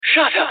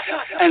Shut up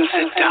and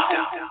sit down.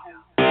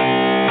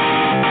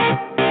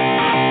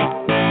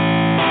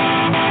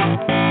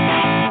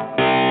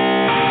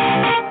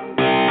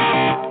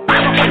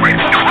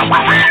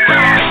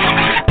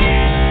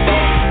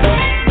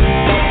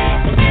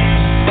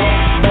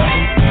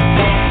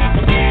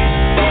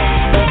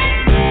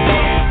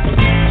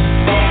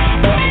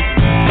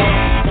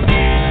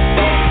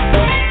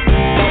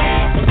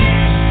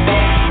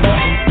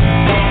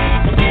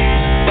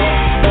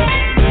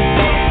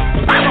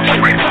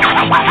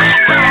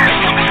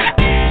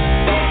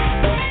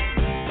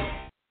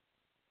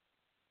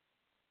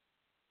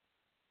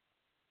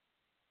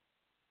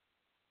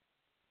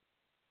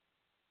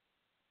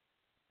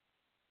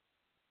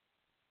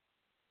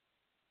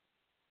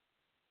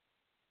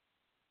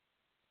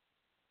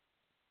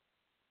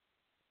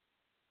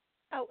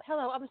 Oh,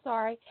 hello. I'm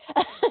sorry.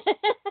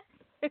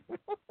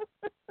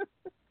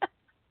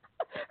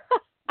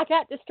 I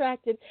got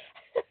distracted.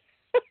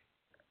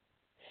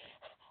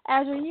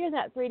 Azure, you and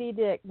that 3D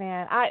dick,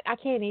 man. I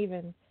can't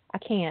even. I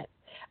can't.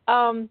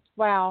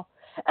 Wow.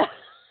 It's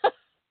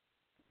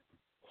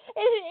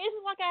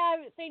like I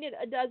haven't seen it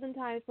a dozen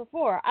times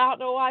before. I don't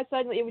know why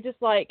suddenly it was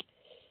just like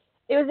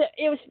it was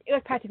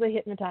practically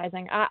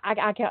hypnotizing. I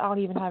don't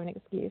even have an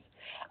excuse.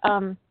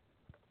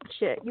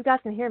 Shit. You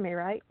guys can hear me,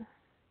 right?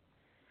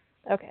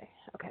 Okay,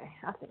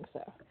 I think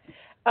so.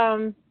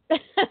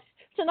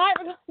 Tonight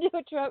we're going to do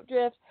a trope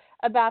drift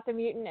about the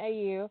Mutant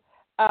AU.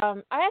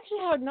 I actually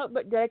have a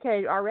notebook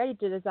dedicated already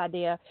to this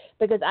idea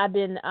because I've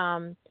been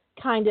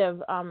kind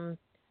of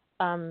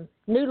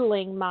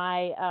noodling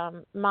my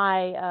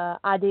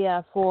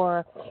idea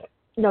for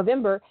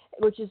November,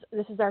 this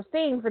is our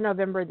theme for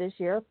November this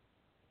year.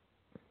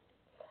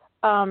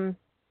 I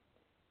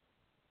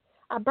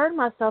burned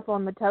myself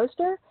on the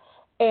toaster,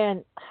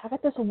 and I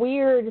got this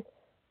weird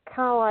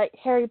kind of like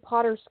Harry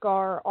Potter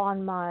scar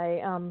on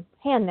my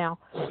hand now.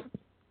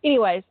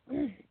 Anyways,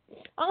 I'm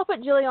gonna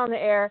put Jilly on the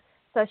air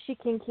so she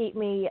can keep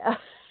me.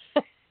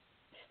 I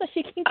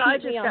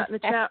just got in the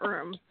chat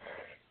room.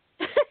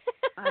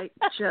 I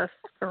just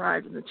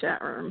arrived in the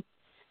chat room.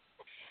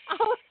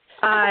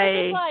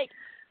 I was like,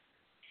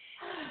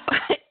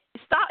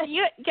 stop!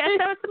 You guys,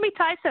 let me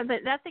type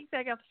something. That thing's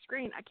back off the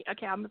screen.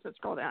 Okay, I'm gonna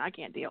scroll down. I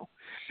can't deal.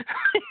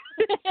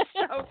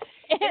 So,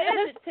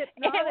 it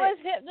was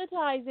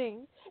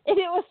hypnotizing. And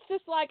it was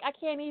just like, I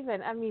can't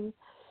even. I mean,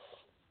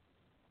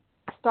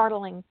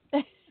 startling.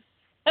 But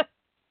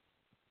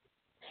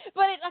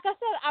like I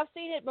said, I've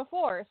seen it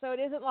before, so it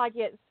isn't like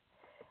it's.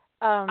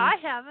 I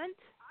haven't.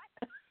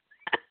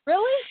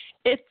 Really?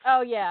 It's.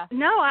 Oh yeah.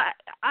 No,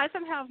 I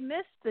somehow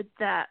missed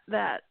that.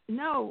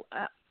 No,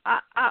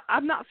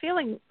 I'm not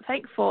feeling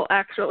thankful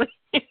actually.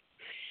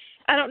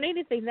 I don't need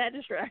anything that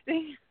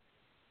distracting.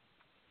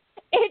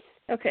 It's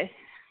okay.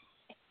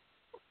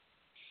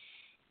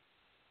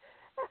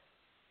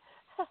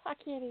 I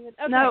can't even.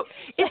 Okay. No,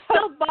 it's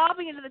still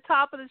bobbing into the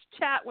top of this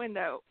chat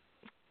window.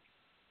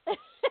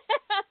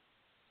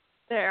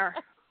 There.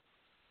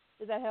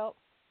 Does that help?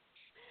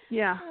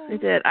 Yeah,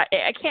 it did. I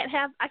can't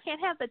have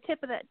the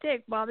tip of that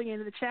dick bobbing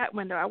into the chat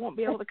window. I won't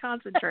be able to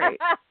concentrate.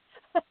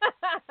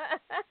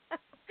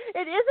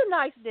 It is a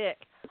nice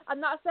dick. I'm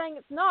not saying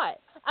it's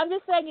not. I'm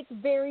just saying it's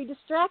very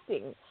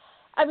distracting.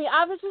 I mean,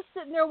 I was just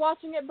sitting there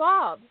watching it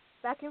bob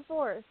back and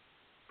forth.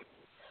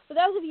 For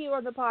those of you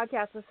on the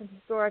podcast listening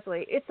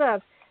historically, it's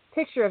a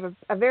picture of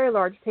a very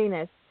large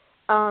penis,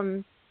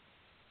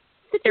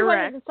 situated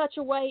erect. in such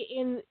a way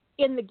in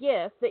the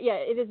GIF that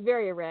it is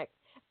very erect.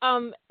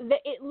 That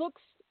it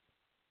looks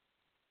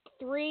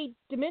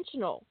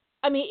three-dimensional.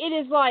 I mean, it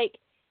is like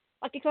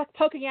it's like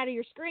poking out of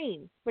your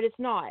screen, but it's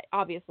not,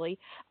 obviously.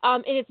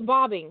 And it's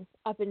bobbing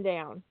up and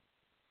down.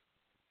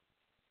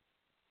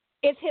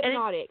 It's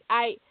hypnotic.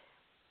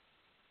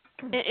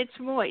 It's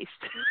moist.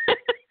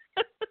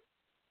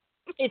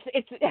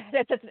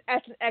 That's an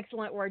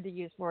excellent word to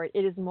use for it.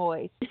 It is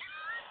moist.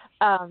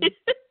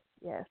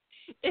 Yes.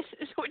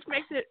 Which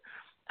makes it,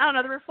 I don't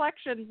know, the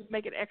reflections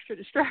make it extra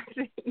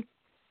distracting.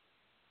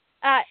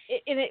 And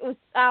it was,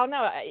 I don't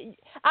know.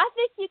 I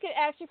think you could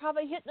actually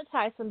probably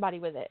hypnotize somebody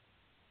with it.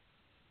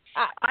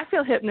 I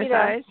feel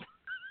hypnotized.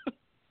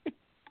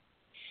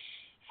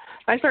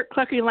 I start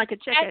clucking like a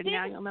chicken,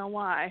 now you'll know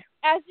why.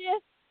 As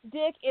if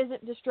dick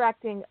isn't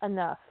distracting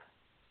enough.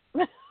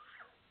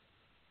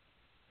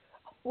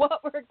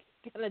 What we're going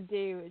to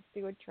do is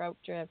do a trope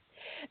drift.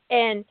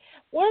 And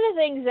one of the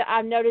things that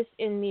I've noticed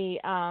in the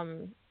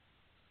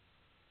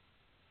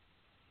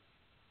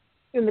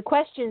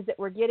questions that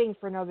we're getting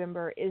for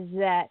November is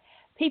that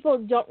people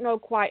don't know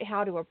quite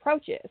how to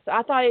approach it. So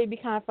I thought it'd be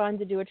kind of fun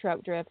to do a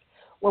trope drift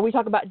where we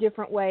talk about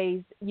different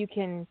ways you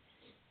can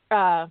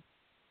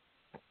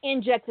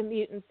inject a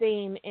mutant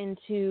theme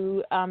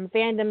into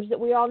fandoms that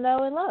we all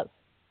know and love.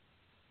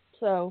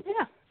 So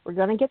yeah, we're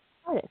going to get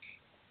started.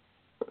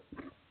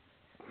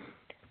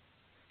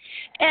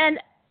 And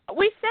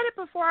we said it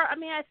before. I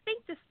mean, I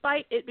think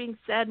despite it being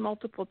said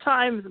multiple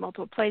times in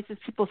multiple places,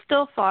 people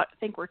still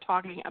think we're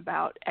talking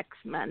about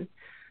X-Men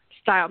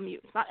style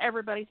mutants. Not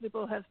everybody.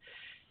 People have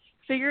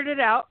figured it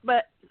out,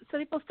 but some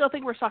people still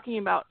think we're talking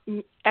about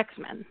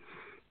X-Men.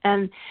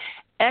 And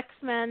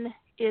X-Men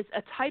is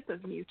a type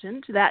of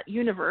mutant. That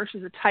universe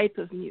is a type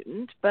of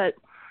mutant, but,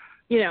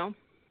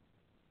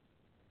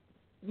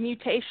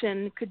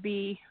 mutation could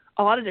be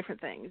a lot of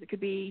different things. It could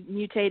be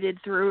mutated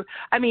through,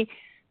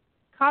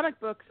 comic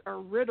books are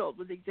riddled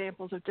with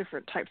examples of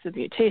different types of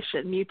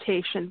mutation.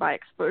 Mutation by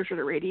exposure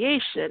to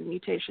radiation,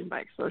 mutation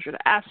by exposure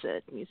to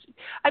acid.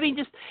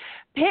 Just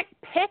pick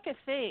a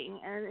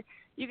thing, and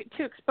you get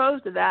too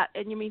exposed to that,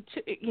 and I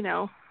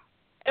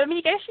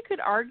guess you could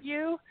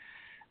argue,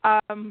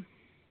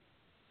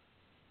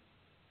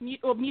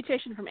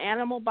 mutation from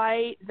animal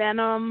bite,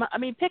 venom.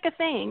 Pick a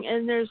thing,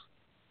 and there's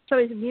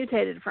somebody's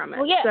mutated from it.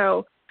 Well, yeah.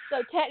 So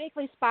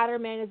technically,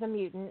 Spider-Man is a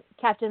mutant.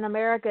 Captain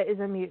America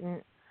is a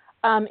mutant.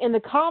 In the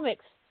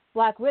comics,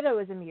 Black Widow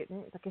is a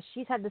mutant because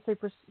she's had the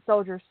super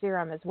soldier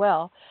serum as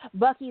well.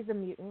 Bucky's a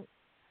mutant.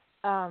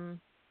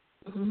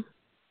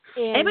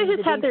 Anybody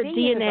who's had their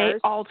DNA universe,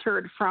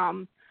 altered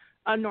from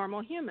a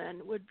normal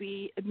human would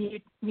be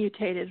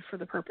mutated for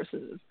the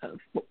purposes of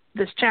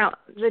this challenge.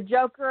 The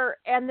Joker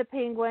and the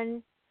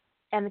Penguin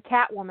and the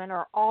Catwoman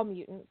are all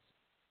mutants.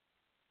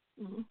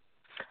 Mm-hmm.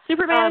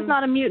 Superman is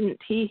not a mutant.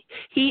 He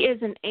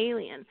is an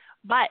alien.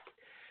 But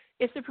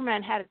if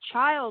Superman had a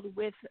child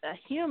with a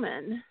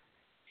human,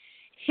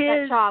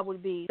 that child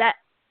would be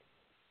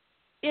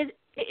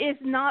is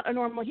not a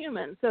normal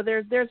human. So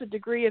there's a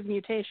degree of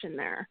mutation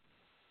there.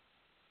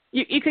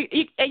 You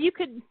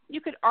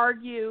could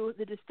argue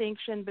the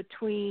distinction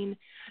between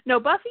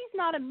Buffy's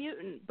not a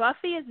mutant.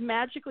 Buffy is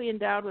magically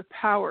endowed with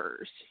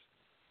powers.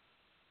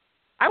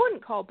 I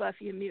wouldn't call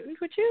Buffy a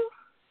mutant, would you?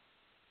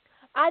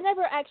 I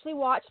never actually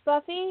watched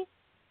Buffy.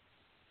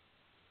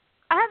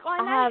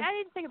 I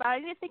didn't think about it. I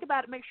need to think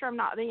about it, make sure I'm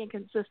not being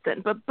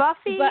inconsistent. But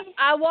Buffy... But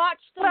I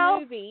watched the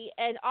movie,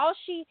 and all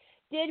she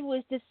did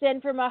was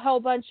descend from a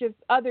whole bunch of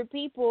other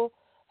people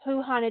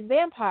who hunted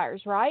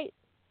vampires, right?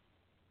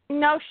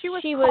 No, she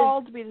was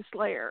called to be the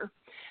Slayer.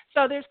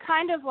 So there's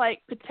kind of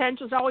like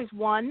potential. There's always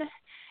one,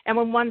 and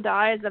when one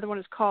dies, the other one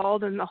is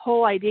called. And the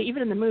whole idea,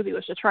 even in the movie,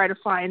 was to try to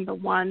find the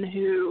one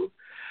who...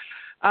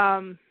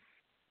 the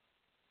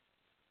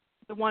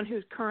one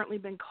who's currently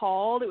been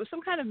called. It was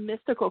some kind of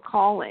mystical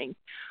calling,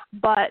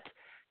 but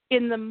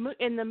in the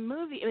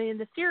movie, in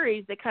the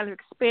series, they kind of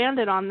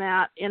expanded on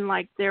that in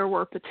like there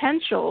were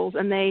potentials,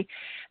 and they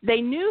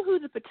knew who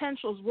the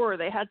potentials were.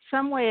 They had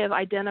some way of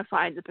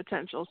identifying the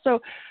potentials. So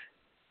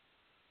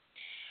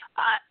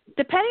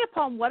depending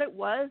upon what it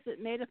was that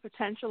made a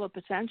potential a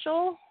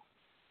potential,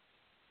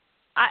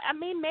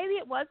 maybe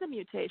it was a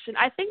mutation.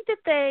 I think that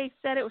they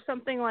said it was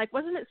something like,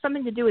 wasn't it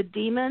something to do with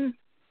demon?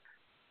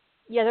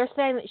 Yeah, they're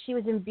saying that she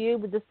was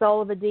imbued with the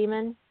soul of a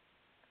demon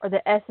or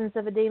the essence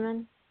of a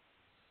demon.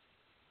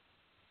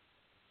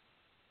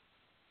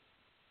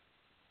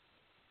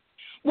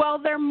 Well,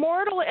 they're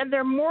mortal, and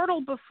they're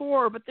mortal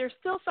before, but there's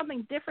still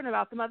something different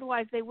about them.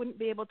 Otherwise, they wouldn't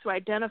be able to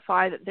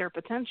identify that they're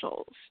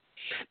potentials.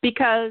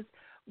 Because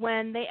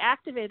when they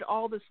activated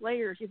all the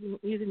Slayers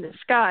using the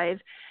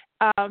Scythe,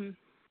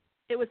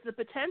 it was the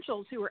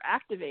potentials who were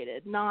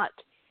activated, not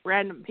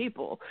random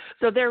people.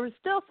 So there was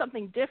still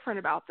something different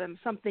about them,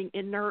 something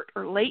inert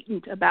or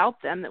latent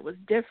about them that was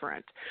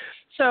different.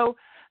 So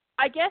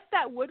I guess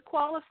that would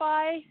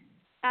qualify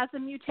as a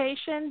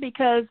mutation,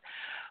 because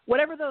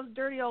whatever those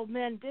dirty old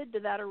men did to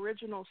that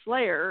original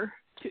Slayer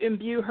to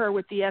imbue her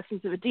with the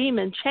essence of a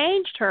demon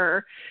changed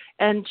her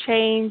and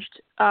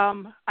changed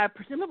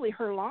presumably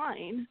her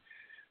line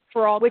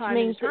for all time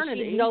and eternity. Which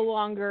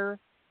means that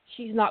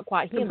she's not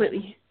quite human.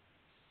 Completely.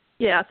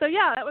 Yeah, so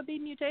yeah, that would be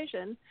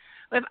mutation.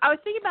 I was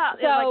thinking about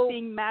it like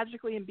being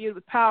magically imbued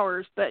with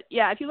powers, but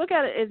yeah, if you look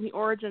at it in the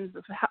origins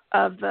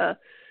of the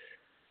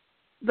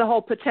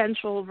whole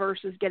potential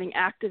versus getting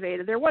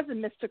activated, there was a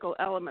mystical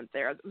element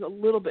there. It was a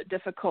little bit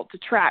difficult to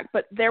track,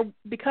 but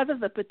because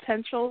of the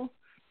potential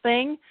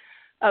thing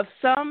of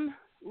some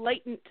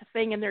latent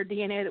thing in their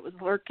DNA that was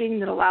lurking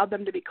that allowed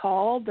them to be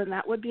called, then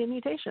that would be a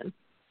mutation.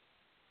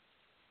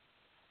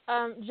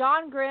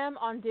 John Grimm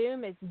on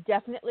Doom is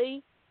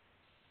definitely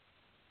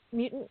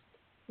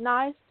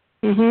mutantized.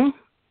 Mm-hmm.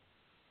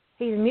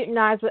 He's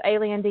mutantized with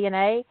alien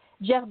DNA.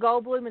 Jeff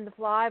Goldblum in The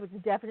Fly was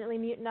definitely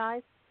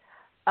mutantized.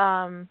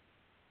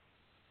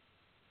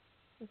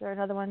 Is there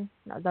another one?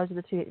 No, those are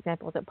the two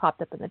examples that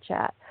popped up in the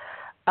chat.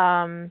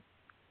 I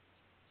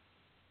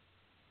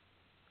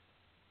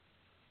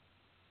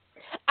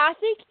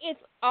think it's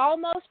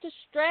almost a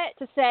stretch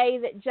to say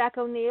that Jack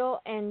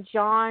O'Neill and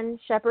John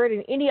Shepard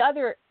and any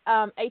other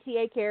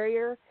ATA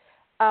carrier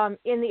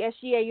in the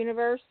SGA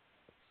universe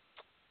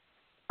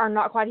are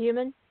not quite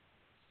human,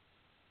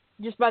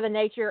 just by the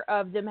nature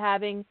of them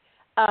having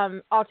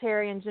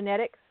Altarian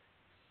genetics,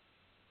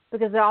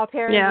 because the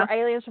Altarians were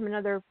aliens from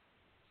another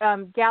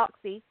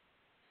galaxy,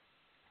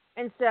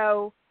 and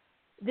so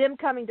them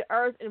coming to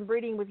Earth and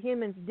breeding with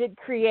humans did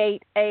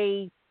create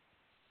a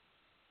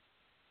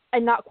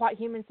not quite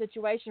human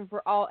situation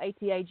for all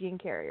ATA gene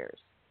carriers.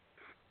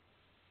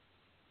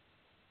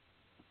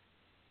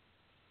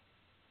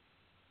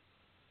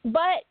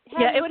 But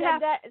it would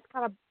have that, it's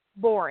kind of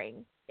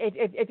boring.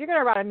 If you're going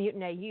to write a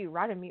mutant AU,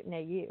 write a mutant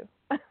AU.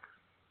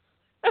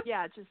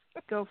 Yeah, just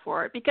go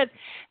for it, because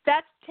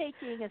that's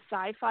taking a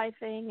sci-fi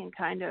thing and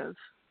kind of,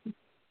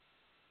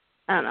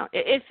 I don't know.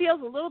 It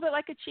feels a little bit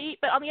like a cheat,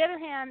 but on the other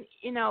hand,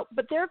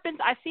 but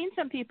I've seen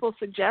some people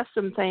suggest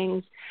some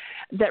things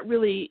that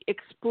really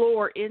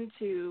explore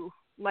into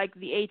like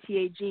the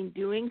ATA gene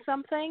doing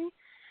something.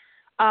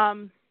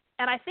 And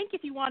I think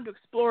if you wanted to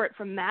explore it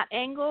from that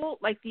angle,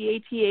 like the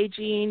ATA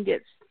gene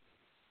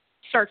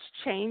starts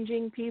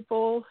changing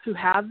people who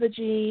have the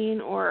gene,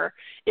 or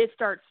it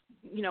starts,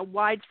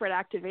 widespread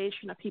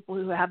activation of people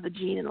who have the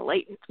gene in a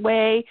latent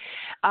way.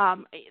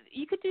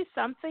 You could do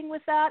something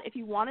with that if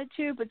you wanted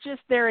to, but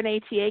just they're an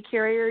ATA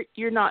carrier.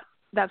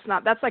 That's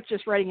like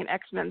just writing an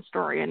X-Men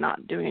story and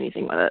not doing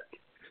anything with it.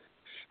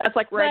 That's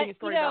like writing a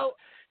story about,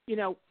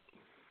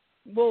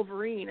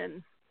 Wolverine,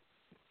 and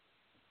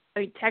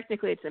I mean,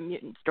 technically it's a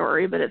mutant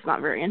story, but it's not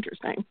very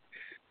interesting.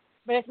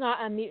 But it's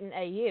not a mutant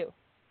AU.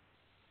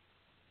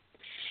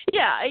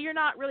 Yeah, you're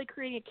not really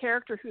creating a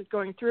character who's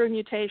going through a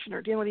mutation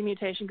or dealing with a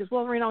mutation, because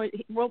Wolverine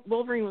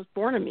was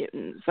born a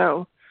mutant.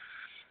 So,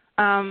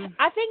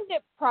 I think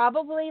that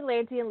probably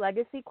Lantean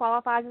Legacy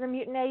qualifies as a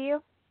mutant AU.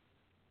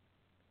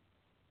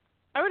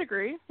 I would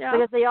agree. Yeah,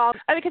 because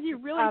because you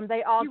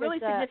really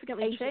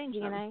significantly change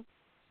them.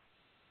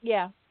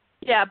 Yeah.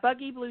 Yeah,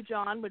 Buggy Blue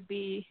John would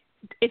be,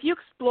 if you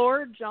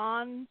explored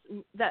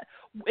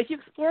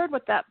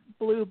what that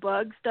blue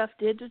bug stuff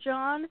did to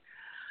John,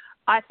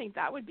 I think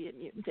that would be a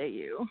mutant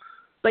AU.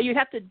 But you'd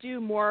have to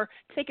do more,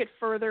 take it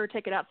further,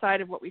 take it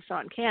outside of what we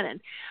saw in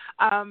canon.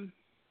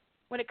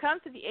 When it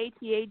comes to the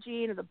ATA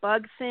gene or the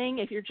bug thing,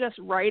 if you're just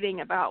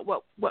writing about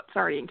what's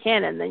already in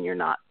canon, then you're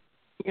not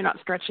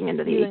stretching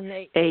into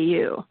the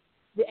AU.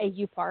 The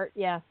AU part,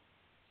 yeah.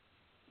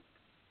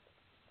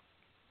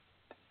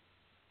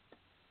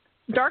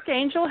 Dark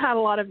Angel had a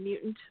lot of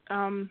mutant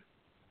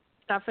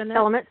stuff in it.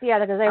 Elements, yeah,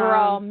 because they were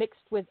all mixed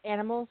with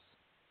animals.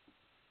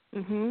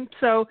 Mm-hmm.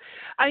 So,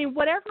 I mean,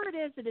 whatever it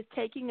is that is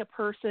taking a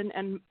person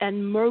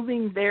and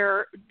moving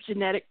their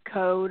genetic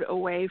code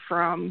away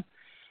from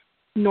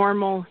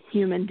normal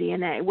human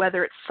DNA,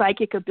 whether it's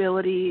psychic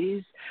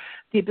abilities,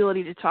 the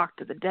ability to talk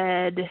to the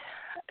dead,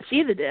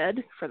 see the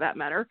dead, for that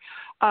matter,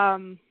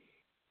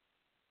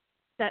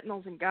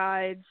 sentinels and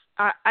guides.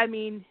 I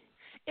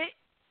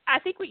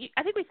think we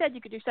said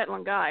you could do Sentinel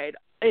and Guide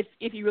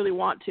if you really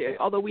want to.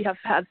 Although we have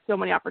had so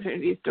many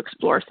opportunities to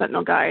explore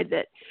Sentinel Guide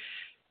that.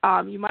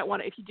 You might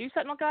want to, if you do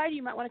Sentinel Guide,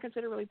 you might want to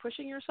consider really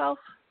pushing yourself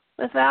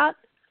with that.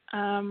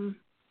 I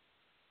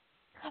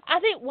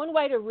think one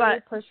way to really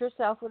push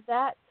yourself with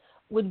that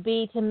would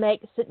be to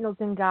make Sentinels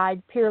and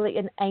Guide purely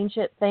an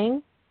ancient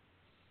thing.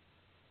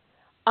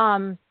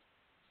 And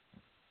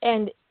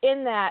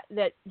in that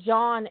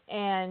John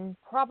and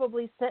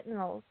probably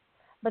Sentinels,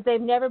 but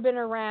they've never been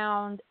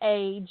around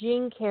a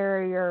gene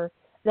carrier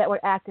that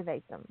would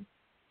activate them.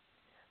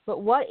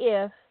 But what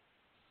if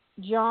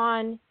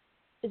John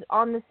is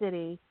on the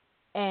city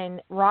and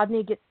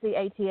Rodney gets the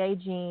ATA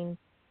gene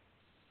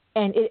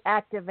and it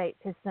activates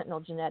his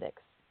sentinel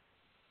genetics?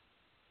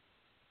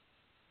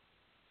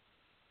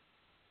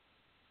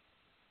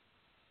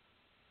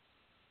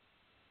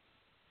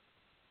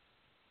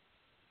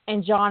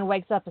 And John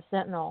wakes up a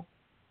sentinel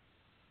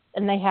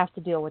and they have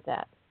to deal with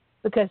that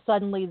because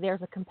suddenly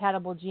there's a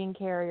compatible gene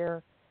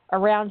carrier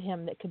around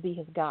him that could be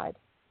his guide.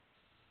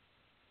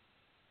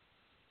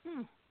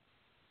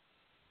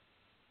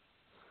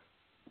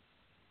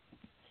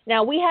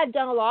 Now, we had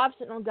done a lot of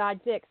Sentinel Guide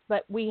 6,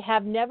 but we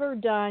have never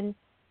done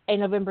a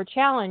November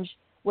challenge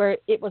where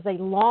it was a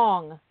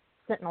long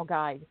Sentinel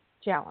Guide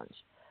challenge.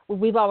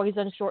 We've always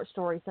done short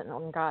story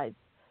Sentinel Guides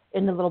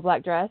in the little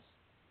black dress.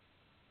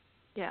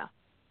 Yeah.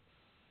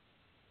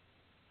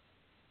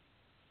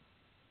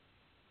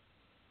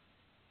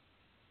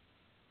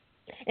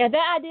 And if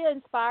that idea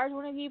inspires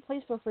one of you,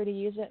 please feel free to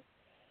use it.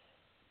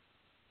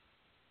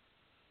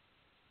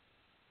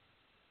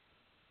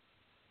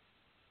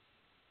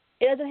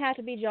 It doesn't have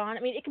to be John. I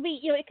mean, it could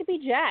be, it could be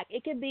Jack.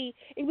 It could be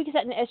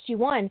set in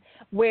SG-1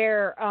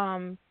 where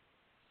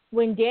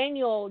when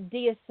Daniel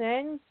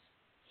deascends,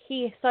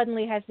 he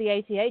suddenly has the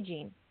ATA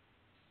gene.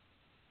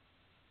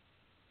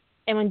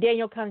 And when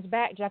Daniel comes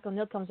back, Jack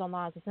O'Neill comes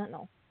online as a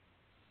Sentinel.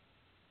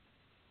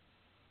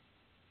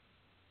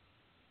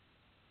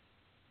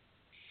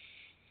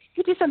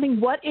 You do something.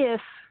 What if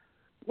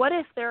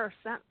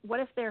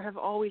there have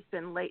always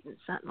been latent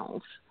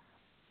Sentinels,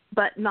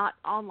 but not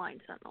online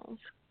Sentinels?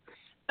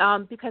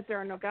 Because there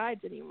are no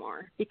guides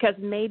anymore. Because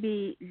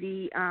maybe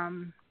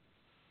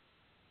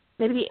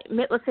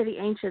let's say the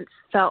ancients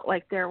felt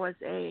like there was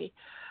the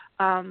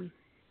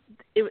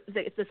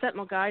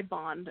Sentinel guide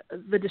bond,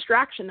 the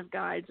distraction of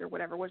guides or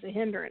whatever was a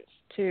hindrance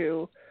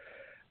to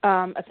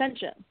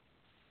ascension.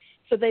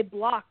 So they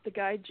blocked the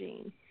guide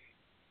gene,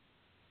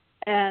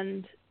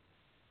 and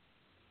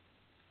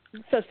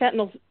so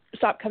Sentinels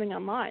stopped coming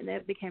online. They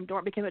became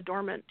a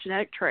dormant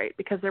genetic trait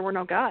because there were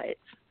no guides.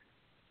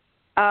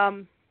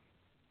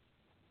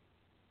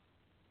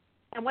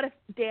 And what if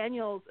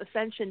Daniel's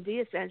ascension,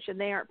 de-ascension,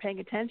 they aren't paying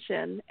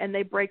attention and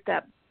they break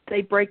that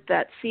they break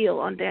that seal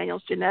on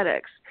Daniel's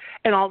genetics,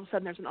 and all of a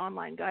sudden there's an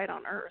online guide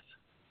on Earth.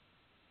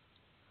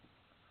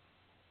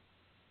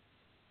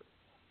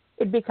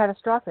 It'd be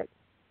catastrophic.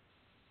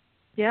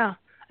 Yeah.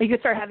 You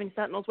could start having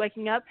Sentinels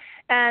waking up,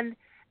 and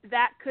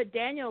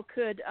Daniel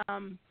could,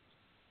 I'm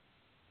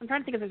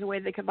trying to think if there's a way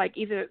they could, like,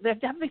 either, there's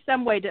definitely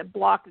some way to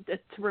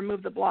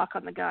remove the block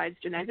on the guide's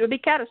genetics. It would be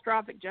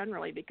catastrophic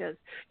generally, because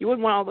you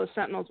wouldn't want all those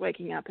Sentinels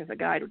waking up if the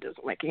guide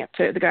wasn't waking up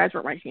too. The guides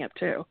weren't waking up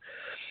too.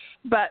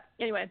 But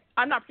anyway,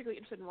 I'm not particularly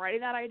interested in writing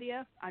that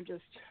idea. I'm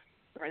just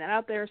throwing that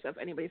out there, so if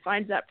anybody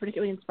finds that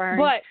particularly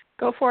inspiring,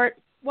 go for it.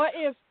 What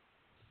if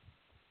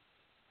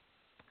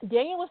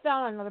Daniel was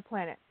found on another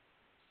planet?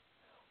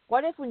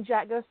 What if when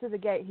Jack goes through the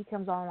gate, he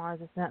comes online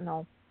as a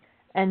Sentinel,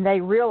 and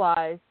they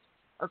realize,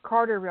 or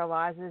Carter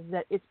realizes,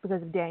 that it's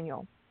because of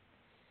Daniel.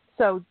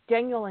 So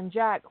Daniel and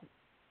Jack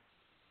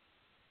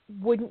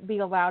wouldn't be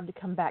allowed to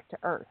come back to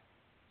Earth.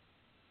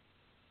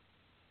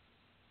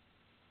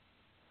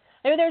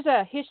 Maybe there's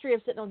a history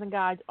of Sentinels and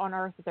guides on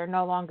Earth that they're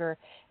no longer,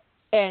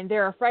 and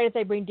they're afraid if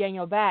they bring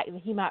Daniel back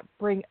that he might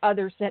bring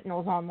other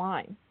Sentinels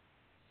online.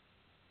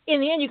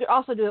 In the end, you could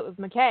also do it with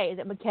McKay,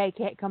 that McKay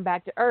can't come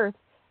back to Earth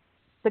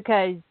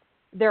because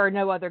there are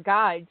no other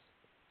guides,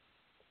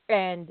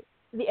 and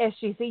the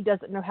SGC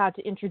doesn't know how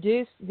to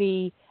introduce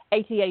the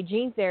ATA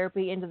gene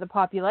therapy into the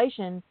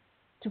population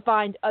to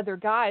find other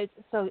guides,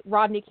 so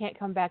Rodney can't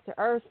come back to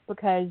Earth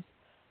because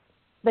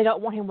they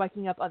don't want him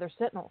waking up other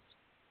Sentinels.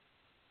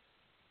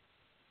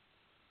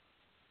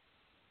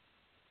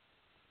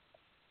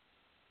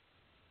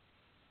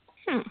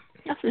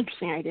 That's an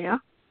interesting idea.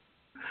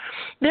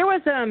 There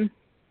was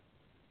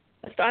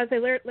I say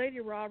Lady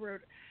Raw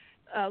wrote.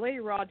 Lady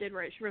Raw did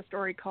write a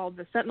story called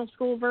 "The Sentinel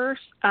School Verse,"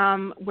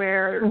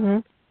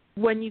 where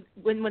when you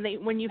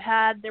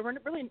had, there weren't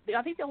really,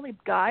 I think the only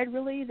guide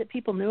really that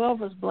people knew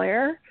of was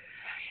Blair,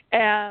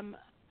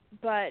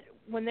 but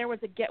when there was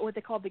what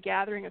they called the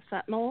Gathering of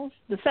Sentinels,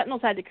 the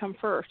Sentinels had to come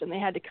first, and they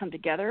had to come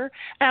together.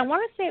 And I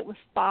want to say it was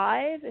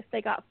 5. If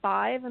they got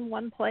 5 in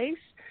one place,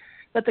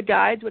 that the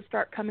guides would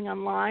start coming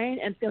online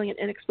and feeling an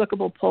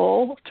inexplicable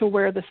pull to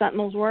where the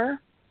Sentinels were.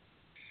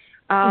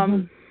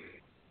 And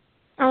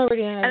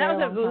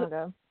that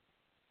was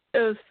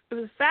it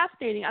was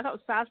fascinating. I thought it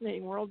was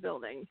fascinating world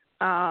building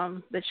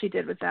that she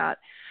did with that.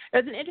 It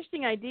was an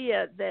interesting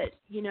idea that,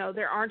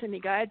 there aren't any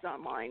guides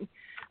online,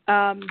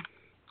 and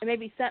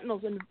maybe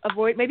Sentinels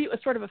avoid. Maybe it was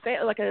sort of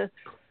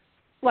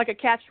like a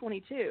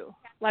catch-22.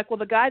 Like, well,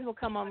 the guides will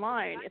come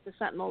online if the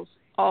Sentinels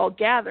all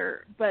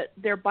gather, but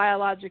they're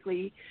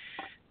biologically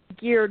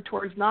geared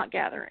towards not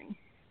gathering.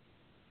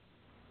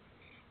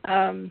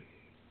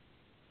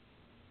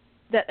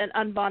 That an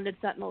unbonded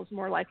Sentinel is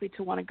more likely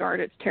to want to guard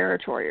its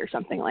territory or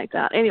something like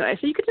that. Anyway,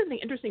 so you could do something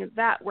interesting as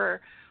that,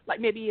 where, like,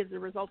 maybe as a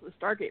result of the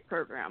Stargate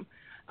program,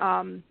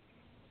 the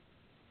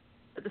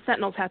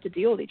Sentinels have to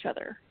deal with each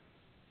other.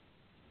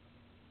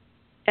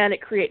 And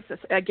it creates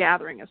a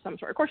gathering of some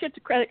sort. Of course, you have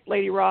to credit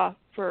Lady Raw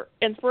for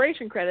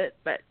inspiration credit,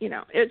 but,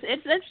 it's an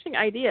interesting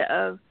idea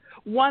of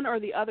one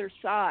or the other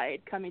side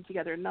coming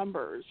together in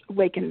numbers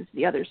awakens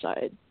the other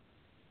side.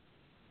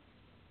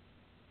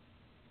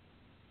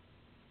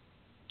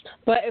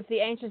 But if the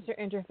ancients are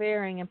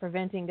interfering and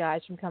preventing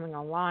guys from coming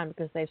online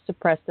because they've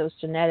suppressed those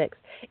genetics,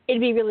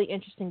 it'd be really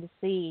interesting to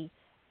see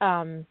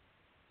what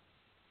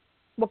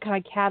kind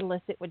of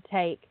catalyst it would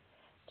take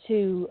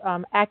to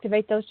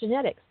activate those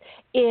genetics.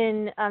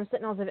 In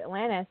Sentinels of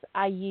Atlantis,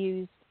 I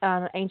used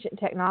ancient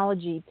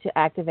technology to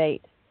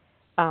activate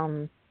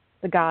the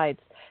guides,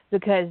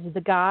 because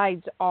the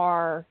guides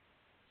are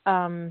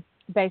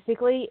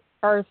basically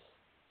Earth's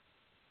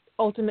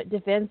ultimate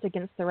defense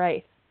against the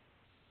Wraith.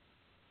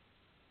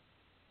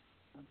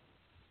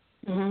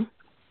 Mm-hmm.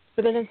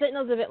 Because in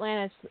Sentinels of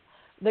Atlantis,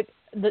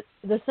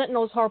 the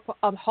Sentinel's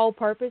whole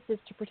purpose is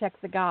to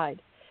protect the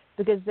guide,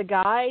 because the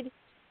guide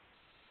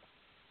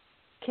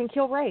can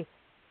kill Wraith.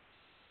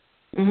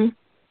 Mm-hmm.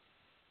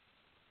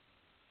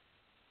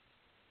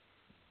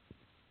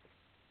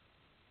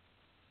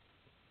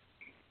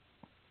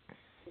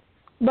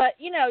 But,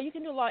 you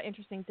can do a lot of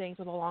interesting things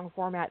with a long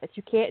format that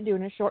you can't do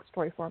in a short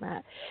story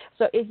format.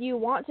 So if you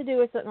want to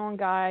do a Sentinel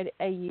Guide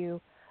AU,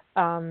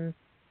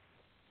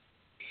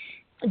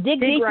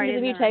 dig deep right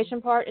into the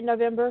mutation part in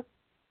November.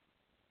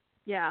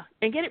 Yeah,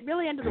 and get it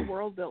really into the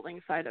world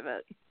building side of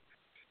it.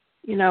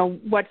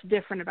 What's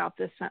different about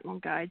this Sentinel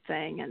Guide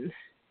thing, and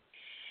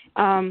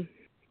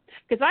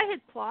because I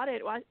had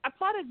plotted, I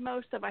plotted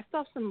most of. I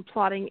still have some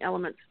plotting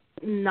elements.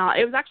 It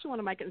was actually one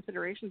of my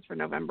considerations for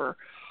November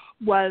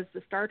was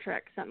the Star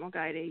Trek Sentinel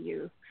Guide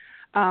AU,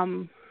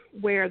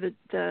 where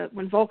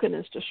when Vulcan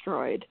is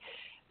destroyed,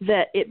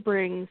 that it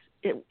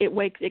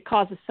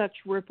causes such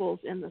ripples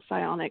in the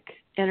psionic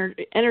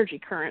energy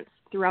currents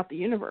throughout the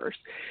universe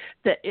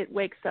that it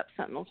wakes up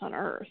Sentinels on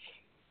Earth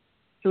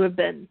who have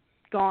been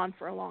gone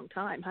for a long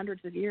time,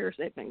 hundreds of years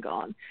they've been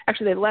gone.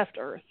 Actually, they left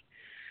Earth.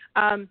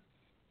 So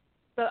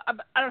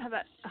I don't have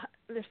that.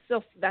 There's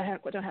still I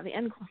don't have the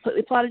end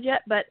completely plotted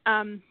yet, but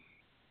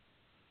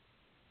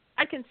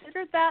I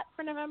considered that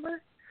for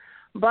November,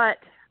 but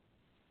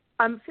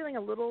I'm feeling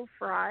a little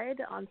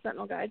fried on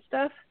Sentinel Guide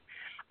stuff.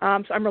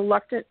 So I'm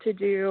reluctant to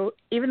do,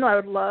 even though I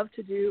would love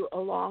to do a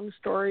long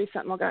story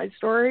Sentinel Guide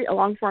story, a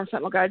long form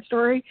Sentinel Guide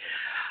story.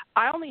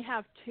 I only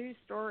have 2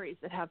 stories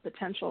that have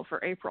potential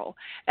for April,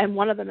 and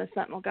one of them is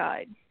Sentinel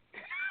Guide.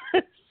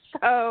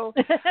 So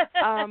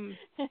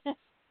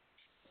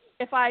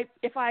if I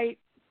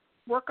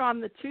work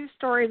on the 2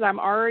 stories I'm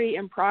already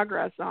in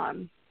progress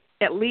on,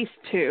 at least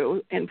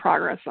 2 in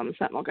progress on the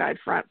Sentinel Guide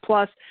front,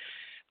 plus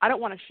I don't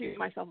want to shoot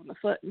myself in the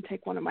foot and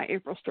take one of my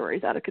April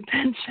stories out of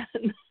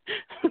contention.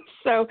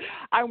 So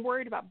I'm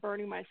worried about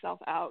burning myself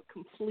out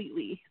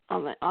completely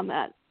on that.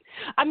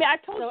 I mean, I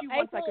told you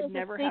once I could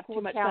never have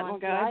too much Sentinel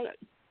Guide. Right?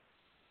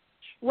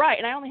 Right,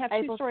 and I only have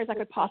April 2 stories I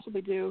could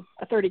possibly do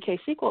a 30K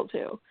sequel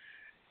to.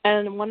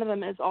 And one of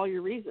them is All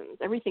Your Reasons.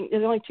 Everything.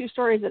 There's only 2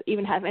 stories that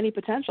even have any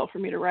potential for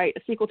me to write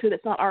a sequel to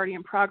that's not already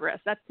in progress.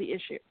 That's the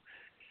issue.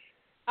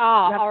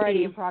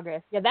 Already in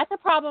progress. Yeah, that's a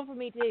problem for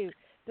me too,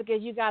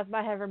 because you guys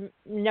might have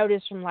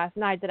noticed from last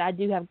night that I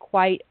do have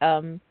quite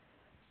a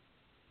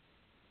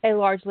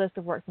large list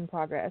of works in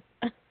progress.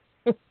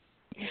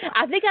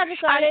 I think I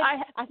decided.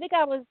 I think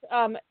I was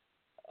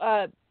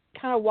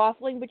kind of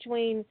waffling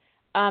between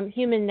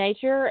Human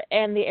Nature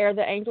and The Air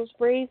the Angels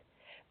Breathe,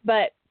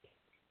 but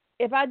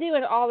if I do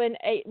an all-in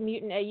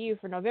Mutant AU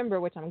for November,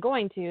 which I'm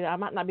going to, I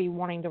might not be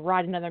wanting to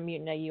write another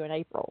Mutant AU in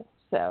April.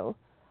 So,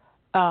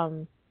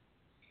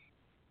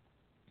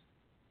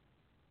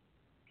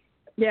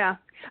 yeah.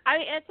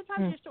 And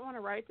sometimes you just don't want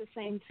to write the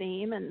same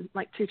theme and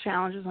like 2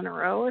 challenges in a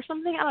row or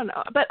something. I don't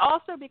know. But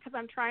also because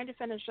I'm trying to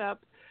finish up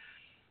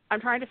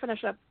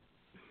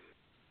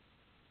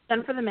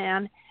Stand for the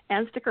Man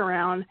and Stick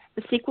Around,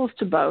 the sequels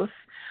to both.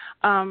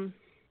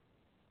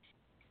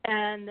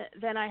 And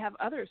then I have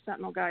other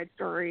Sentinel Guide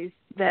stories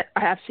that I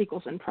have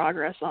sequels in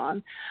progress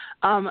on.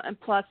 And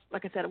plus,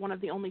 like I said, one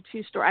of the only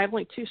 2 stories, I have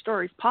only 2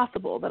 stories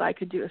possible that I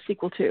could do a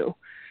sequel to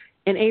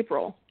in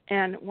April.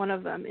 And one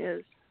of them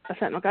is a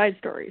Sentinel Guide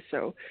story.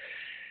 So,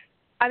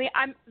 I mean,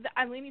 I'm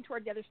leaning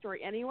toward the other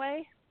story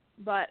anyway,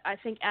 but I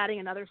think adding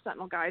another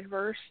Sentinel Guide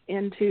verse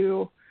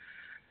into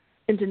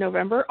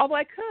November, although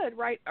I could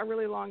write a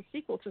really long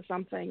sequel to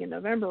something in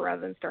November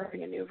rather than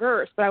starting a new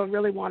verse, but I would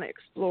really want to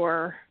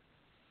explore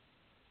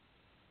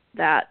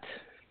that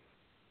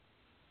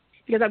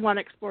because I want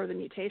to explore the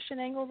mutation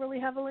angle really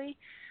heavily.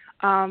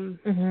 I'm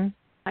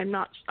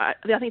not. I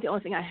think the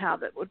only thing I have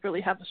that would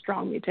really have a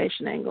strong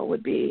mutation angle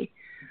would be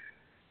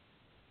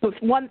the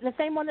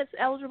same one that's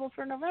eligible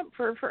for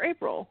November for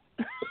April.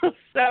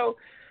 So,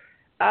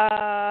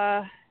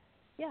 yeah.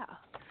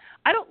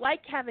 I don't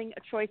like having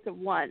a choice of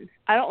one.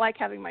 I don't like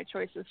having my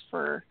choices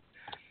for,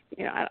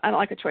 I don't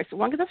like a choice of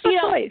one because that's my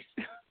choice.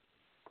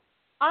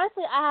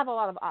 Honestly, I have a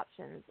lot of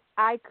options.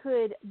 I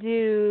could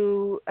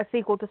do a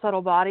sequel to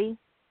Subtle Body.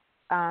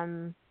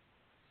 I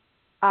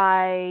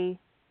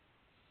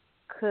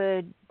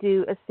could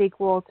do a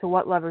sequel to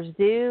What Lovers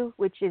Do,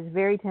 which is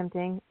very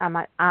tempting, I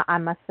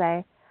must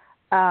say.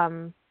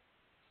 I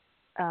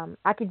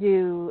could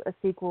do a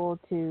sequel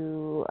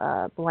to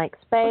Blank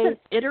Space.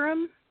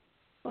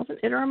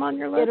 Wasn't Iterum on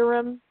your list?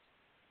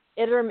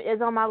 Iterum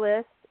is on my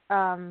list.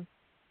 I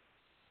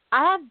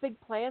have big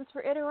plans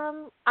for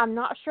Iterum. I'm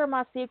not sure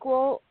my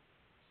sequel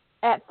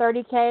at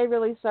 30K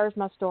really serves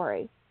my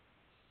story.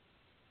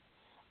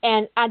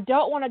 And I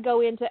don't want to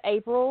go into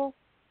April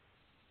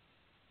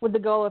with the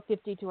goal of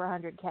 50 to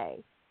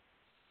 100K.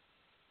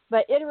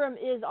 But Iterum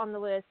is on the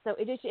list, so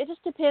it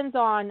just depends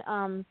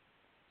on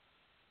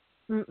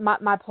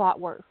my plot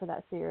work for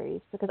that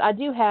series, because I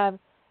do have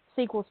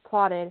sequels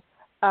plotted.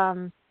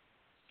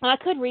 And I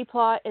could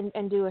replot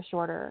and do a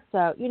shorter.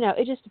 So,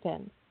 it just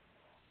depends.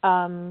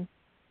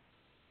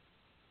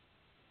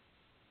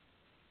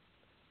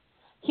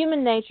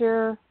 Human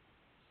Nature,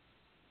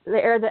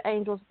 The Air the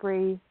Angels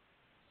Breathe.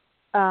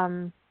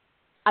 I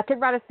could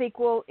write a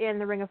sequel in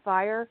The Ring of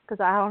Fire because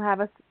I don't have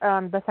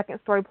the second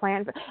story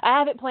planned. I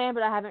have it planned,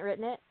 but I haven't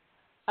written it.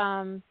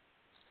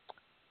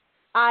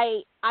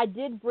 I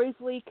did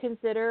briefly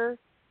consider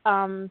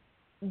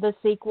the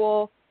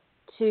sequel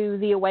to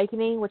The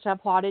Awakening, which I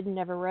plotted and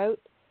never wrote,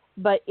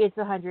 but it's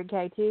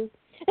 100K too.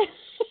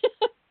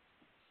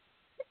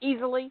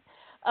 Easily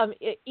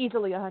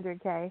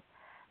 100K.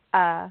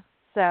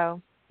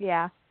 So,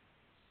 yeah.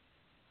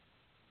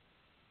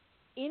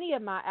 Any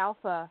of my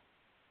Alpha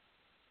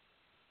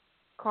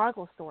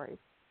Chronicle stories.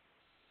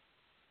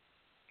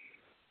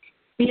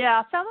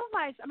 Yeah, some of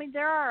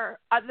there are,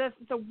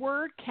 the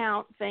word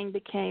count thing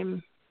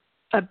became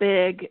a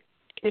big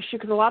issue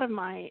because a lot of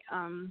my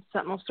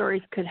Sentinel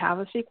stories could have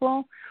a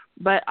sequel,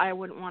 but I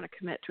wouldn't want to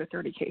commit to a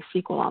 30K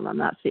sequel on them.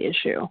 That's the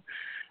issue.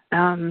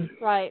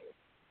 Right.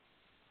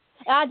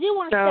 And I do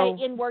want to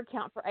stay in word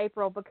count for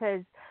April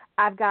because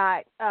I've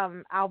got,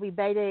 I'll be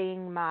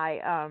betaing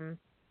my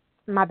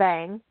my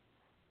Bang,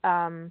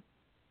 and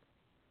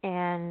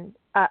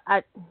I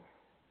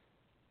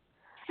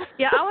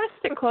want to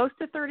stick close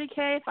to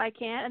 30K if I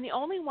can, and there's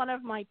only one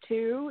of the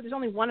two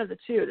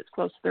that's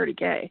close to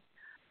 30K.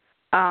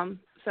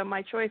 So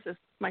my choice is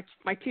my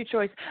two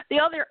choice. The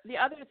other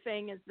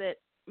thing is that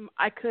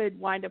I could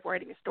wind up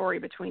writing a story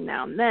between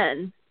now and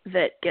then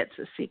that gets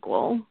a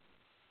sequel.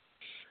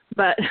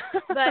 But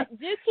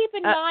do keep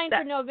in mind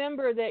for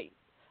November that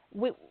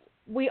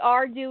we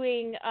are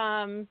doing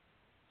a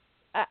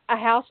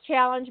house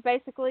challenge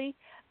basically.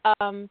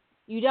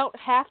 You don't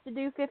have to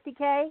do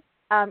 50K.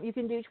 You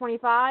can do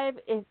 25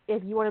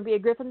 if you want to be a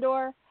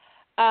Gryffindor.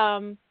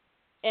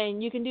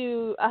 And you can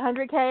do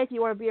 100K if you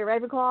want to be a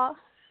Ravenclaw.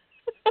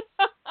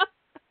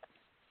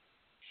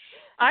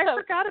 I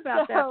forgot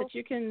about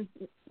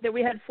that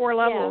we had 4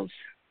 levels.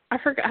 Yeah.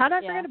 I forgot. How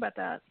did I forget about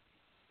that?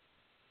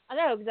 I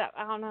know,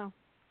 exactly. I don't know.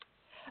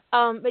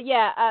 But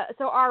yeah,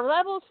 so our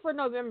levels for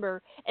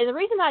November, and the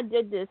reason I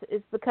did this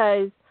is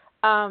because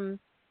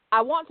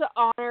I want to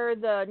honor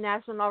the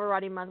National Novel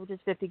Writing Month, which is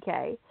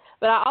 50K.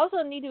 But I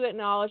also need to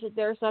acknowledge that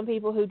there are some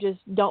people who just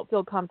don't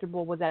feel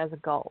comfortable with that as a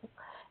goal.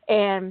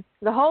 And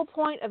the whole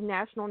point of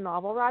National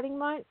Novel Writing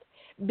Month,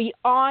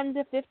 beyond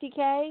the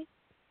 50K,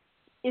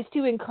 is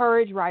to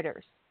encourage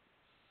writers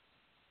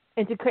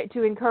and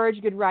to encourage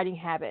good writing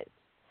habits.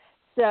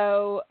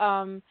 So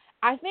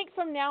I think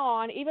from now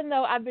on, even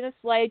though I've been a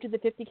slave to the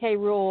 50K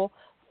rule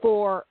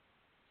for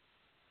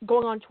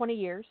going on 20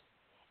 years,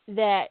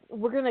 that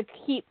we're going to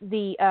keep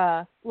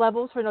the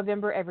levels for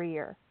November every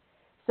year.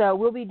 So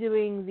we'll be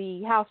doing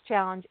the house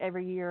challenge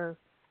every year,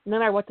 no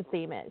matter what the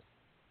theme is.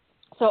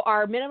 So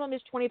our minimum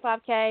is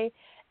 25K,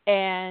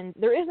 and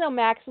there is no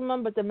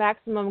maximum, but the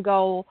maximum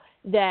goal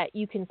that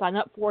you can sign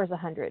up for is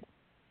 100.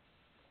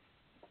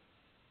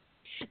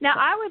 Now,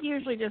 I would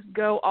usually just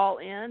go all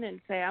in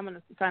and say I'm going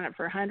to sign up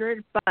for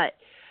 100, but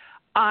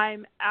my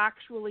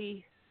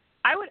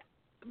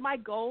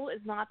goal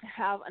is not to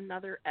have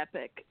another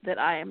epic that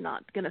I am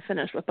not going to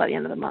finish with by the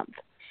end of the month.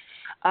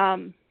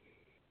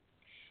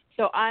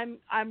 So I'm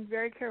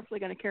very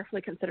going to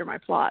carefully consider my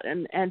plot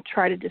and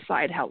try to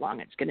decide how long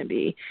it's going to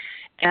be.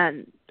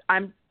 And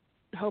I'm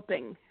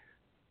hoping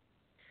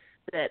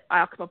that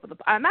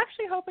I'm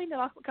actually hoping that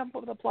I'll come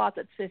up with a plot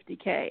that's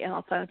 50K and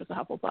I'll sign up as a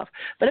Hufflepuff.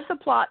 But if the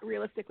plot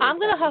realistically I'm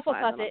going to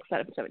Hufflepuff it. I'll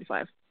sign up at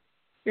 75.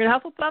 You're going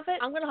to Hufflepuff it?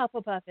 I'm going to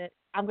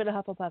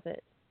Hufflepuff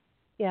it.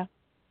 Yeah.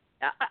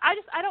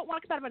 I don't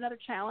want to come out of another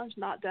challenge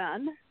not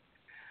done.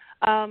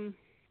 I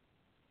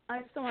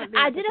just don't want to be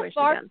in a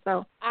situation again.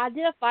 So I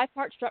did a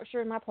 5-part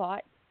structure in my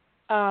plot,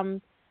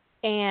 and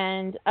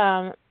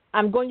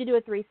I'm going to do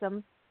a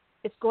threesome.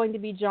 It's going to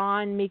be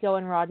John, Miko,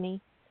 and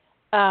Rodney,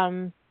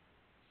 and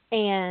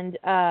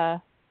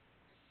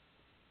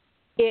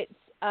it's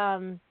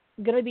going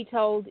to be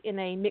told in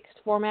a mixed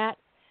format.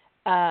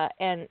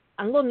 And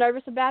I'm a little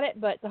nervous about it,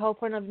 but the whole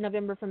point of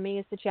November for me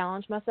is to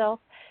challenge myself.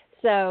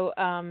 So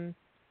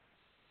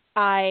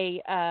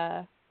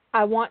I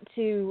want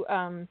to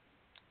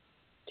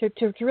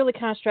really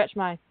kind of stretch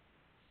my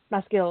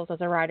skills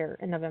as a writer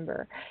in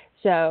November.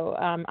 So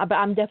but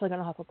I'm definitely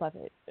going to Hufflepuff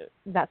it.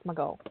 That's my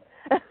goal.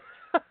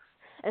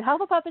 And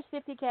Hufflepuff is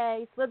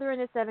 50K, Slytherin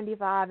is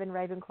 75, and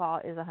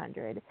Ravenclaw is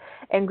 100,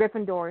 and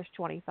Gryffindor is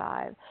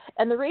 25.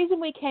 And the reason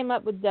we came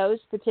up with those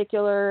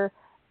particular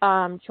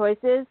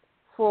choices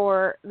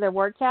for the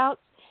word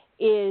counts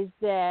is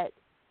that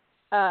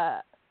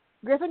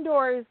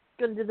Gryffindor is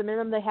going to do the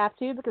minimum they have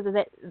to because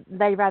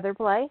they rather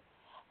play.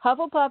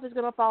 Hufflepuff is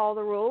going to follow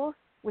the rules,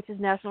 which is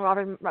National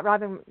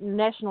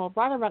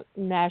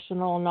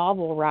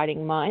Novel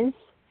Writing Month,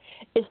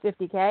 is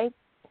 50K.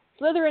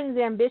 Slytherin's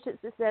ambitious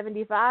is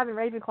 75, and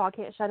Ravenclaw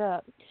can't shut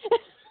up.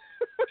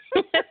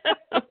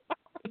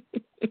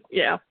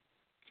 Yeah.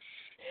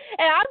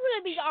 And I'm going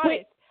to be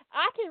honest.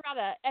 I can write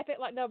an epic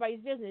like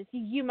nobody's business.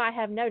 You might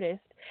have noticed,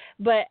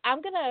 but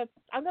I'm gonna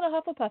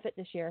Hufflepuff it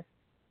this year.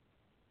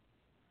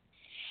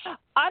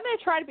 I'm gonna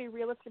try to be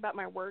realistic about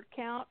my word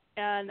count,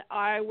 and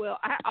I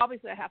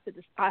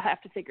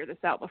have to figure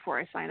this out before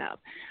I sign up.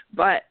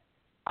 But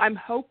I'm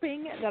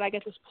hoping that I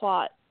get this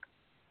plot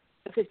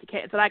at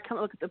 50K. So I come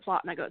look at the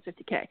plot and I go at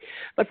 50K.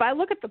 But if I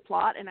look at the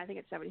plot and I think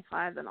it's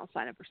 75, then I'll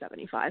sign up for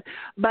 75.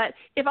 But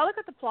if I look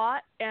at the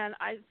plot and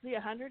I see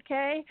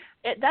 100K,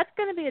 that's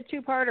going to be a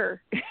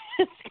 2-parter.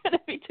 It's going to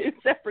be 2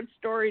 separate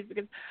stories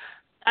because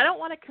I don't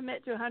want to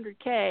commit to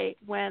 100K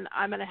when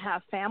I'm going to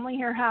have family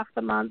here half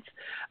the month.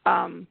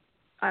 I'm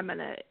going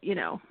to,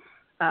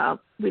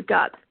 we've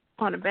got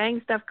Quantum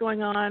Bang stuff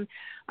going on.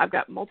 I've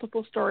got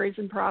multiple stories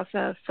in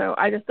process. So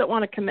I just don't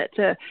want to commit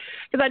to,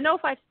 because I know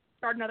if I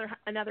start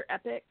another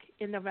epic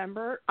in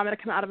November, I'm going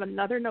to come out of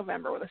another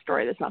November with a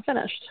story that's not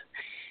finished.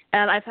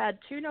 And I've had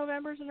 2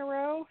 Novembers in a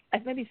row,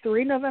 maybe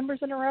 3 Novembers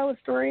in a row with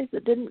stories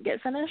that didn't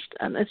get finished.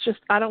 And it's just,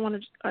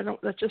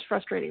 that's just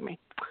frustrating me.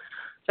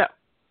 So,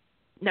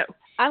 no.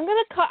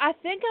 I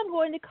think I'm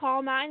going to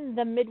call mine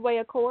the Midway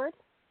Accord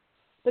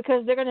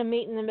because they're going to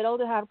meet in the middle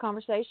to have a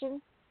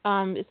conversation.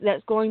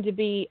 That's going to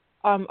be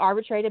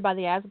arbitrated by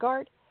the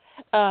Asgard.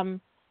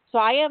 So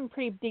I am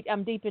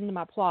I'm deep into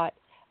my plot.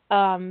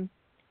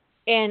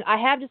 And I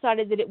have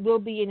decided that it will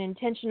be an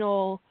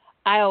intentional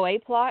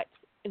IOA plot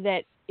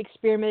that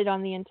experimented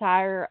on the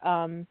entire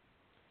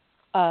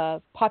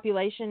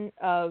population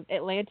of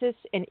Atlantis,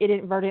 and it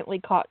inadvertently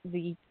caught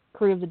the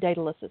crew of the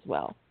Daedalus as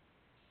well.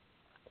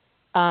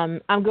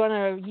 I'm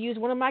going to use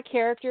one of my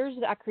characters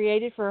that I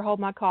created for Hold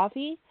My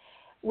Coffee,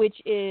 which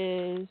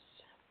is,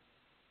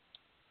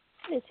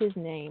 what is his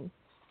name?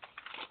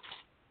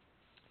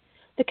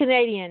 The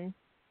Canadian.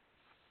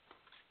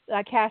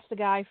 I cast the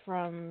guy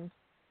from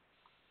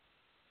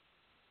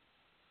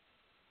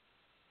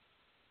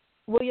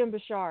William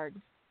Bouchard.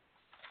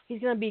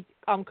 He's going to be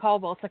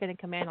Caldwell, second in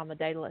command on the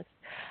data list.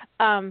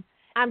 I'm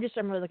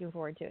really looking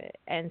forward to it.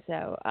 And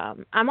so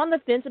I'm on the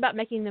fence about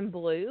making them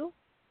blue.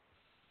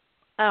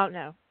 I don't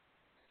know.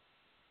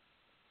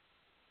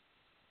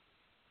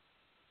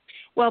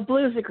 Well,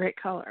 blue is a great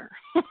color.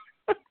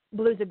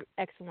 Blue's an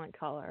excellent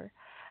color.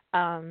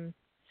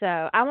 So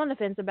I'm on the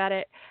fence about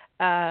it.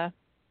 Let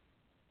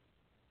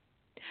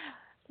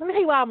me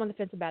tell you why I'm on the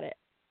fence about it.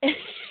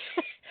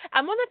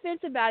 I'm on the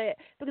fence about it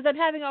because I'm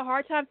having a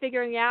hard time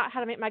figuring out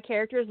how to make my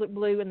characters look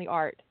blue in the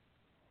art.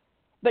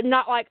 But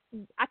not like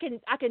I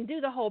can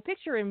do the whole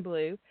picture in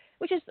blue,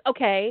 which is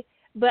okay,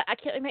 but I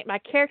can't make my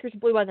characters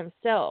blue by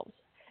themselves.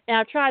 And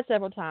I've tried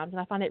several times,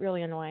 and I find it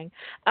really annoying.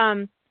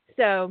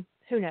 So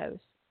who knows?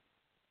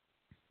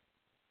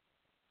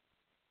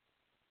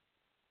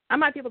 I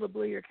might be able to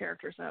blue your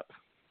characters up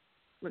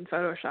in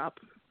Photoshop.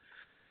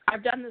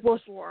 I've done this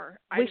before.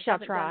 We shall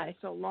try. Done it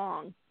so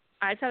long.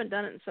 I just haven't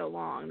done it in so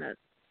long that.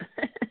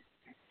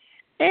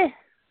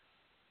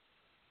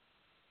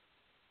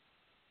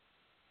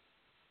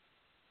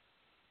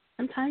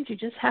 Sometimes you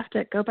just have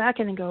to go back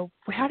in and go,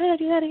 how did I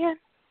do that again?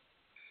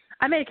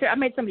 I made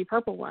somebody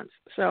purple once,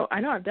 so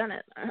I know I've done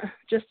it.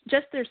 Just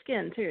their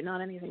skin too, not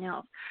anything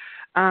else.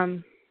 I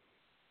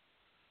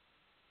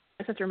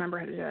just have to remember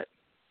how to do it.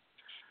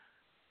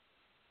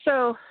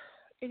 So,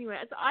 anyway,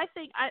 I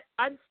think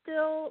I'm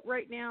still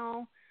right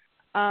now.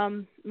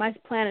 My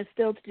plan is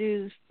still to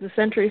do the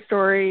Century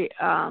story,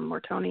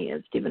 where Tony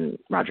is Stephen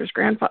Rogers'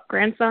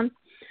 grandson.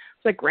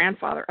 It's like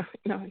grandfather.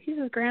 No, he's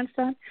his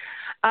grandson.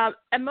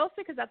 And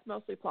mostly because that's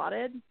mostly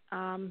plotted.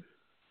 I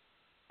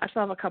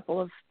still have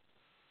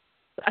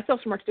I still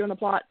have some work to do in the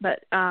plot,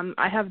 but I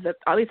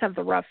at least have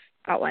the rough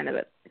outline of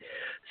it.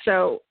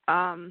 So,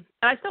 and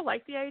I still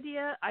like the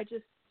idea. I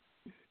just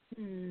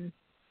there's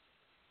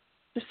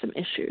some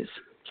issues.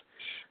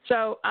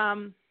 So, I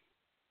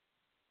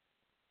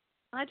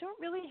don't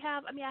really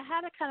have. I mean, I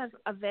had a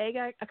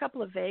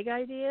couple of vague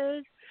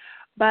ideas,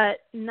 but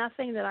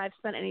nothing that I've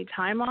spent any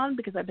time on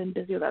because I've been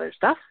busy with other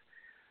stuff.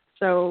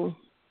 So,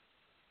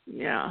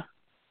 yeah.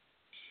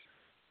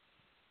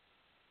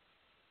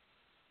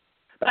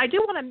 But I do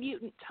want to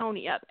mutant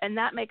Tony up, and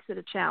that makes it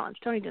a challenge.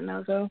 Tony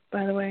DiNozzo,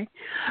 by the way.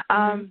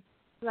 I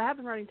have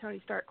been writing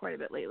Tony Stark quite a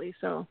bit lately,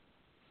 so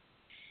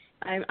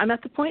I'm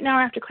at the point now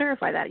I have to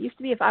clarify that. It used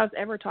to be if I was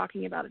ever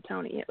talking about a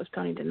Tony, it was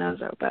Tony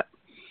DiNozzo, but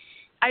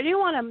I do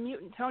want to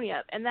mutant Tony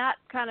up, and that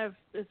kind of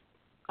is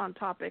on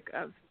topic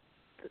of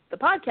the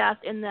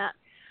podcast in that,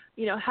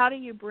 how do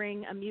you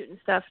bring a mutant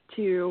stuff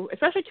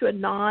especially to a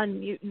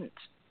non-mutant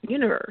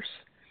universe?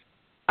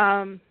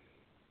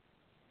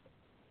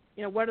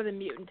 What are the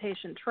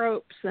mutation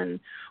tropes and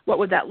what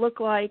would that look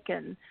like?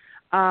 And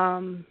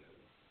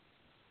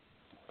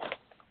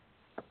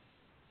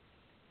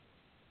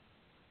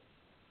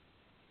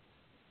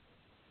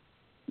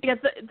because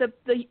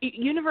the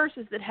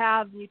universes that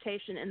have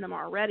mutation in them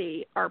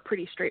already are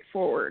pretty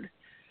straightforward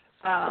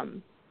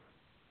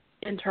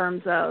in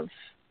terms of,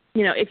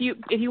 if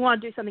you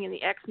want to do something in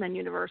the X-Men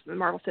universe, the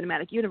Marvel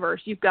Cinematic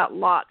Universe, you've got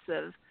lots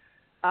of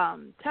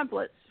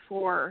templates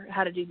for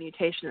how to do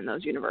mutation in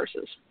those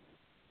universes.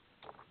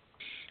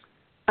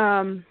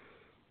 So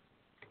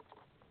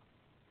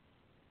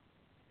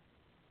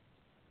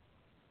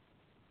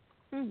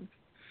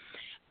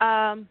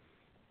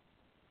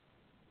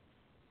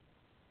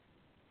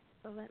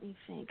let me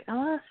think.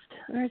 I'm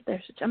going to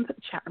put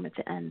the chat room at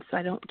the end so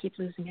I don't keep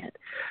losing it.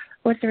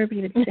 What's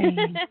everybody been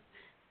saying?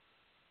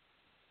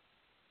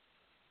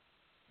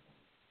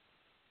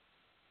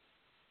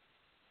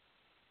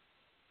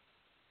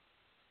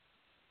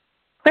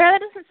 Claire,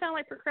 that doesn't sound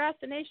like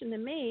procrastination to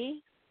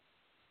me.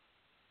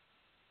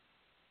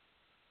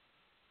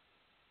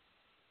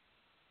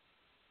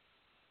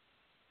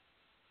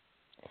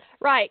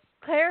 Right.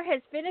 Claire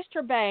has finished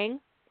her bang.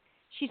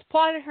 She's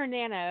plotted her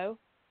nano.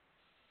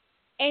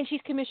 And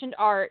she's commissioned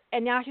art.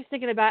 And now she's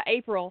thinking about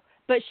April,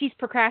 but she's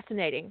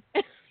procrastinating.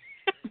 I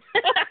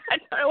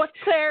don't know what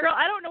Claire. Girl,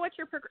 I don't know what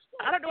you're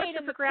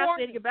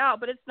procrastinating about,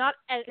 but it's not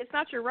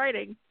your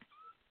writing.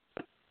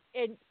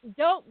 And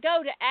don't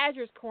go to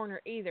Azure's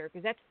corner either,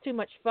 because that's too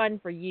much fun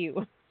for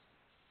you.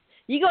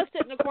 You go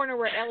sit in the corner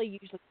where Ellie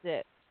usually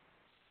sits.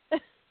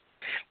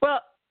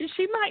 Well,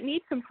 she might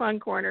need some fun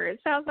corner. It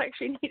sounds like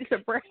she needs a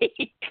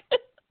break.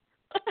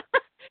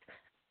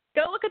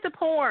 Go look at the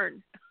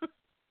porn.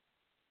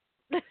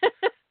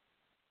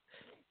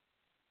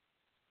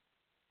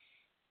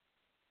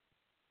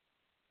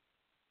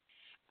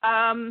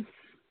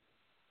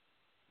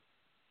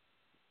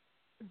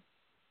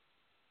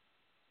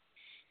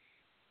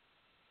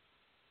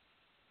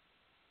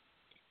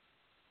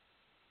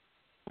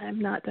 I've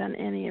not done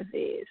any of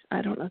these.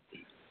 I don't know.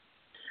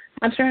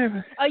 I'm trying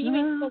to. Oh, you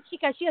mean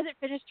she hasn't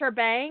finished her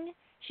bang?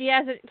 She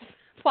hasn't.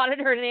 plotted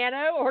her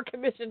nano or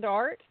commissioned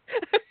art.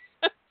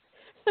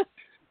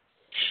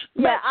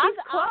 Yeah, I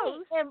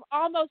close. am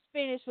almost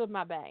finished with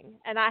my bang,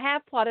 and I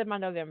have plotted my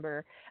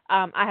November.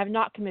 I have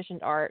not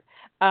commissioned art.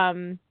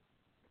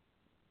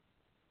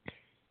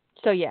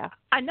 So yeah,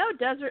 I know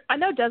Desert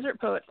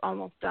Poet's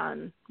almost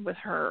done with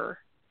her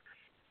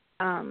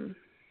bang.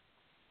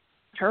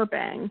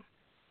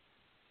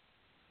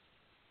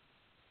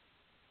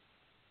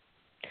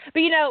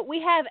 but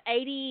we have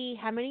 80.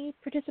 How many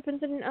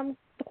participants in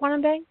the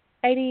Quantum Bang?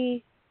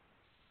 82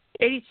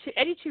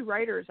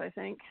 writers, I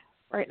think,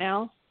 right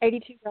now.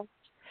 82.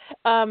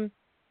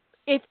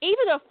 If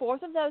even a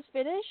fourth of those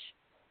finish,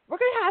 we're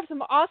gonna have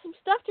some awesome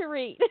stuff to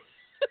read.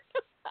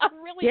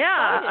 I'm really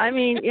excited. I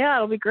mean, yeah,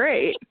 it'll be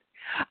great.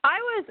 I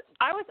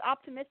was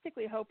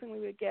optimistically hoping we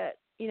would get,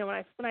 when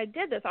I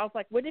did this, I was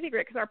like, wouldn't it be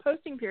great? Because our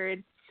posting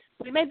period,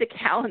 we made the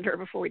calendar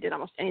before we did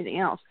almost anything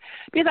else.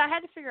 Because I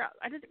had to figure out,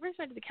 the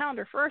reason I did the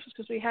calendar first is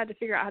because we had to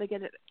figure out how to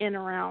get it in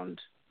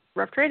around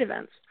Rough Trade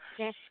events.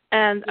 Yeah.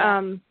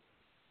 And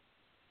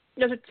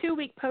there's a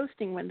 2-week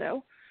posting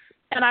window,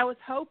 and I was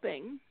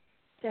hoping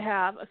to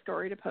have a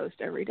story to post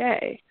every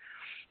day.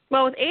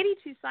 Well, with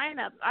 82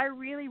 signups, I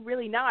really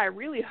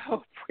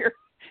hope we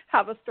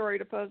have a story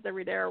to post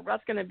every day, or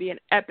that's going to be an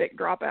epic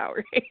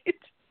dropout rate.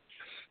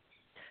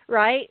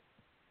 Right?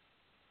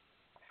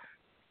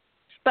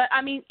 But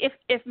I mean, if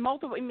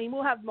multiple,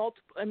 we'll have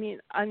multiple.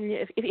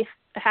 If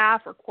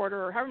half or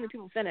quarter or however many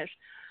people finish,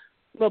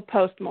 we'll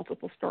post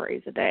multiple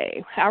stories a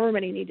day, however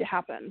many need to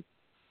happen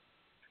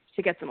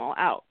to get them all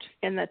out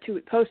in the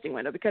 2-week posting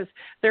window, because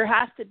there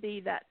has to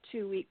be that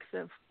 2 weeks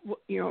of,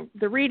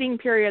 the reading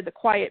period, the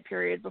quiet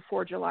period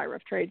before July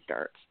Rough Trade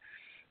starts.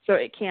 So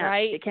it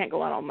can't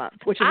go on all month,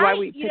 which is why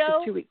we picked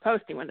a 2-week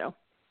posting window.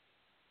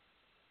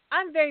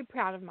 I'm very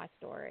proud of my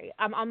story.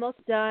 I'm almost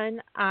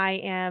done.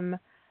 I am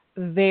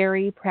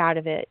very proud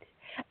of it.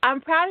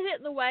 I'm proud of it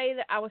in the way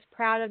that I was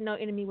proud of No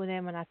Enemy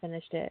Within when I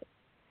finished it.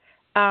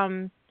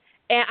 And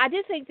I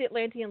did think that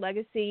Atlantean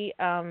Legacy,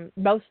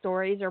 both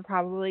stories are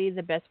probably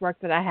the best work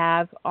that I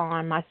have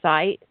on my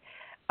site.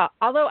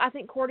 Although I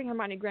think Courting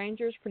Hermione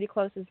Granger is pretty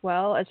close as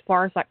well as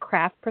far as like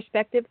craft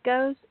perspective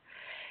goes.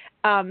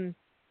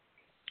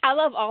 I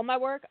love all my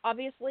work,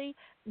 obviously,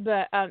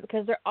 but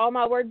because they're all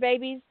my word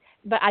babies.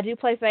 But I do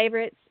play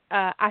favorites.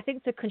 I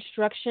think the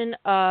construction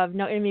of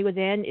No Enemy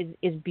Within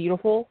is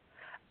beautiful.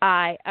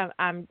 I'm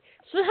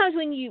sometimes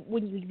when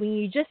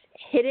you just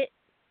hit it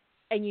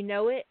and you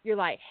know it, you're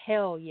like,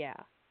 hell yeah,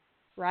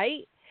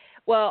 right?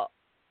 Well,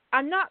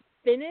 I'm not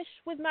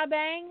finished with my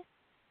bang,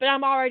 but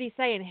I'm already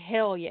saying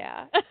hell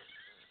yeah. And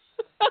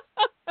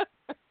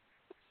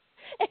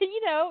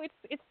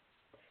it's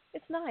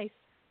nice.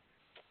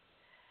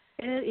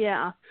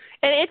 Yeah,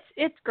 and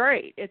it's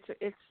great. It's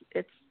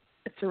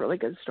a really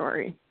good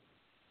story.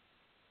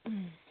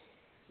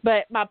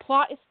 But my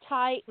plot is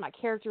tight. My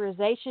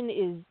characterization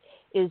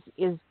is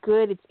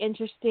good. It's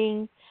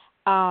interesting.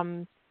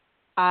 I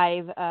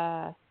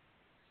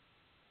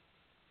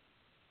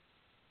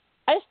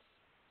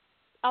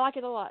like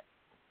it a lot.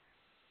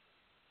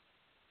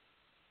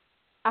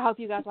 I hope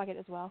you guys like it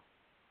as well.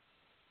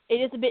 It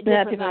is a bit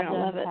different. People are gonna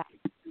love it.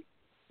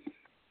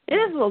 It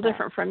is a little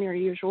different from your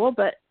usual,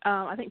 but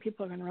I think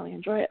people are going to really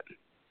enjoy it.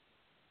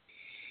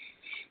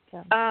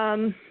 So.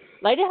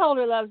 Lady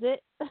Holder loves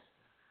it.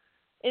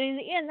 And in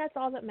the end, that's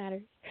all that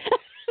matters.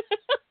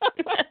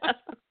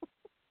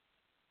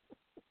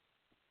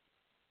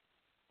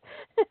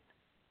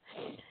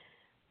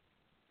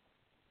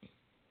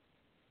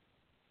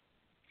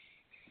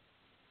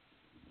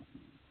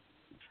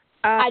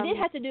 I did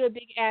have to do a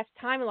big-ass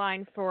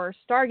timeline for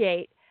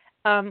Stargate,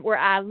 where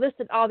I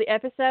listed all the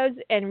episodes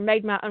and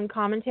made my own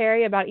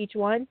commentary about each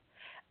one.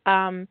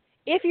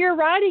 If you're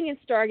writing in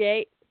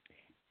Stargate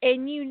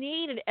and you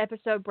need an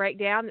episode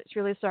breakdown that's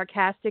really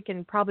sarcastic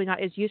and probably not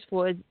as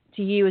useful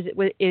to you as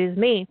it is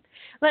me,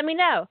 let me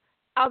know.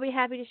 I'll be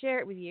happy to share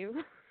it with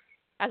you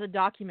as a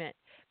document,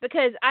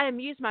 because I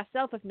amuse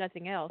myself if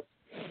nothing else.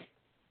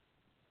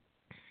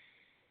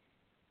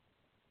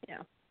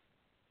 Yeah.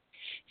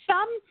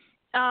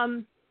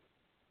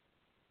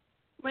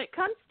 When it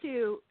comes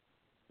to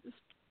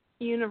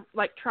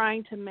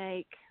trying to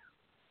make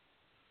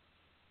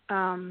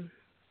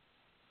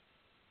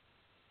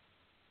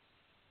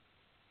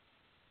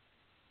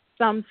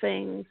some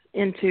things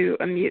into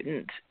a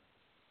mutant,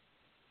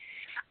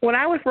 when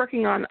I was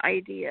working on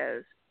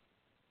ideas,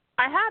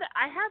 I had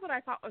what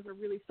I thought was a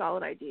really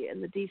solid idea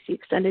in the DC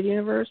Extended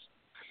Universe,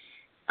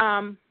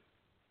 and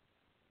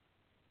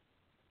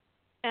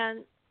I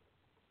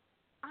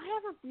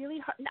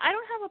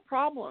don't have a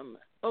problem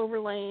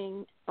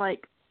overlaying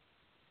like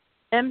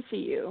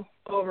MCU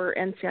over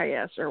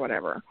NCIS or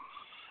whatever.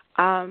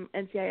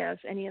 NCIS,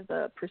 any of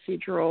the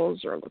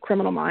procedurals or the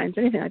Criminal Minds,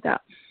 anything like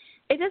that.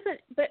 It doesn't,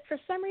 but for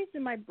some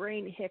reason my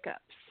brain hiccups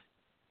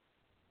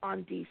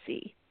on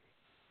DC.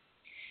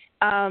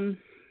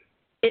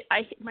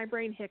 My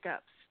brain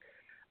hiccups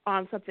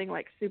on something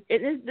like this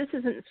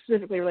isn't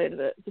specifically related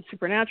to the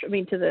Supernatural,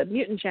 to the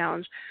Mutant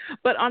Challenge,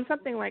 but on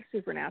something like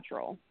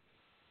Supernatural.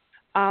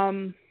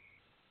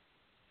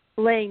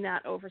 laying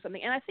that over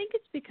something. And I think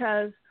it's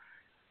because,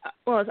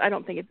 I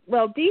don't think it's,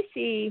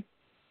 DC,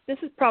 this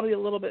is probably a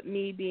little bit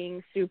me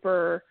being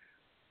super,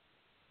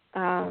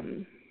 a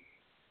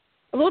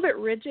little bit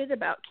rigid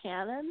about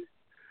canon,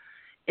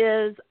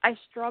 is I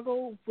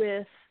struggle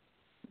with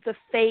the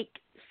fake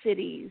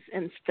cities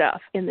and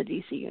stuff in the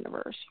DC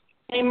universe.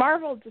 I mean,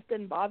 Marvel just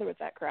didn't bother with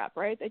that crap,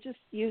 right? They just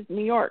used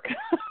New York.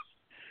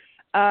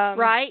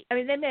 Right. I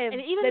mean, they may have.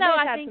 And even though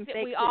I think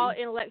that we all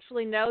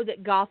intellectually know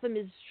that Gotham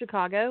is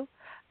Chicago,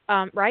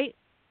 right?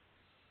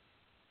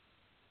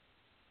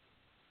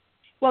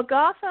 Well,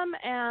 Gotham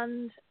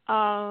and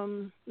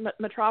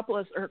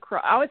Metropolis are.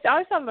 I always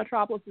thought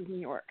Metropolis is New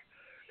York,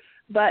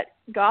 but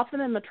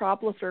Gotham and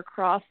Metropolis are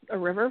across a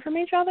river from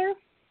each other.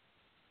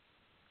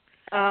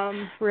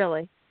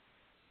 Really?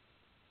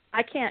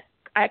 I can't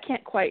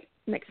quite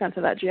make sense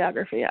of that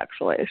geography,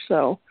 actually.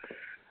 So,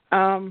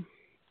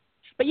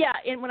 but yeah,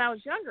 when I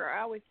was younger,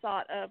 I always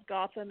thought of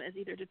Gotham as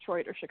either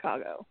Detroit or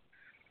Chicago.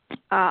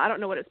 I don't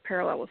know what its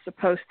parallel was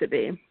supposed to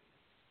be.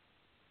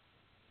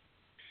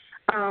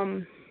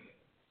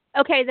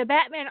 Okay, the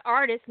Batman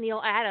artist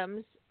Neil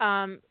Adams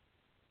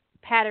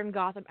patterned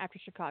Gotham after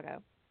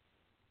Chicago.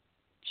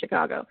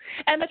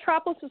 And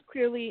Metropolis was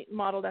clearly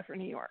modeled after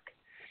New York.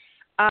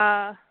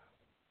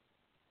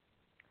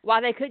 Why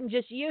they couldn't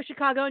just use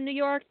Chicago and New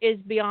York is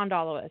beyond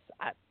all of us.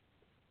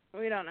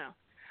 We don't know.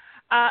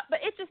 But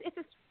it's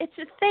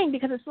a thing,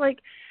 because it's like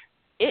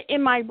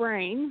in my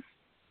brain,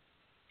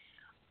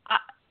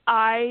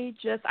 I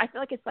feel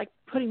like it's like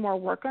putting more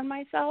work on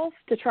myself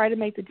to try to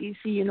make the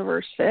DC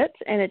universe fit,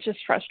 and it just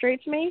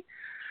frustrates me.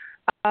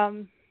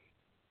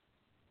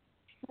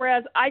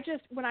 Whereas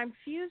when I'm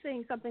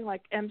fusing something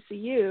like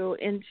MCU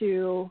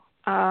into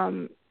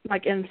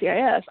like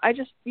NCIS,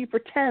 you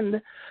pretend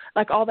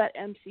like all that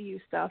MCU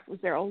stuff was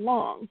there all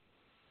along.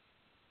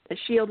 The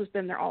SHIELD has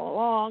been there all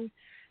along,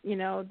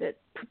 that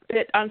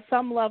on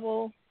some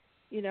level,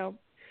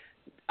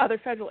 other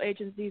federal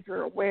agencies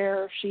are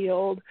aware of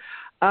SHIELD.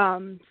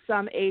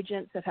 Some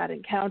agents have had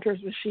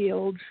encounters with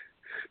SHIELD,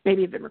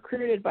 maybe have been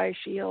recruited by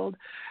SHIELD.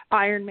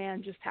 Iron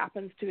Man just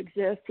happens to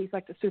exist. He's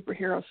like the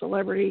superhero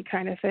celebrity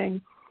kind of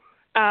thing.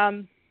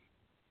 But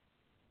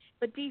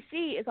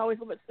DC is always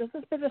this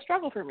has been a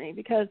struggle for me,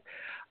 because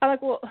I'm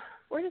like, well,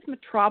 where does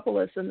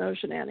Metropolis and those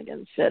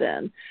shenanigans fit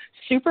in?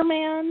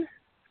 Superman's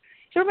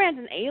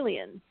an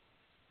alien,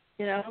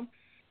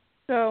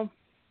 So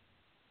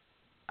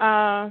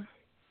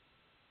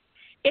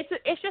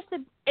it's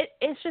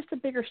just a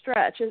bigger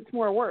stretch. It's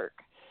more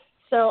work.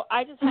 So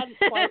I just hadn't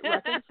quite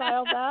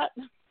reconciled that.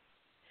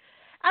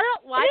 I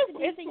don't like the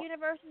DC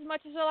universe as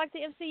much as I like the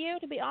MCU,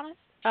 to be honest.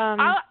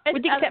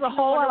 With the exception of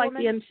whole, I like the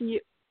MCU.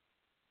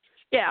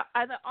 Yeah,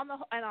 and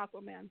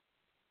Aquaman.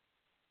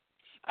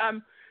 I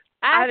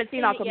haven't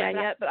seen Aquaman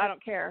yet, but I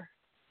don't care.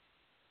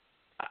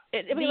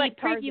 It'd be like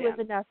Tarzan. Preview was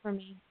enough for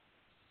me.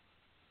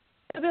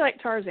 It'd be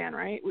like Tarzan,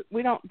 right?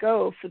 We don't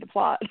go for the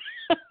plot.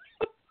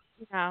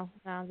 No.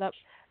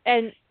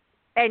 And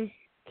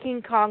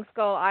King Kong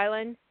Skull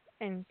Island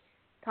and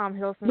Tom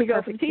Hiddleston's we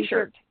go for the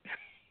T-shirt.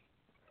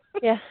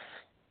 Yeah.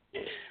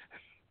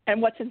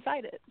 And what's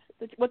inside it?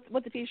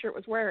 What the T-shirt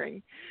was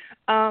wearing.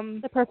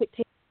 The perfect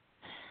T.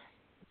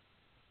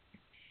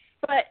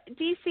 But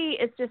DC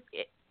is just.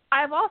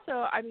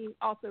 Also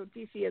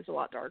DC is a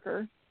lot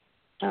darker.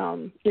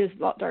 It is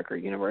a lot darker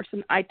universe,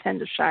 and I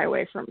tend to shy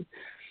away from,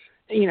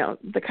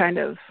 the kind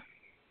of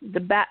the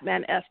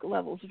Batman-esque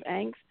levels of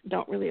angst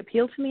don't really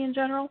appeal to me in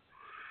general.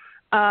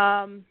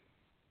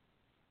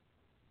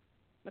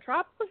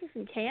 Metropolis is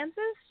in Kansas?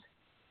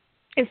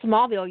 In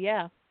Smallville,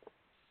 yeah.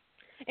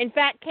 In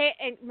fact,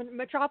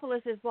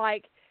 Metropolis is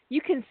like,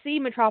 you can see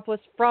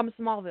Metropolis from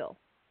Smallville.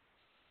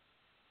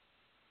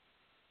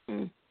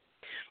 Mm.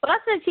 Well,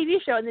 that's in a TV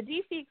show. In the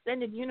DC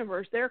Extended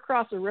Universe, they're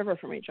across a river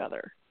from each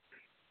other.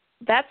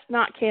 That's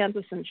not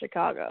Kansas and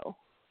Chicago.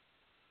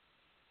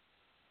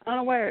 I don't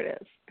know where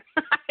it is.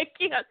 I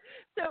can't.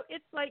 So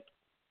it's like,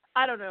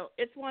 I don't know.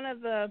 It's one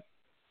of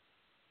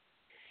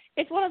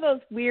those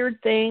weird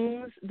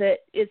things that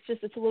it's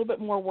a little bit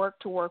more work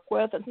to work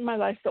with. And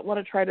sometimes I still want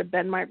to try to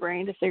bend my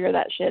brain to figure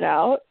that shit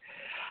out.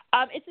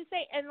 It's to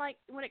say, and like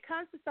when it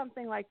comes to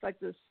something like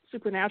this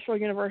supernatural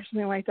universe,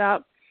 something like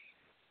that,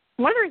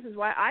 one of the reasons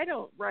why I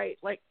don't write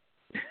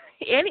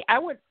I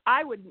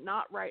would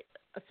not write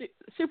a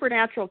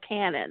supernatural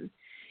canon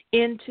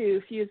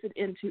fuse it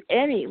into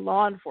any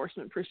law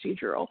enforcement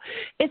procedural.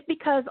 It's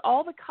because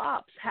all the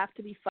cops have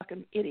to be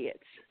fucking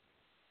idiots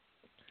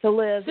to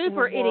live in a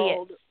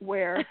world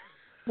where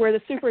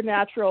the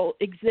supernatural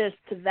exists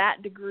to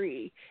that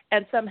degree,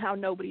 and somehow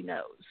nobody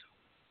knows.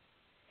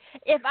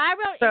 If I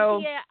wrote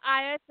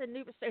NCIS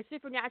and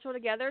Supernatural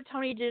together,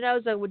 Tony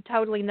DiNozzo would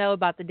totally know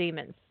about the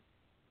demons.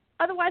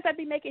 Otherwise, I'd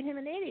be making him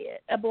an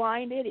idiot, a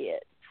blind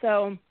idiot.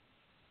 So,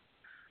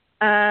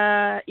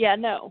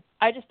 no.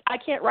 I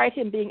can't write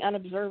him being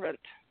unobservant.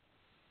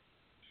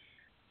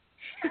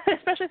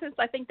 Especially since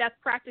I think that's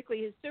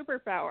practically his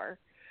superpower.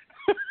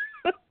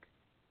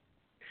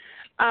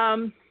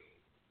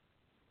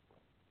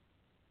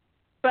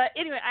 But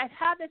anyway, I've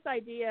had this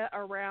idea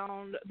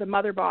around the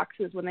mother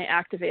boxes when they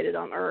activated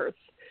on Earth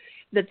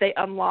that they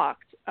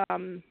unlocked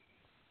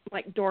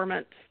like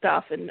dormant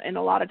stuff in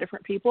a lot of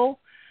different people.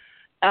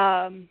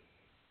 And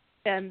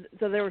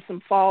so there was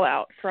some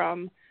fallout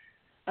from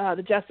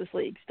the Justice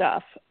League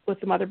stuff with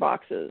the mother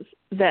boxes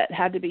that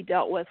had to be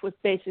dealt with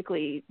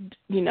basically,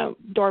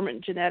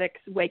 dormant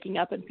genetics waking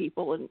up in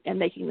people and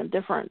making them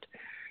different.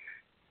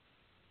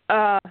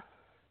 But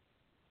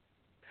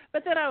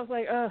then I was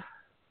like, oh,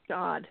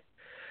 God,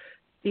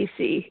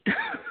 DC.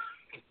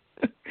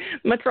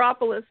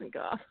 Metropolis and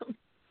Gotham.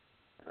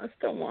 I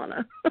still want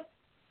to.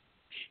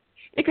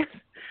 Because,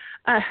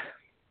 I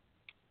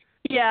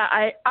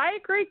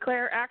agree,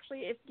 Claire.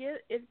 Actually, if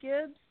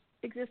Gibbs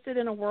existed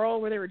in a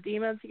world where there were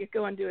demons he could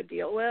go and do a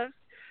deal with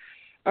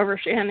over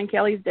Shannon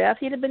Kelly's death,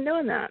 he'd have been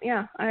doing that.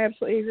 Yeah, I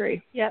absolutely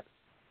agree. Yep.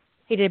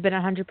 He'd have been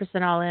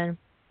 100% all in.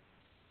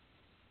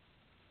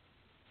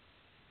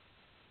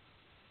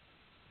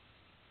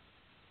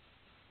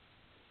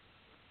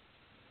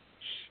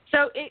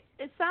 So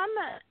it's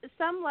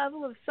some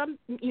level of some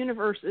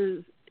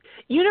universes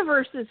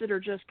that are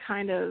just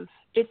kind of,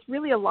 it's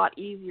really a lot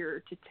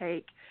easier to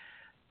take,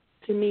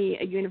 to me,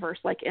 a universe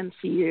like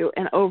MCU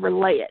and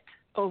overlay it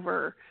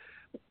over,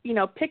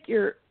 pick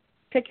your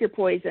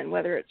poison,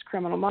 whether it's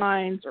Criminal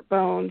Minds or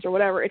Bones or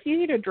whatever. It's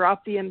easier to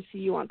drop the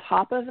MCU on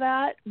top of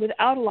that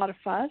without a lot of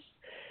fuss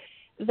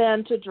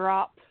than to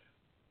drop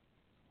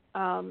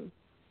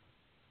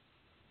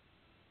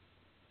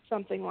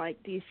something like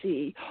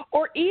DC,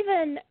 or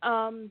even,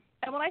 and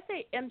when I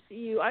say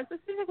MCU, I'm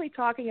specifically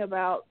talking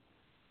about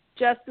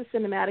just the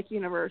cinematic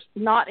universe,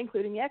 not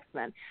including the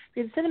X-Men,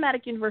 because the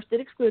cinematic universe did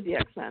exclude the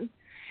X-Men,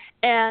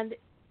 and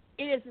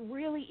it is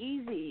really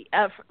easy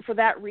for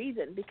that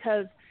reason,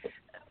 because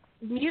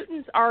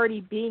mutants already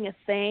being a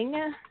thing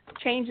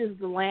changes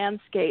the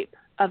landscape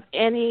of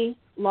any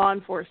law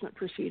enforcement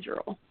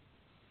procedural.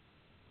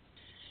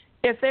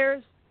 If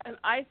there's an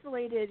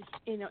isolated,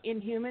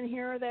 inhuman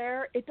here or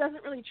there, it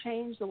doesn't really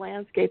change the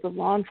landscape of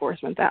law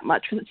enforcement that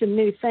much because it's a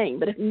new thing.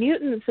 But if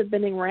mutants have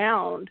been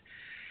around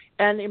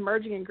and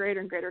emerging in greater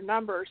and greater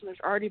numbers, and there's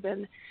already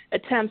been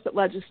attempts at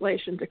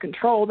legislation to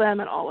control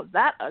them and all of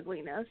that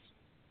ugliness,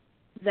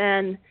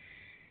 then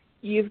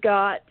you've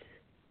got,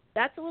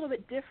 that's a little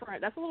bit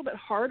different. That's a little bit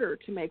harder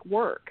to make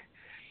work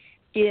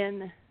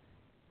in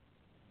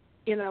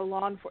a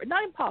law enforcement,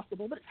 not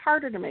impossible, but it's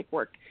harder to make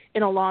work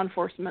in a law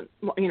enforcement,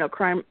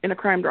 crime, in a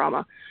crime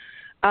drama.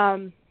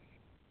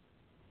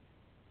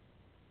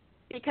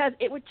 Because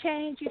it would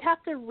change, you'd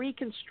have to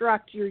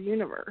reconstruct your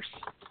universe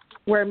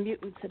where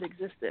mutants had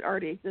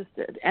already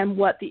existed, and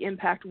what the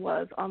impact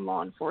was on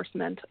law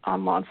enforcement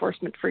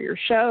for your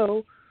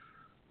show,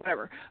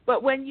 whatever.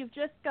 But when you've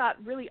just got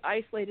really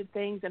isolated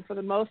things, and for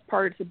the most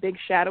part it's a big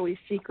shadowy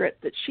secret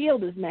that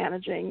S.H.I.E.L.D. is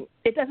managing,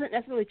 it doesn't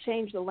necessarily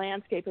change the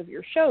landscape of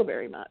your show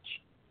very much.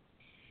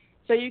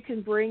 So you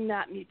can bring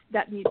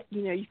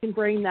you can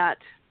bring that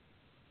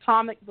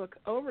comic book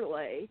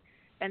overlay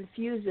and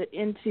fuse it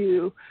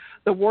into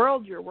the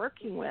world you're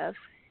working with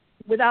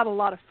without a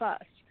lot of fuss.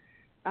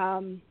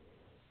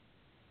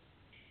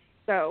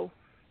 So,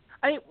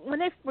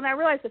 when I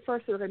realized at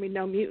first there were going to be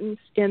no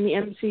mutants in the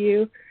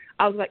MCU,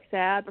 I was like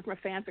sad, but from a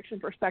fan fiction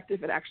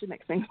perspective, it actually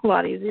makes things a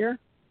lot easier.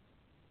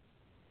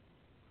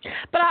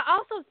 But I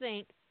also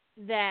think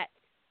that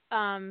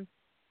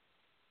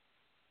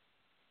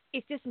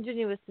it's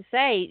disingenuous to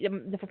say,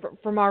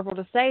 for Marvel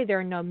to say there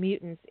are no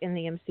mutants in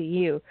the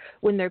MCU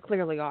when there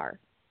clearly are.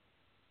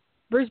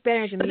 Bruce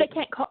Banner's a mutant. But they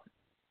can't call...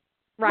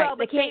 Right, well,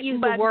 they can't use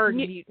the word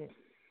mutant.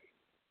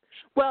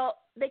 Well,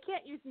 they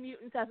can't use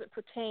mutants as it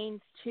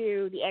pertains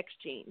to the X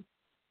gene.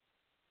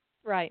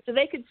 Right. So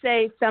they could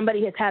say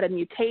somebody has had a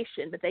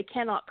mutation, but they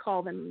cannot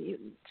call them a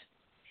mutant.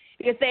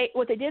 Because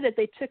what they did is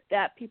they took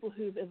that people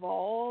who've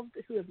evolved,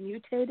 who have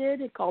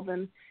mutated, and called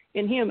them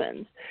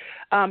Inhumans.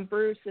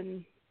 Bruce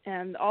and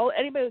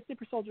anybody with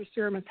super soldier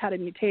serum has had a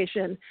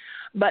mutation,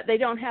 but they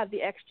don't have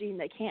the X gene.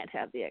 They can't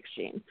have the X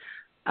gene.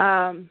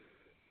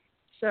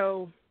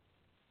 So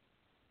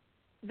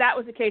that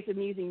was the case of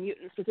me using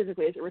mutant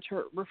specifically as it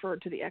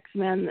referred to the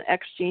X-Men, the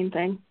X gene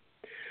thing.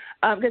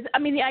 Because,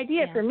 the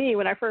idea for me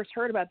when I first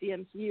heard about the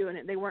MCU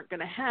and they weren't going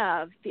to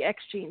have the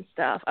X gene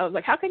stuff, I was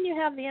like, how can you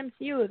have the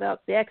MCU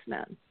without the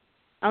X-Men?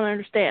 I don't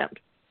understand.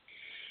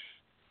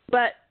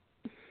 But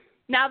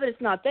now that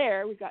it's not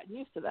there, we've gotten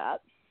used to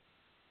that.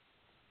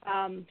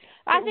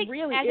 I think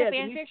really as a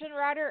fan fiction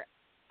writer,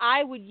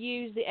 I would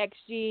use the X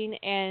gene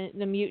and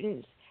the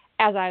mutants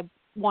as I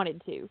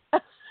wanted to.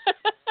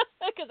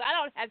 Because I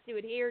don't have to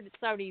adhere to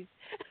Sony's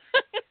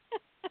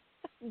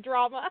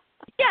drama.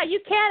 Yeah, you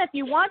can if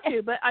you want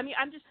to, but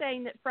I'm just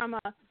saying that from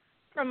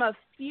a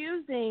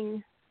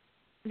fusing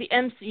the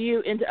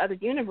MCU into other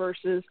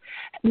universes,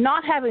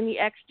 not having the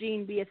X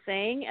gene be a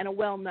thing and a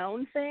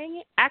well-known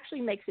thing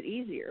actually makes it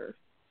easier.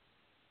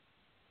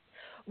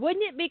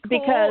 Wouldn't it be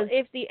cool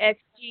if the X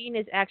gene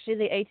is actually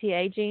the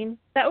ATA gene?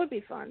 That would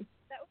be fun.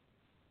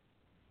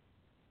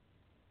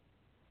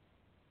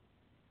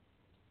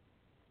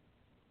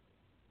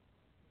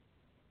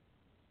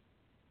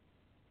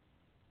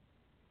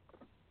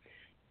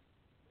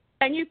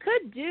 And you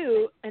could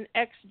do an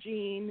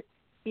X-Gene,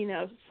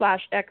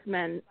 /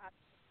 X-Men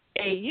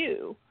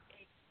AU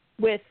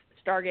with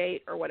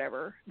Stargate or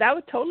whatever. That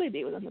would totally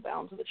be within the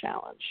bounds of the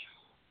challenge.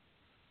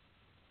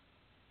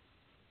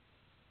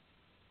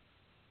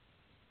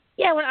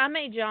 Yeah, when I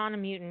made John a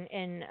mutant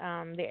in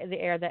the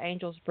Air the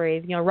Angels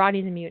Breathe,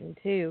 Rodney's a mutant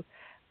too.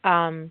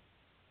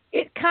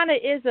 It kind of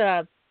is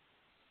a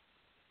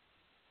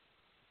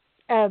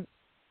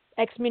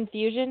X-Men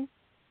fusion,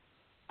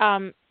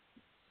 an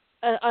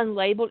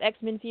unlabeled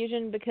X-Men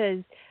fusion,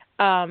 because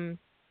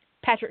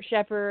Patrick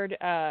Shepard,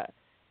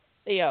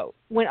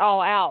 went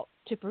all out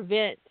to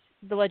prevent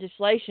the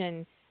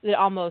legislation that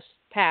almost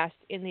passed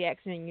in the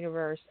X-Men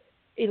universe,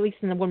 at least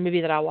in the one movie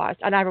that I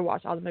watched. I never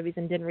watched all the movies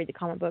and didn't read the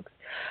comic books,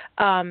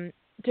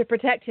 to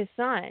protect his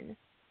son,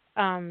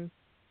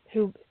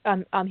 who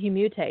he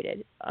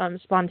mutated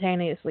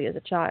spontaneously as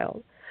a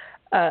child.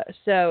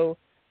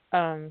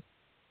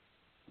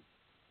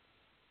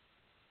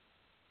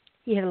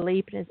 He had a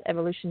leap in his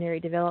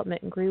evolutionary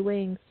development and grew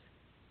wings.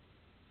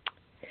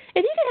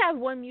 If you could have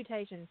one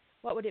mutation,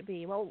 what would it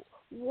be? Well,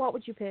 what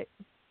would you pick?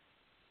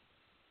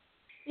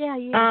 Yeah,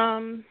 you.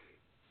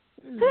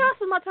 Who else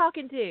am I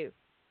talking to?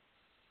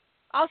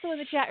 Also in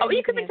the chat room. Oh,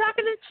 you could be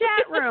talking to the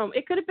chat room.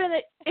 It could have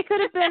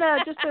been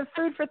just a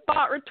food for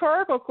thought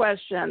rhetorical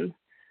question.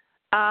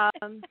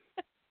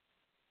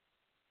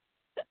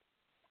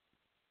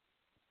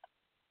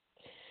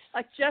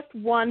 Like just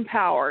one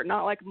power,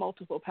 not like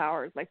multiple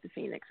powers like the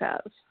Phoenix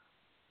has.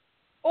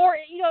 Or,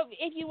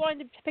 if you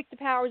wanted to pick the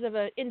powers of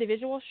an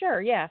individual, sure,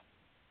 yeah.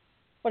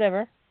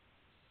 Whatever.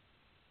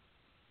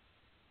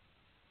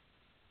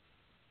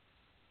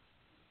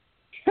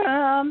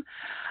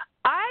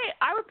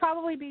 I would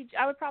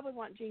probably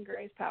want Jean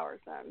Grey's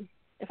powers then.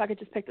 If I could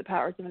just pick the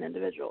powers of an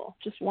individual.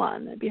 Just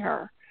one, it'd be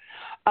her.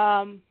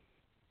 I'd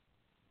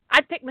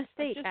pick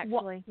Mystique,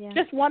 actually. Yeah.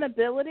 Just one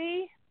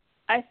ability,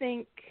 I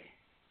think.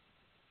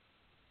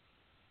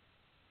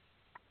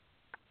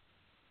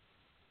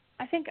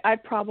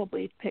 I'd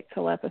probably pick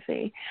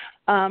telepathy.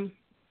 But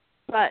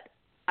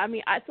I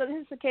mean, so this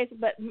is the case.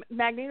 But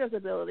Magneto's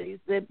abilities,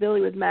 the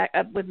ability with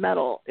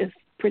metal, is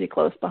pretty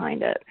close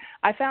behind it.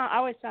 I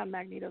always found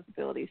Magneto's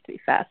abilities to be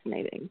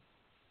fascinating.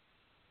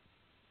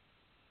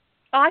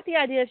 I like the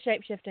idea of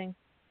shape-shifting.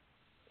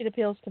 It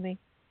appeals to me.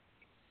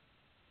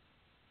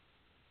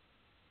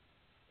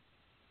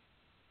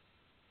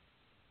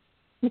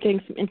 I'm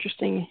getting some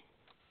interesting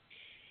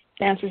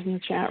answers in the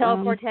chat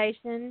Teleportation.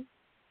 room.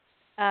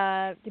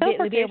 To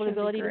be able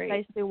to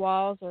face through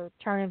walls or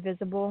turn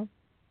invisible.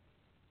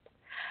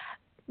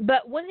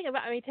 But one thing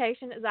about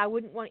mutation is I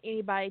wouldn't want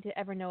anybody to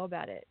ever know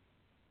about it.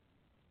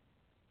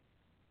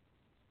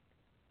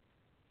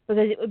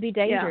 Because it would be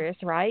dangerous,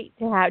 right?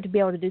 To be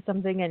able to do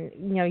something and,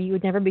 you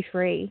would never be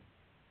free.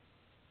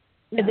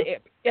 Yeah.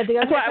 If the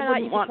That's other why I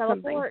wouldn't want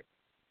teleport, something.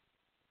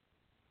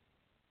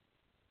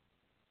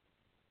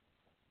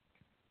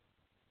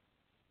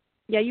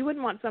 Yeah, you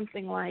wouldn't want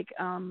something like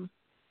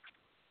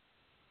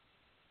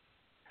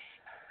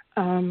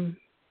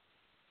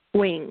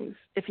wings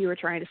if you were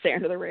trying to stay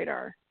under the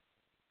radar.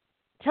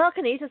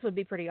 Telekinesis would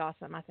be pretty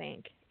awesome, I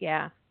think.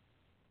 Yeah.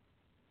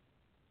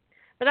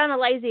 But I'm a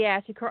lazy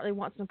ass who currently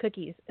wants some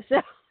cookies.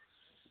 So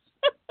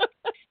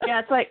yeah,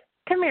 it's like,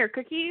 come here,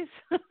 cookies.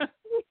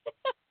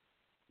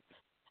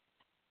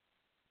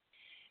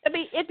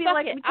 It'd be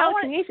like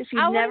telekinesis.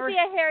 I want to be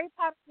a Harry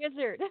Potter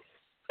wizard.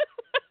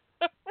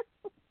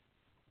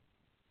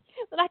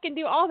 But I can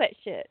do all that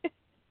shit.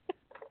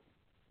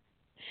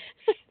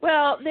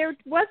 Well, there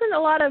wasn't a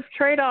lot of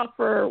trade-off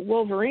for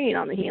Wolverine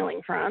on the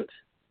healing front.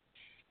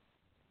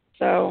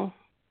 So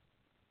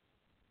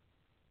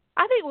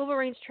I think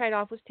Wolverine's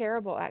trade-off was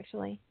terrible,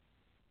 actually.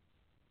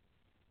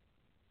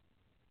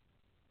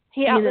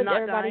 He outlived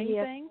everybody.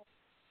 Thing?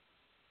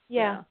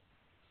 Yeah.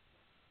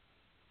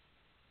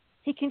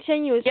 He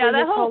continuously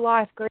his whole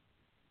life.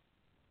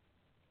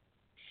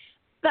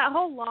 That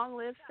whole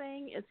long-lived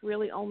thing is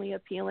really only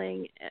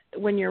appealing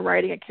when you're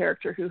writing a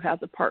character who has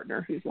a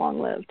partner who's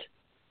long-lived.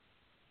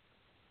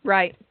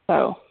 Right.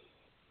 So,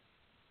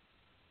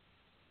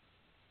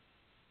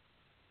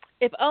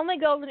 if only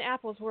golden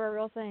apples were a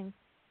real thing.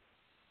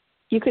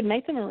 You could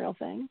make them a real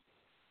thing.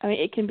 I mean,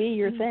 it can be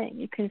your thing.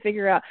 You can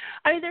figure out.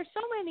 I mean, there's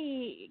so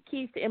many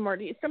keys to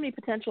immortality, so many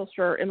potentials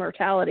for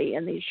immortality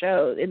in these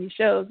shows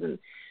and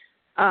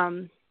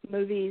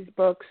movies,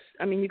 books.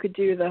 I mean, you could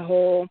do the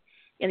whole.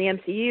 In the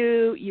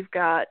MCU, you've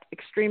got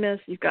Extremis,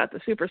 you've got the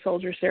Super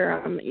Soldier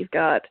Serum, you've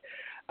got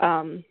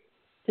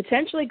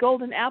potentially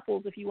golden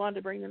apples if you wanted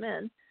to bring them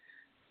in.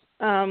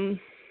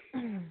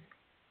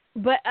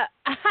 But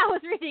I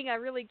was reading a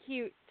really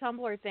cute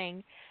Tumblr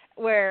thing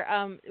where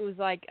it was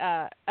like,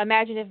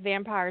 imagine if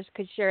vampires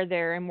could share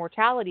their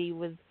immortality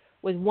with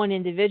one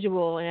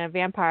individual, and a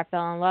vampire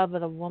fell in love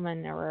with a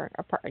woman or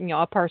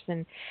a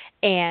person,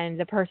 and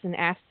the person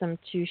asks them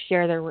to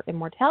share their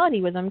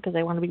immortality with them because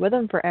they want to be with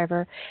them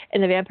forever,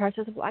 and the vampire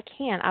says, "Well, I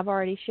can't. I've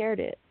already shared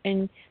it."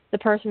 And the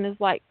person is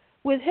like,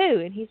 "With who?"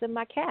 And he said,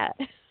 "My cat."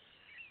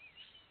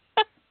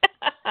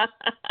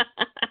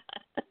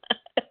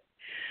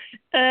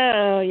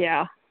 Oh,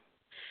 yeah.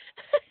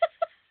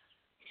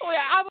 Well,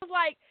 I was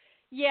like,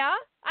 yeah,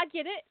 I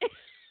get it.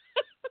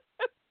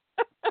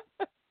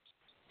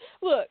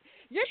 Look,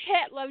 your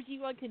pet loves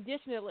you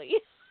unconditionally.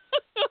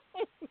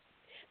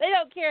 They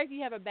don't care if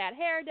you have a bad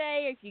hair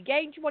day, if you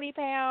gain 20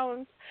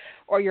 pounds,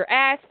 or your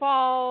ass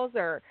falls,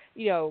 or,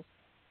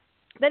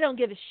 they don't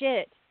give a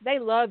shit. They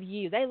love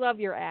you. They love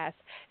your ass.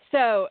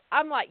 So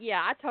I'm like,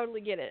 yeah, I totally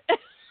get it.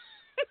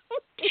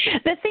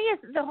 The thing is,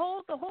 the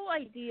whole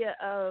idea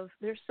of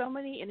there's so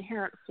many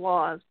inherent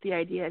flaws. The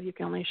idea of you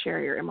can only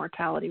share your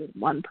immortality with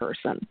one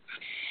person.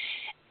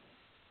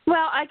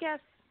 Well, I guess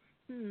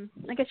you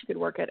could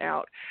work it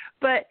out.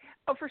 But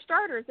for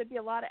starters, there'd be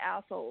a lot of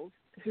assholes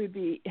who'd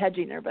be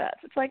hedging their bets.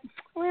 It's like,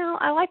 well,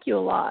 I like you a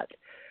lot,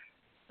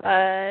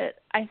 but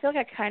I feel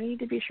like I kind of need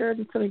to be sure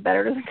that something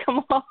better doesn't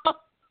come along.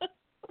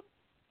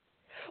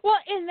 Well,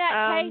 in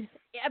that case,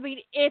 I mean,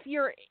 if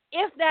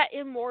that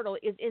immortal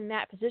is in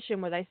that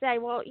position where they say,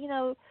 well,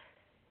 you're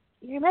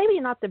maybe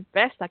not the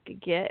best I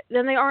could get,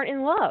 then they aren't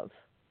in love.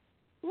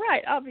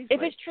 Right, obviously.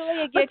 If it's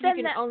truly a gift you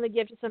can only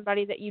give to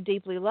somebody that you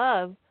deeply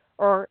love,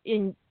 or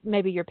in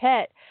maybe your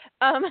pet,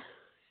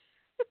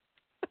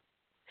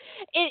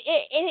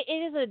 it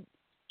is an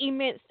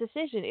immense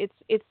decision.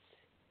 It's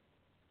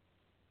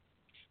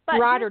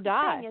ride or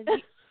die.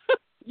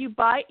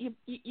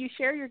 You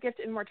share your gift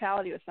of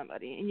immortality with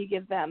somebody, and you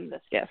give them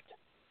this gift.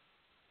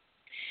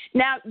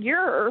 Now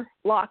you're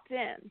locked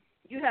in.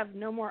 You have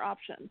no more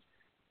options,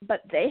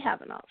 but they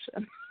have an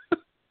option.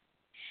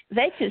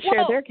 They can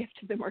share their gift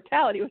of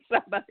immortality with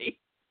somebody.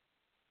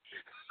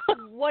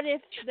 What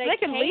if they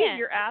can leave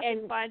your ass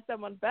and find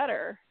someone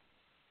better?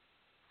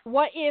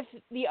 What if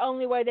the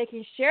only way they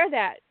can share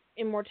that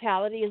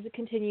immortality is a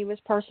continuous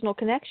personal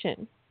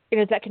connection? And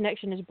if that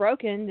connection is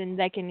broken, then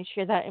they can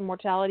share that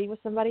immortality with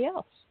somebody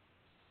else.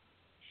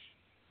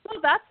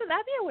 Well, that'd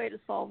be a way to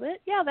solve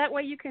it. Yeah, that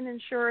way you can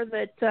ensure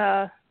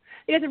that.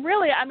 Because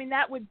really, I mean,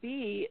 that would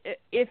be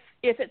if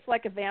it's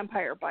like a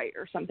vampire bite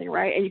or something,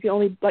 right? And you can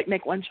only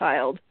make one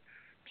child.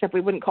 Except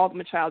we wouldn't call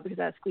them a child because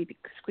that's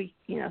squeaky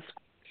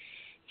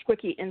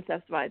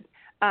incest vibes.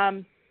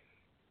 You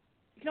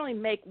can only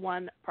make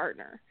one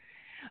partner,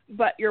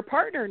 but your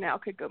partner now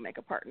could go make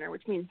a partner,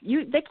 which means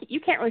you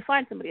can't really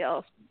find somebody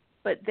else,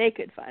 but they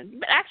could find.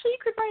 But actually, you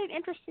could write an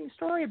interesting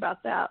story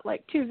about that,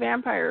 like two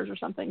vampires or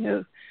something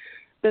who've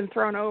been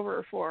thrown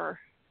over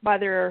by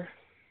their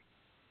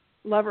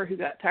lover who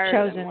got tired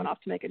of them and went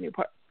off to make a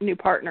new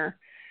partner.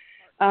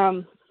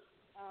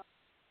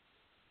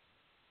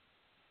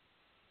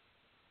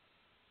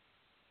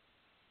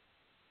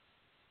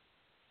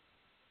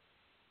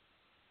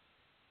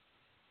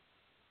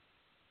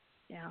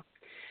 Yeah.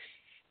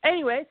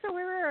 Anyway, so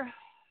we were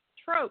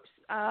tropes.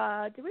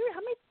 How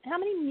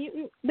many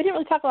mutant? We didn't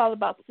really talk a lot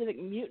about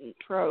specific mutant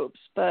tropes,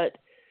 but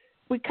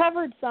we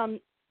covered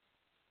some.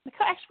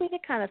 Actually, we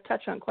did kind of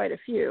touch on quite a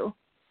few.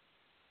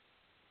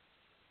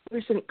 We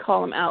just didn't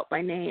call them out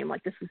by name.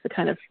 Like this is the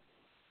kind of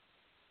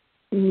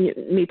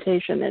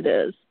mutation it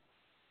is.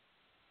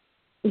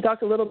 We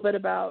talked a little bit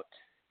about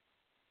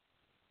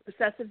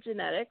recessive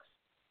genetics.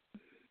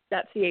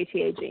 That's the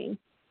ATA gene.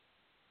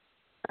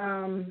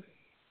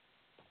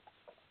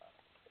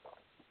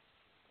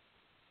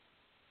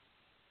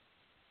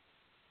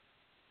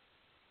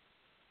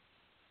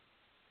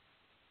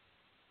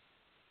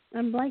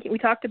 I'm blanking. We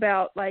talked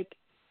about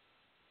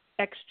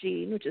X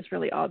gene, which is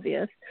really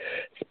obvious.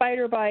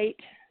 Spider bite.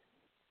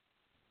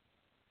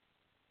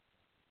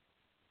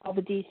 All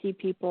the DC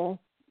people.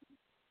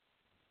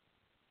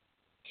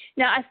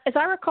 Now, as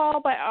I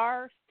recall, by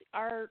our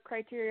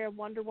criteria,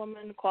 Wonder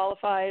Woman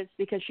qualifies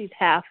because she's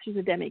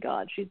a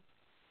demigod. She's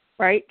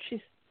right.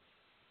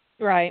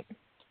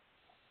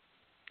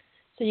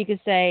 So you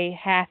could say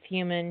half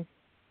human,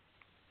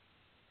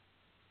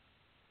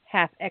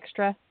 half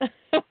extra.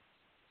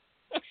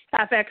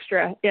 Half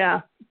extra,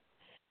 yeah.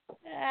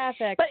 Half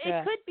extra. But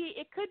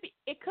it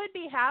could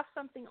be half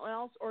something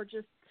else or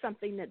just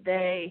something that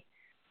they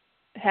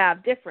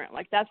have different.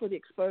 Like that's where the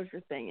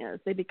exposure thing is.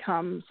 They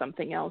become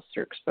something else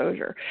through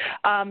exposure.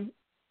 And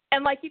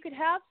you could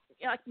have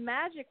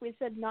magic. We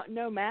said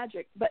no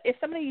magic, but if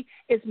somebody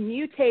is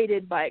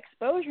mutated by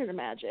exposure to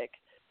magic,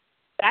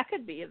 that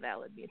could be a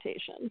valid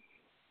mutation.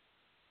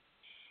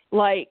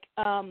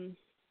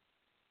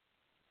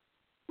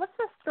 What's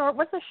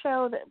a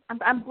show that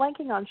I'm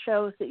blanking on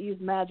shows that use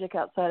magic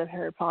outside of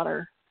Harry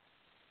Potter?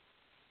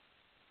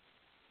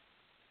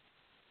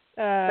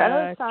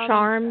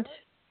 Charmed.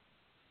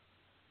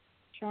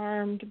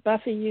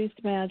 Buffy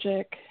used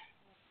magic.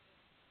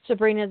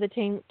 Sabrina the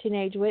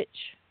Teenage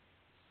Witch.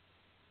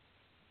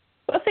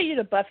 Let's say you did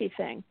a Buffy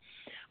thing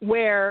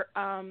where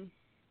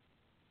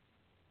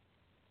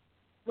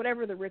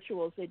whatever the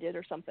rituals they did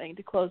or something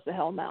to close the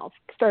Hellmouth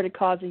started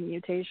causing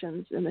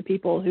mutations in the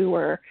people who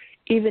were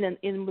even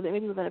in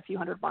maybe within a few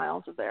hundred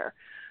miles of there.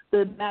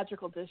 The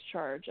magical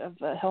discharge of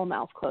the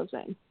Hellmouth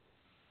closing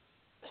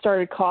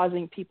started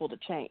causing people to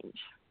change.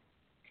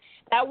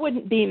 That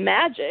wouldn't be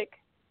magic.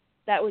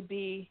 That would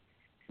be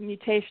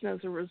mutation as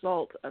a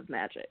result of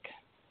magic.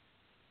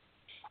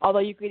 Although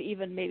you could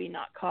even maybe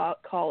not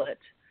call it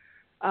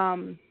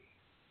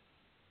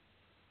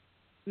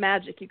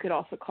magic. You could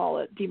also call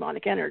it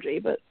demonic energy,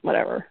 but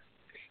whatever.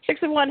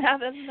 6 of one,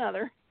 half of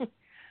another.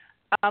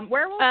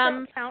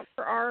 Werewolves count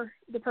for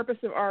the purpose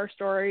of our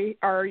story,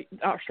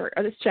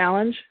 this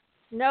challenge.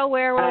 No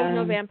werewolves,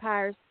 no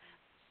vampires.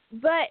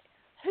 But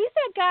who's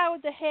that guy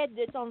with the head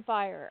that's on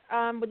fire?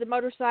 With the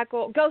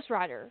motorcycle, Ghost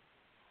Rider.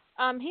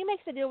 He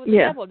makes a deal with the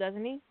devil,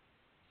 doesn't he?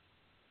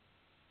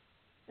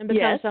 And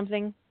becomes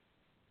something.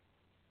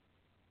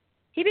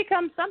 He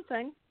becomes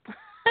something.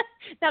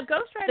 Now,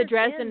 Ghost Rider. The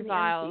Dresden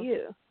Files.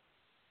 MCU,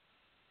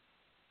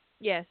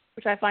 yes.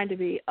 Which I find to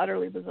be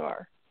utterly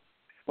bizarre.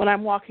 When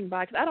I'm walking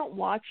by, because I don't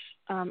watch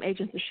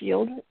Agents of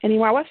S.H.I.E.L.D.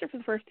 anymore. I watched it for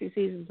the first 2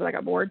 seasons, but I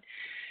got bored.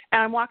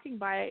 And I'm walking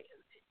by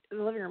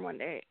the living room one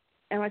day,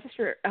 and my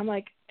sister, I'm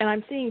like, and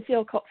I'm seeing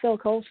Phil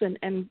Coulson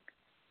and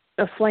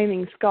a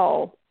flaming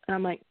skull, and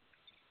I'm like,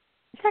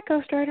 is that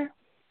Ghost Rider?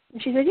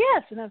 And she said,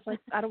 yes. And I was like,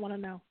 I don't want to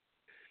know.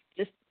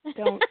 Just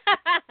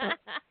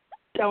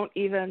don't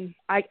even,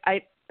 I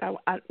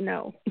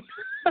no.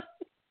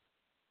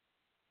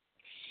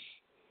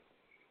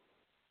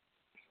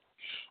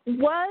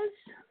 Was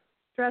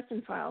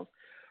Dresden Files,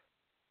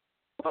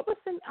 what was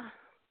the,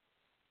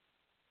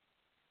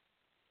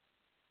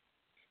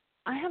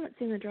 I haven't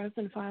seen the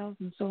Dresden Files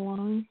in so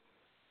long.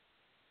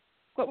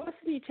 What was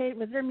the mutation?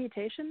 Was there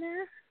mutation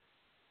there?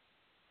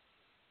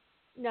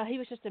 No, he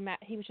was just a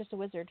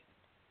wizard.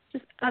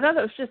 I thought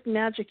it was just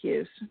magic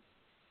use,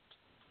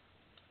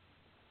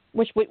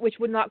 which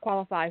would not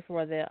qualify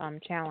for the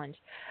challenge.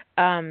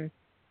 Claire,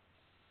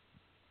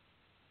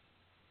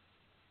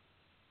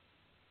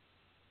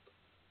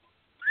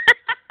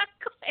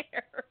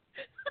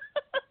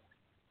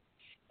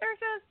 there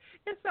says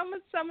if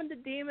someone summoned a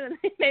demon and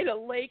they made a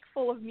lake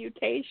full of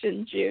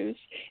mutation juice,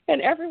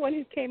 and everyone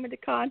who came into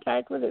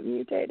contact with it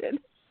mutated.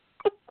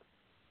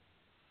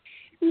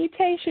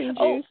 Mutation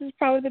juice is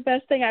probably the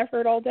best thing I've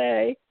heard all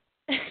day.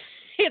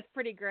 It's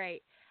pretty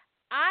great.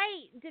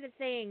 I did a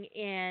thing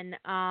in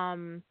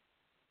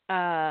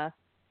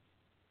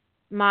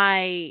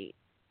my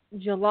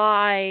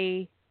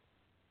July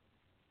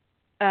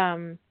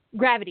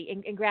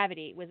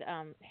Gravity with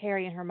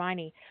Harry and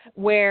Hermione,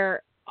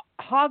 where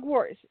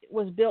Hogwarts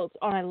was built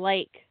on a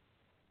lake,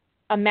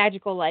 a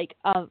magical lake,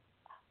 a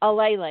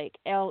lake,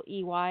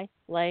 L-E-Y,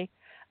 lay,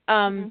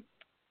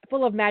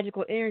 full of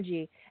magical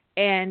energy.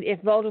 And if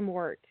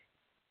Voldemort's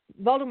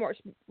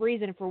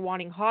reason for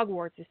wanting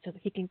Hogwarts is so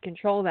that he can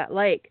control that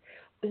lake,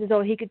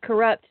 so he could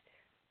corrupt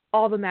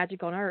all the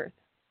magic on Earth.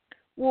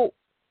 Well,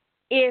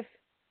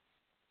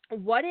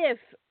 what if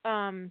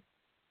some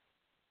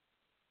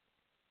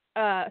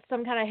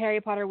kind of Harry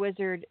Potter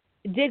wizard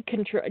did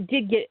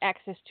get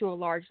access to a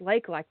large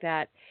lake like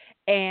that,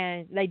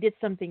 and they did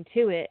something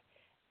to it,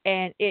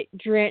 and it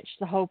drenched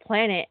the whole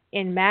planet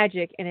in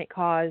magic, and it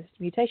caused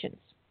mutations?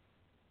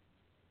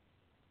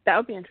 That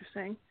would be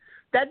interesting.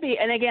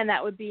 And again,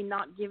 that would be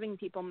not giving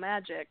people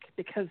magic,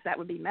 because that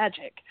would be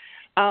magic.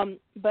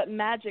 But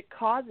magic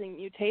causing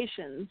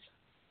mutations,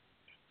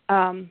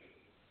 because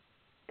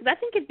I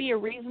think it'd be a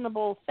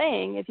reasonable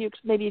thing if you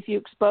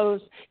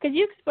expose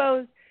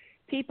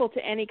people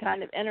to any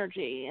kind of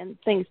energy and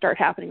things start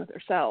happening with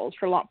their cells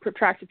for long,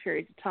 protracted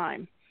periods of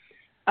time.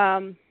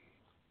 So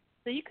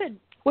you could.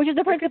 Which is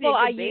the principle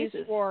I use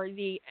for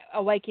the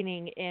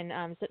awakening in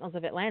Sentinels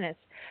of Atlantis,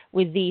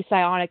 with the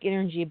psionic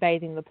energy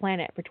bathing the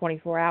planet for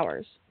 24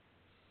 hours.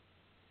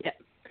 Yeah.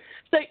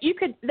 So you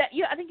could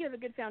I think you have a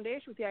good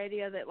foundation with the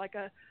idea that like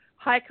a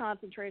high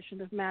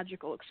concentration of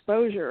magical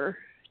exposure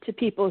to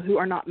people who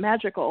are not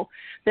magical,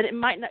 that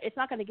it's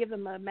not going to give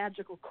them a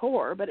magical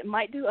core, but it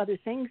might do other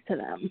things to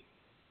them.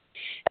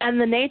 And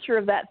the nature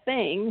of that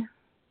thing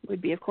would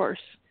be, of course,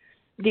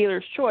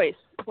 dealer's choice.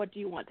 What do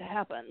you want to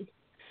happen?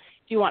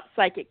 Do you want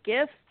psychic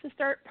gifts to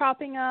start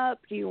popping up?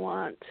 Do you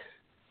want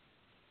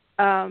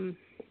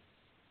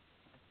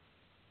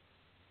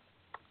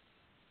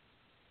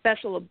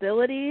special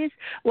abilities,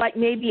 like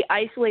maybe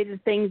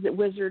isolated things that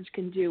wizards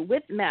can do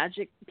with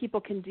magic?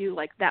 People can do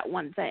like that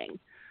one thing,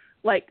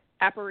 like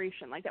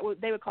apparition, like that.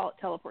 They would call it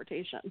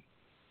teleportation.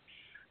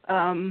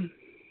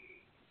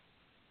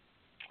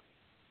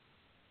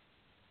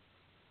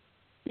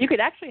 You could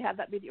actually have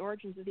that be the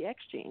origins of the X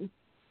gene.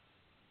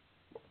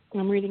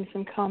 I'm reading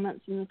some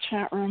comments in the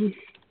chat room.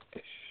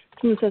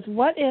 Someone says,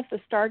 what if the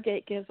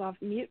Stargate gives off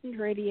mutant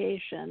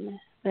radiation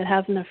that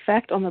has an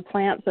effect on the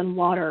plants and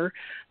water,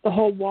 the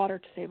whole water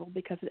table,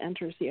 because it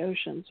enters the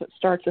ocean? So it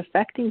starts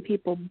affecting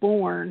people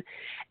born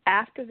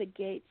after the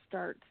gate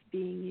starts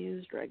being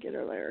used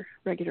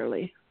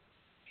regularly.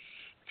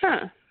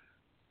 Huh.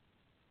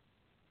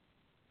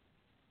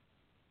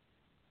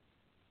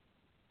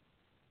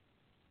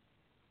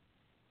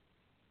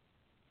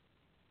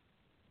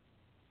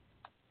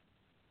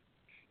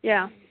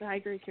 Yeah, I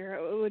agree,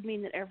 Kira. It would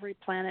mean that every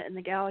planet in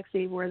the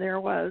galaxy where there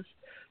was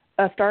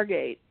a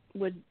Stargate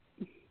would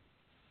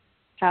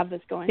have this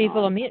going on. Be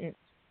full of mutants.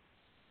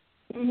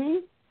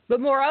 Mm-hmm.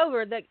 But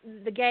moreover,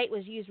 the gate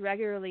was used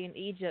regularly in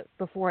Egypt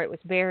before it was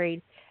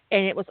buried,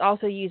 and it was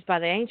also used by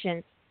the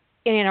ancients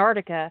in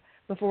Antarctica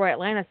before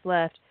Atlantis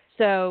left.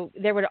 So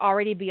there would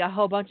already be a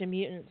whole bunch of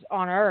mutants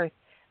on Earth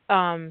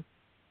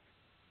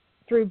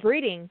through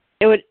breeding.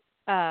 It would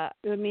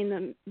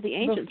mean the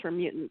ancients were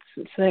mutants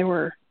since they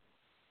were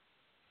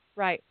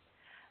right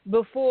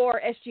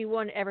before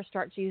SG-1 ever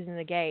starts using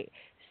the gate.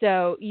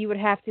 So you would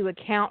have to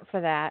account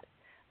for that.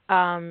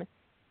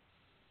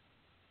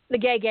 The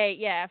gate,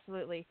 yeah,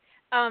 absolutely.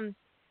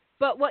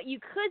 But what you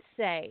could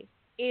say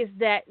is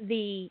that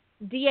the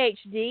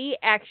DHD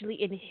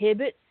actually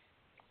inhibits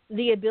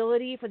the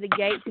ability for the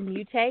gate to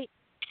mutate,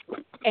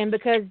 and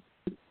because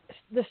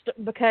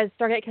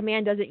Stargate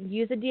Command doesn't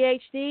use a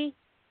DHD,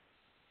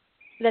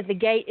 that the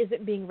gate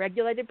isn't being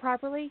regulated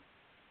properly.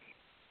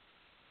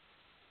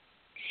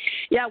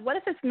 Yeah, what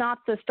if it's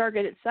not the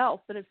Stargate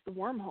itself, but it's the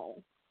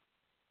wormhole?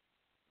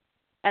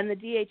 And the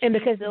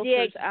DHD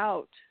filters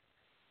out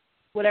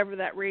whatever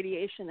that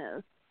radiation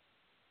is.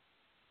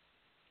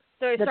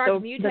 So it starts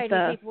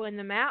mutating people in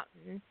the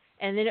mountain,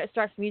 and then it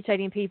starts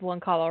mutating people in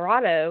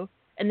Colorado,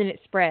 and then it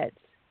spreads.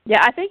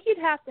 Yeah, I think you'd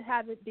have to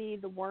have it be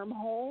the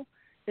wormhole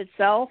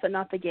itself and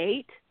not the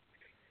gate.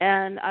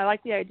 And I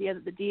like the idea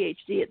that the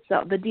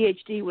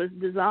DHD was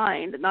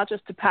designed not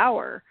just to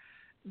power,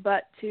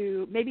 but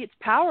to, maybe it's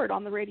powered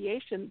on the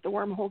radiation the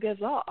wormhole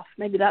gives off.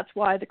 Maybe that's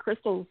why the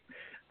crystals,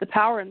 the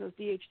power in those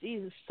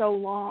DHDs is so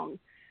long,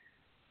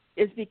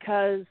 is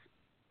because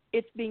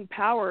it's being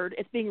powered,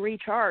 it's being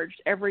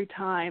recharged every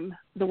time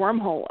the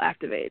wormhole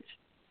activates.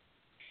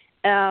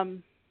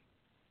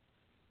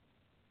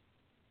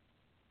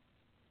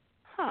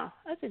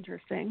 That's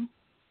interesting.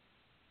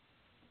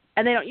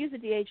 And they don't use a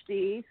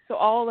DHD, so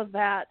all of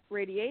that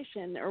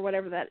radiation, or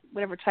whatever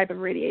type of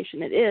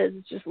radiation it is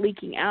just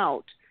leaking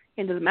out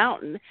into the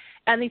mountain,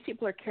 and these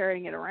people are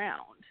carrying it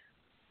around.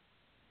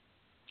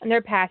 And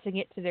they're passing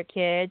it to their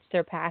kids.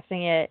 They're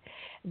passing it.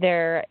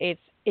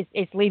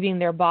 It's leaving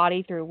their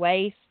body through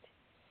waste.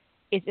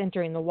 It's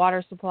entering the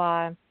water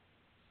supply.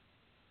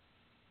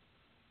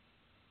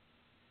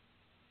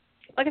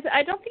 Like I said,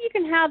 I don't think you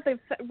can have the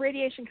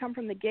radiation come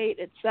from the gate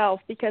itself,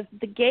 because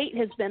the gate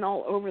has been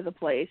all over the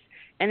place.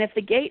 And if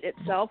the gate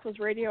itself was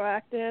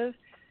radioactive,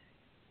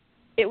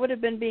 it would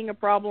have been being a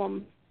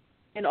problem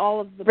in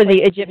all of the for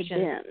places the Egyptians.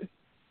 it had been.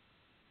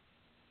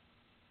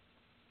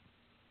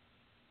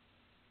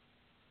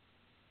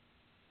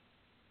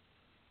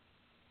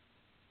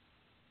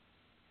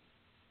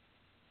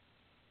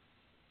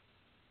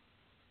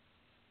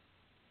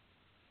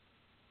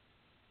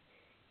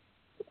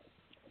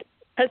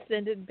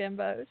 Ascended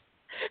bimbos.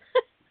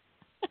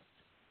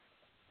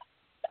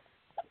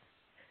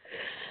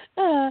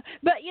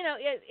 But,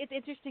 it's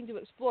interesting to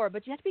explore,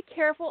 but you have to be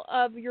careful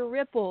of your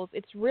ripples.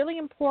 It's really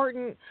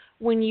important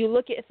when you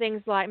look at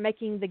things like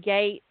making the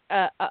gate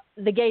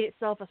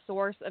itself a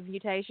source of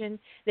mutation,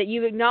 that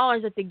you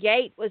acknowledge that the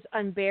gate was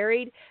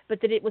unburied,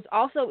 but that it was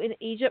also in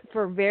Egypt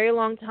for a very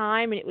long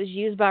time, and it was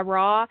used by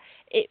Ra.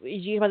 It was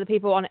used by the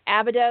people on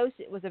Abydos.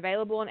 It was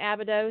available on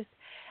Abydos.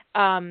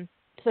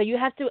 So you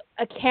have to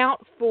account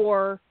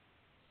for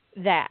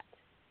that.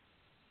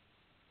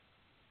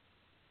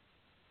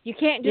 You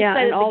can't just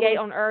say that the gate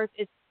on Earth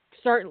is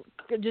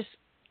just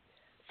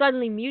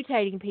suddenly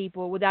mutating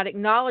people without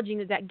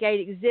acknowledging that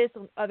gate exists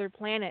on other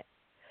planets.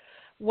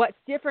 What's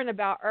different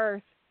about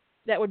Earth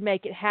that would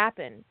make it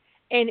happen?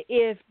 And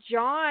if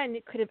John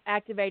could have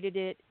activated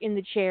it in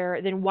the chair,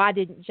 then why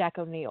didn't Jack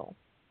O'Neill?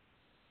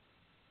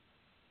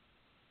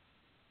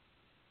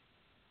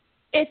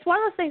 It's one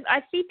of those things.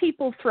 I see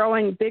people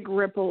throwing big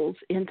ripples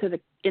into the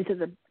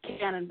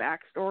canon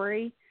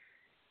backstory,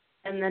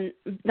 and then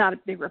not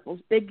big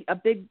ripples, a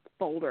big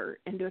boulder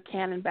into a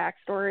canon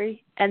backstory,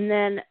 and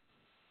then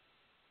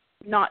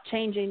not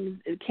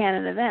changing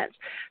canon events.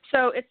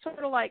 So it's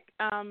sort of like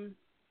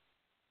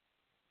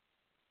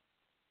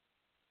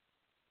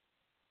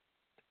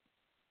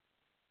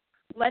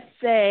let's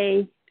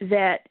say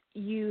that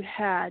you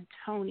had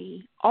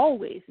Tony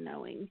always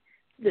knowing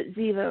that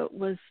Ziva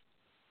was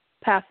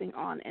passing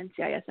on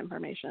NCIS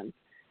information.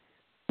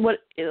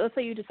 Let's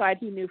say you decide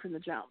he knew from the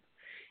jump,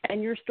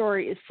 and your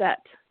story is set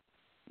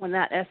when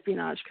that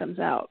espionage comes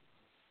out.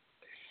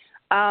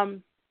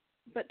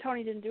 But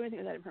Tony didn't do anything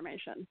with that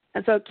information,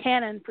 and so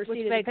canon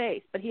proceeded at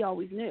pace, but he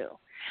always knew.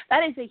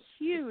 That is a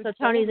huge. So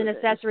Tony's an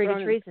accessory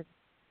to treason.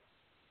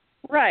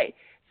 Right.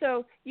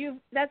 So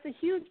that's a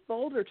huge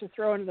boulder to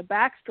throw into the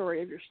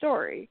backstory of your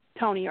story.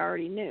 Tony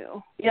already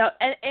knew.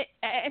 And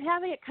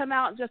having it come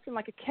out just in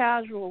like a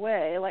casual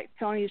way, like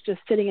Tony's just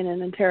sitting in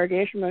an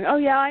interrogation going, oh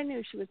yeah, I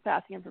knew she was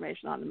passing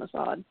information on to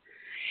Mossad.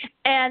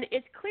 And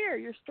it's clear,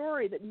 your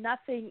story, that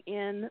nothing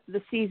in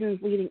the seasons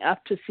leading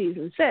up to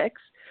season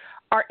 6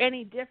 are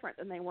any different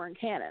than they were in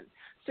canon.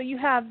 So you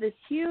have this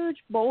huge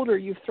boulder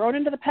you've thrown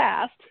into the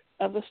past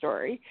of the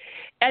story,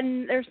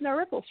 and there's no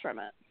ripples from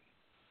it.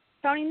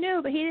 Tony knew,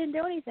 but he didn't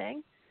do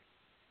anything.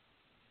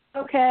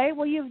 Okay,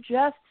 well, you've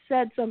just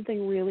said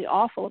something really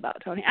awful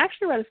about Tony. I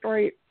actually read a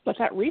story about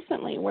that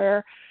recently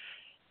where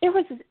it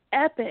was this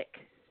epic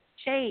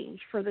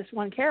change for this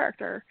one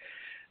character.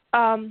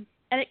 And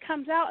it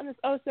comes out in this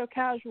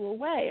oh-so-casual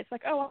way. It's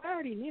like, oh, I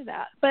already knew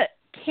that. But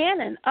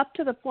canon up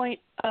to the point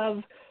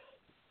of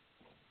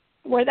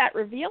where that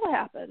reveal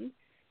happened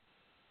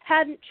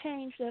hadn't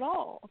changed at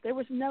all. There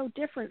was no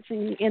difference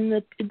in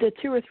the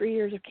 2 or 3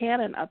 years of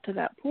canon up to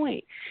that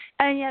point.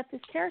 And yet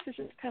this character's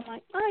just kind of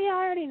like, oh, yeah,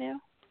 I already knew.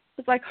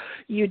 It's like,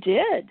 you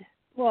did?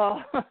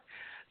 Well,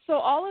 so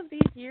all of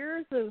these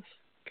years of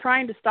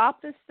trying to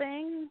stop this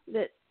thing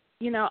that,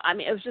 you know, I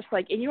mean, it was just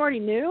like, and you already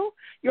knew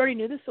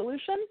the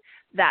solution?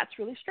 That's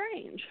really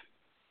strange.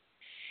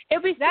 It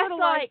would be sort of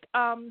like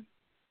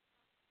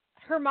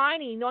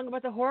Hermione knowing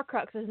about the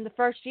Horcruxes in the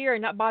first year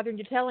and not bothering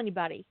to tell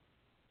anybody.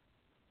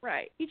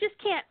 Right. You just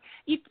can't.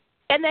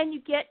 And then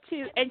you get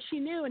to, and she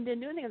knew and didn't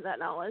do anything with that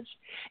knowledge,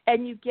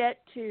 and you get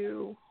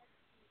to,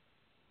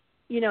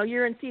 you know,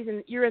 you're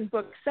in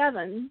book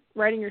 7,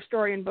 writing your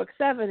story in book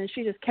 7, and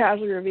she just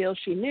casually reveals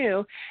she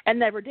knew and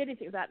never did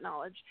anything with that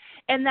knowledge.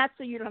 And that's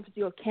so you don't have to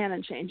deal with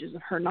canon changes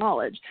of her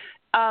knowledge.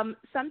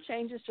 Some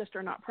changes just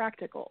are not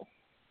practical.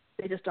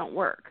 They just don't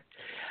work.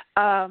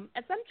 And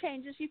some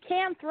changes, you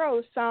can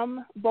throw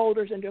some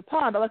boulders into a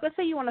pond. But like, let's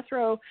say you want to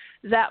throw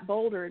that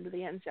boulder into the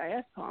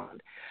NCIS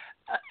pond,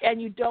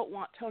 and you don't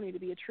want Tony to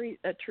be a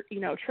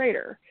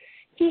traitor.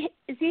 He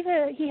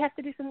has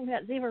to do something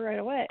about Ziva right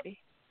away.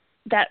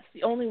 That's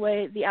the only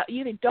way. You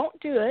either don't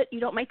do it, you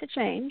don't make the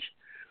change,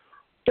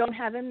 don't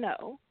have him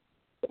know,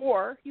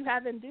 or you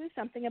have him do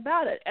something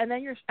about it. And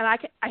then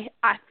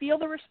I feel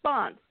the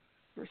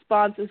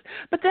responses,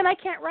 but then I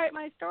can't write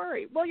my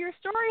story. Well, your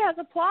story has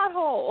a plot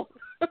hole.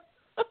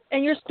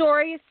 And your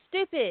story is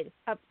stupid.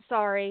 I'm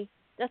sorry.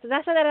 Did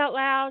I say that out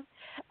loud?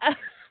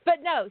 But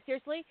no,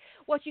 seriously,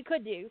 what you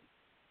could do,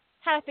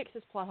 how to fix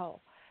this plot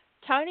hole.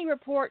 Tony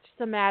reports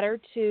the matter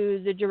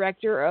to the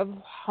Director of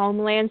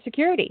Homeland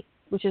Security,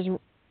 which is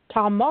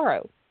Tom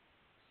Morrow.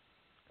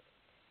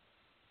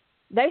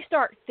 They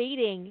start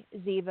feeding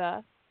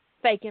Ziva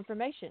fake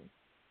information.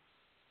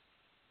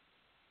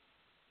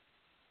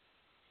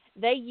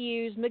 They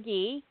use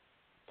McGee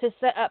to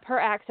set up her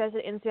access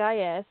at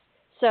NCIS,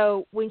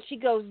 so when she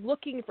goes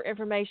looking for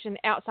information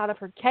outside of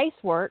her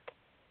casework,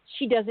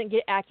 she doesn't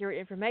get accurate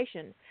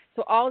information.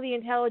 So all the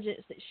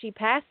intelligence that she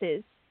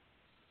passes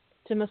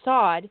to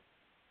Mossad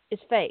is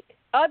fake.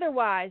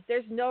 Otherwise,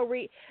 there's no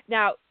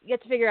Now, you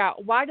have to figure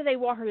out, why do they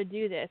want her to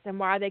do this, and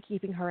why are they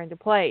keeping her into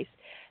place?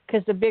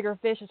 Because the bigger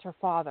fish is her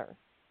father.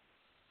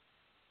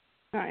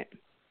 Right.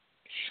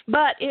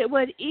 But it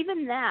would,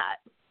 even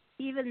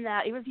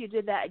if you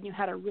did that and you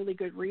had a really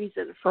good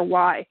reason for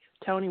why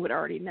Tony would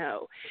already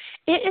know,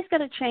 it is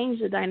going to change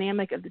the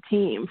dynamic of the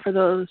team for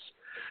those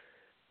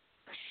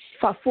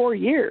 4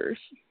 years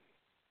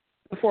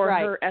before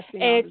her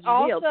espionage is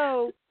revealed.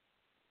 Also,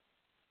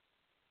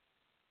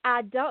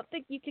 I don't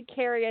think you could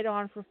carry it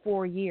on for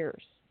 4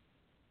 years.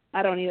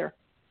 I don't either.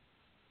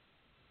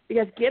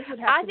 Because Gibbs would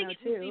have to know, too. I think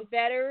it would be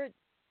better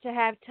to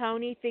have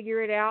Tony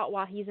figure it out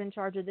while he's in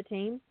charge of the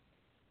team.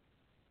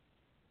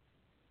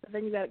 But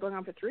then you got it going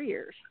on for 3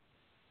 years.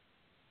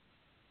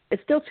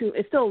 It's still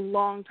a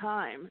long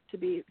time to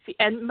be.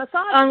 And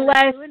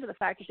Mossad is into the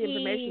fact that the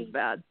information is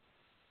bad.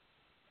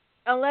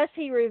 Unless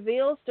he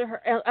reveals to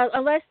her,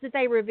 unless that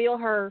they reveal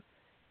her,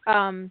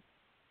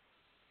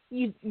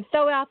 you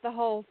throw out the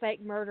whole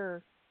fake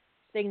murder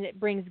thing that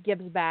brings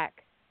Gibbs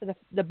back,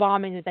 the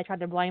bombing that they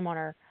tried to blame on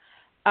her,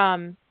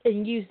 and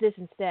use this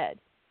instead.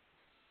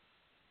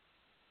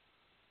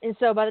 And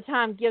so by the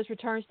time Gibbs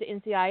returns to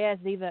NCIS,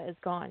 Ziva is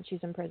gone. She's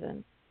in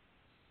prison.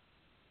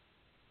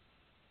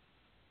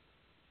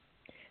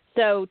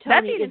 So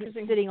Tony is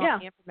sitting on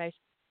the information.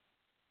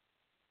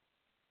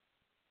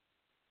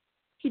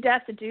 He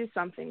has to do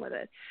something with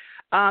it.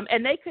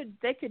 And they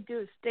could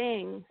do a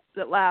sting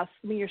that lasts.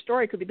 I mean, your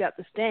story could be about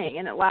the sting,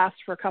 and it lasts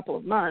for a couple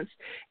of months,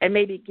 and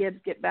maybe Gibbs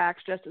get back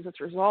just as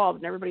it's resolved,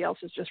 and everybody else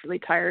is just really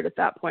tired at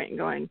that point and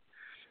going,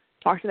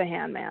 talk to the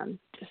hand, man.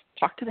 Just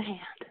talk to the hand.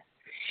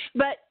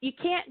 But you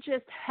can't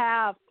just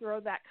throw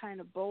that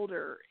kind of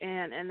boulder in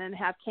and then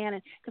have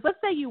canon. Because let's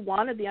say you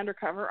wanted the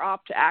undercover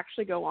op to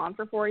actually go on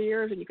for 4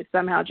 years and you could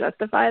somehow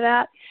justify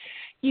that.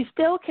 You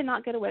still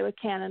cannot get away with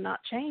canon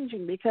not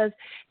changing, because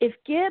if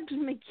Gibbs,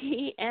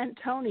 McGee, and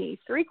Tony,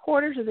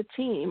 3/4 of the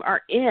team,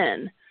 are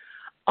in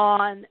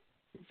on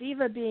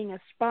Ziva being a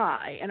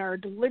spy and are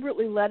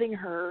deliberately letting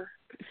her,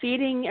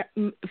 feeding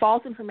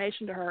false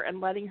information to her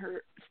and letting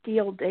her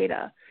steal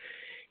data,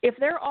 if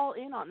they're all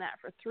in on that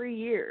for 3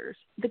 years,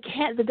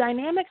 the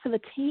dynamics of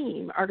the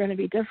team are going to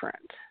be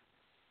different.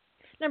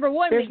 Number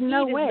one, There's McGee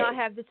no does way. not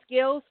have the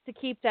skills to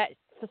keep that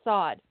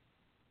facade.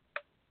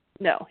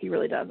 No, he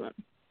really doesn't.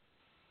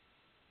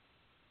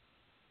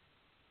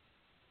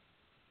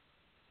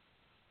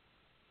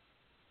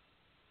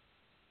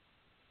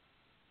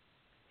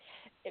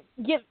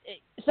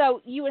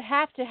 So you would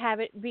have to have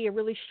it be a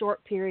really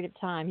short period of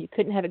time. You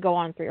couldn't have it go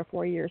on 3 or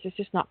 4 years. It's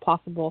just not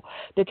possible,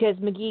 because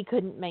McGee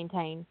couldn't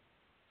maintain.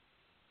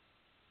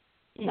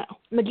 No.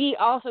 McGee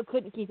also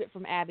couldn't keep it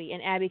from Abby,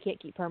 and Abby can't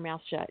keep her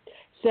mouth shut.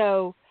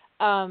 So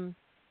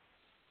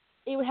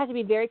it would have to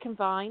be very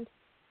confined.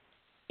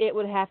 It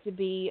would have to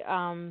be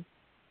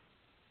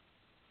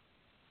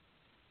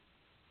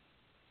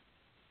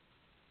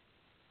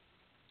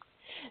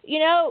You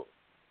know,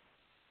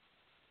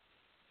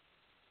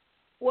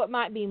 what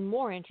might be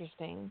more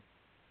interesting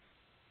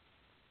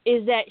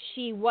is that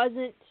she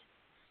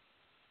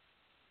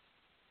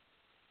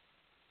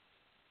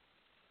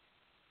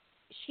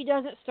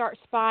doesn't start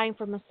spying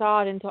for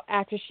Mossad until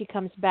after she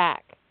comes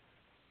back.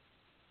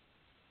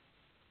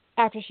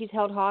 After she's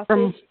held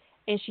hostage,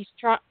 and she's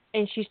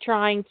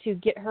trying to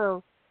get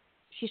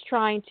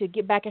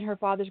back in her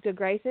father's good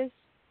graces.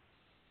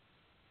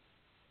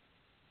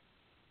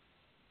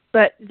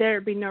 But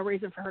there'd be no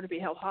reason for her to be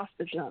held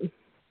hostage then.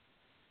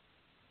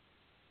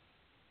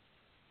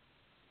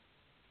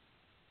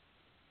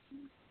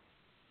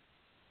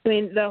 I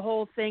mean, the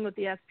whole thing with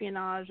the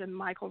espionage and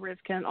Michael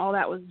Rivkin, all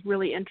that was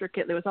really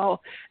intricate. It was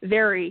all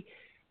very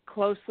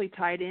closely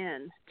tied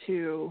in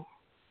to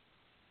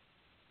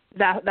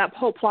that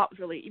whole plot was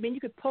really, I mean, you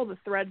could pull the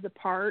threads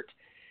apart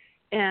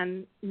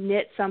and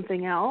knit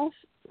something else,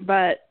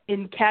 but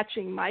in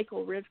catching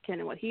Michael Rivkin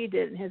and what he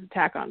did in his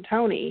attack on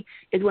Tony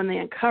is when they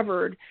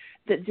uncovered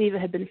that Ziva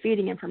had been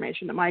feeding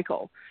information to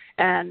Michael,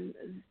 and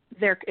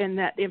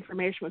that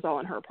information was all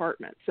in her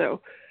apartment.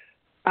 So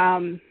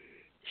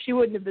she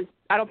wouldn't have been,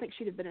 I don't think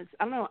she'd have been as,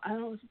 I don't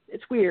know,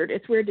 it's weird.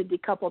 It's weird to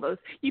decouple those.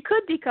 You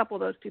could decouple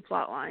those two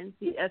plot lines,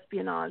 the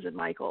espionage and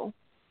Michael.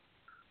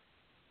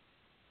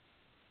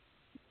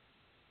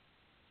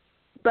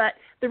 But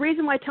the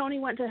reason why Tony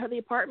went to the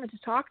apartment to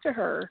talk to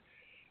her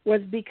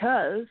was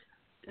because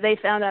they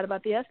found out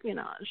about the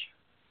espionage.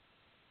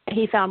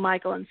 He found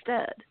Michael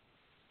instead.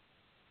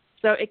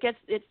 So it's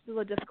a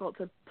little difficult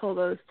to pull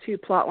those two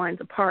plot lines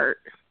apart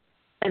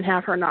and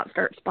have her not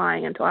start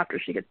spying until after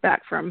she gets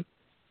back from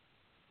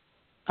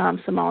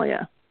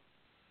Somalia.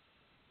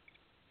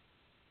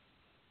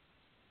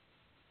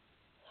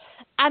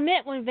 I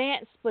meant when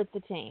Vance split the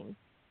team.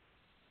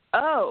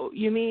 Oh,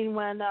 you mean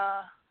when...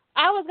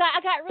 I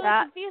got really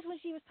confused when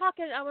she was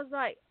talking. I was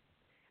like,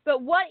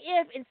 but what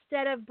if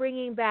instead of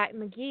bringing back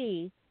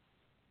McGee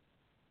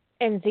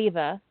and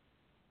Ziva,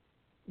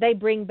 they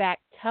bring back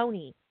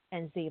Tony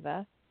and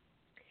Ziva,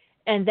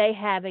 and they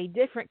have a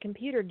different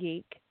computer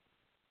geek,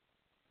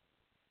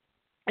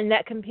 and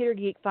that computer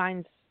geek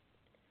finds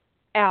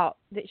out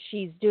that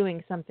she's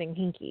doing something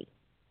hinky.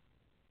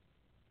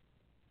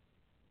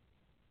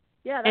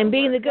 Yeah, and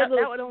being the good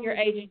little senior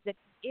agent that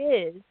he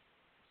is,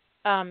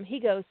 he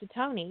goes to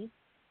Tony,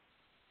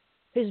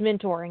 who's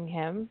mentoring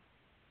him,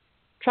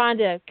 trying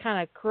to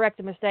kind of correct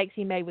the mistakes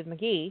he made with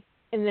McGee,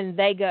 and then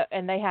they go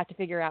and they have to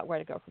figure out where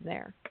to go from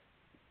there.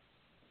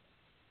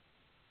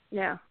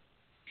 Yeah.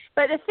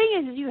 But the thing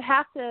is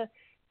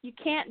you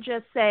can't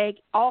just say,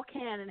 all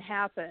can and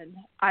happen,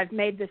 I've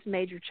made this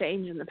major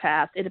change in the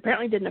past. It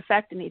apparently didn't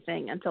affect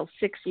anything until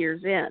 6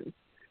 years in.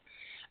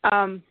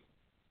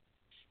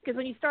 Because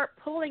when you start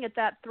pulling at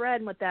that thread,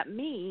 and what that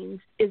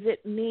means is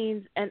it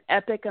means an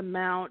epic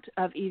amount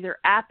of either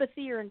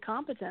apathy or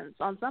incompetence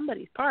on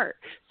somebody's part.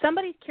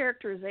 Somebody's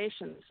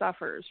characterization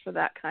suffers for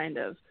that kind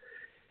of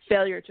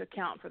failure to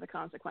account for the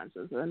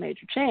consequences of a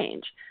major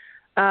change.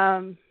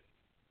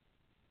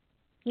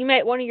 You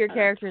make one of your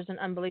characters an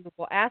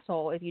unbelievable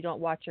asshole if you don't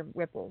watch your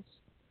ripples.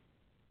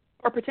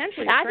 Or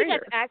potentially a traitor. I think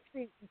that's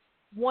actually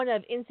one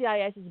of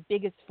NCIS's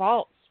biggest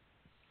faults,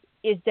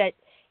 is that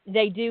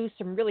they do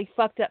some really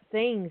fucked up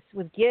things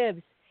with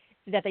Gibbs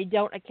that they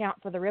don't account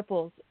for the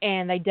ripples,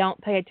 and they don't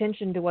pay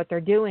attention to what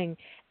they're doing,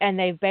 and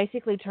they've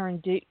basically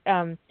turned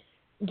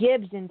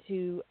Gibbs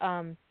into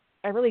a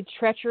really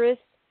treacherous,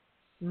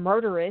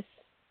 murderous,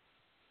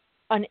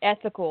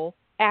 unethical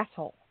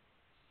asshole.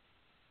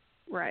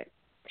 Right.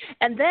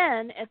 And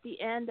then at the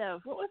end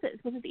of, what was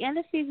it? Was it the end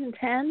of season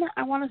 10,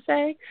 I want to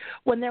say,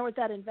 when there was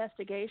that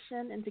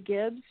investigation into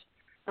Gibbs?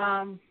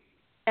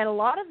 And a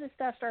lot of this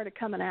stuff started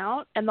coming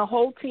out, and the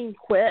whole team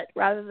quit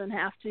rather than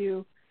have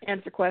to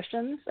answer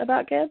questions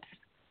about Gibbs.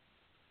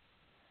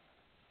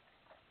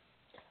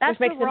 That's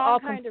the wrong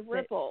kind of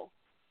ripple.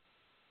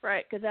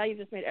 Right, because now you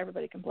just made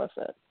everybody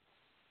complicit.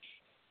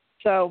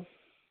 So,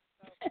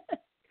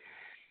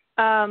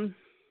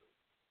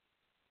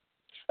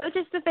 it's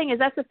just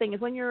that's the thing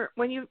is when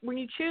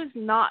you choose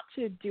not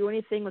to do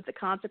anything with the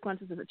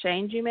consequences of the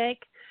change you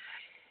make,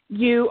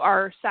 you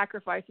are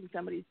sacrificing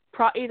somebody's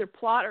either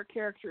plot or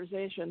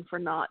characterization for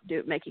not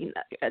making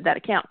that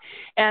account.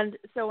 And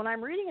so when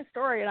I'm reading a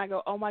story and I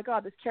go, oh my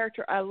God, this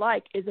character I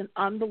like is an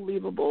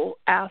unbelievable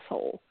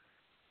asshole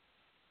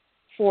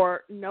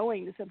for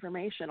knowing this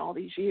information all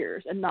these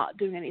years and not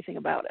doing anything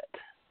about it.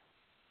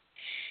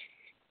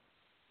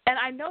 And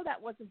I know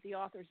that wasn't the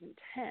author's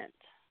intent,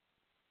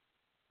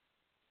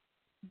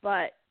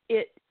 but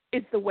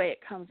it's the way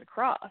it comes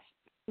across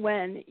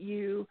when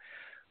you...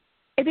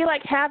 It'd be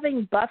like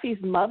having Buffy's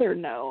mother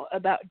know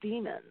about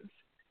demons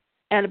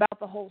and about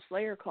the whole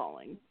Slayer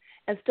calling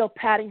and still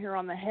patting her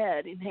on the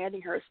head and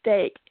handing her a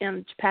steak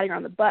and patting her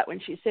on the butt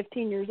when she's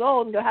 15 years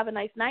old and go, have a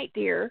nice night,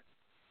 dear.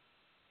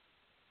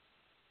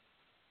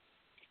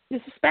 The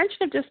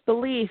suspension of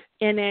disbelief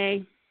in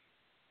a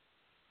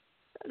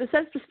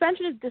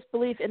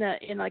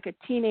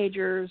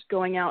teenager's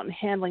going out and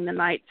handling the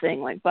night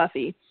thing like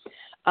Buffy,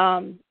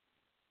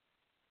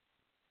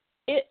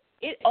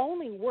 it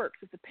only works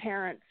if the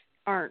parents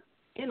aren't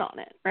in on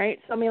it, right?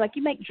 So, I mean, like,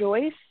 you make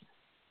Joyce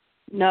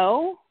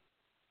know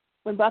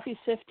when Buffy's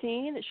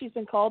 15 that she's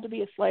been called to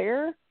be a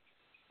Slayer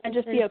and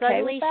just be okay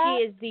suddenly with that?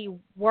 she is the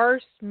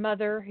worst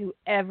mother who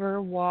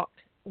ever walked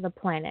the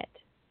planet.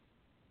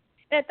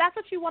 And if that's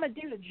what you want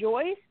to do to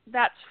Joyce,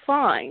 that's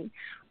fine.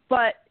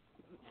 But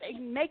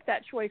make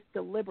that choice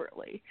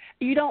deliberately.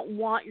 You don't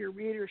want your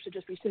readers to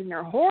just be sitting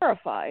there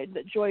horrified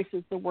that Joyce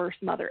is the worst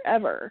mother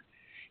ever,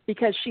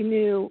 because she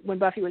knew when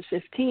Buffy was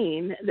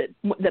 15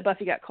 that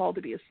Buffy got called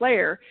to be a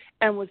Slayer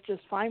and was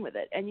just fine with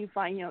it. And you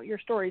find, your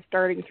story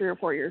starting 3 or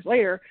 4 years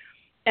later,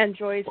 and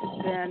Joyce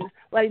has been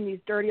letting these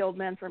dirty old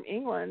men from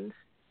England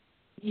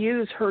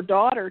use her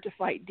daughter to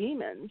fight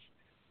demons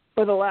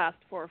for the last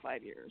 4 or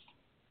 5 years.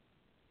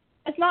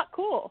 It's not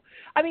cool.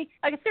 I mean,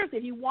 like, seriously,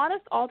 if you want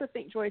us all to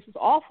think Joyce is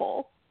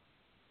awful,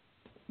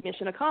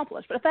 mission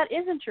accomplished. But if that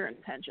isn't your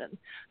intention,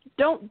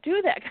 don't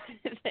do that kind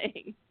of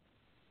thing.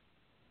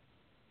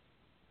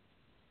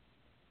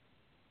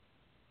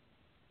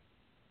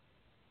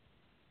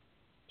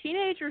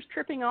 Teenagers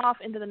tripping off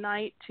into the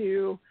night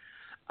to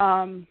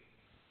Fight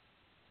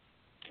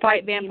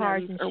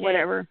vampires demons and or shit.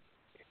 whatever.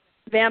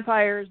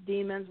 Vampires,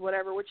 demons,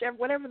 whatever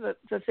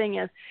the thing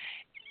is.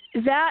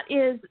 That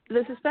is,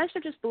 the suspension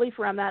of disbelief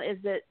around that is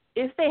that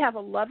if they have a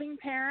loving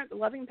parent, the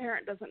loving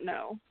parent doesn't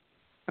know.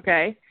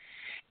 Okay?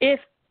 If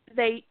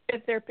they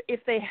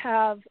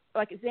have,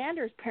 like,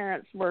 Xander's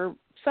parents were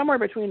somewhere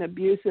between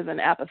abusive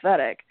and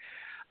apathetic,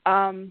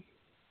 and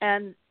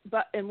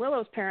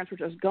Willow's parents were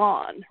just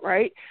gone,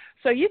 right?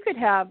 So you could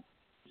have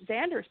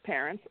Xander's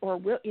parents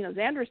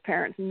Xander's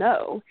parents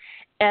know,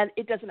 and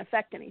it doesn't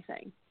affect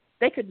anything.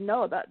 They could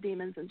know about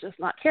demons and just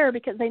not care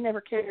because they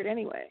never cared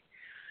anyway.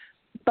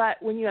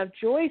 But when you have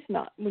Joyce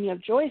know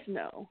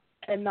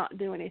and not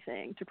do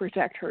anything to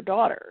protect her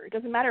daughter, it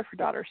doesn't matter if her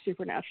daughter is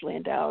supernaturally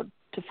endowed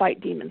to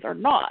fight demons or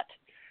not.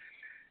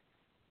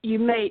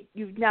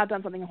 You've now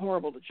done something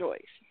horrible to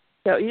Joyce.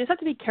 So you just have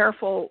to be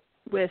careful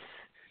with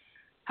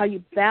how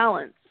you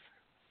balance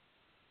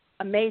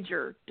a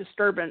major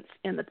disturbance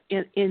in the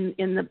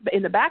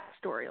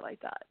backstory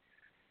like that.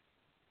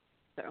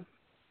 So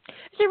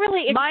it's a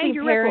really interesting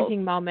parenting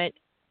ripples. moment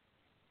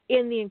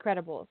in The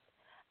Incredibles,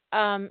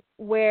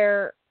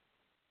 where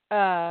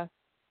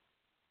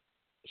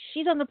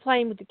she's on the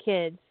plane with the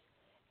kids,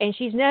 and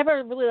she's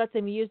never really let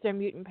them use their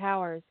mutant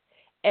powers,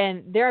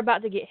 and they're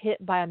about to get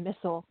hit by a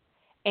missile,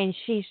 and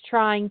she's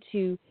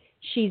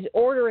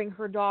ordering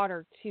her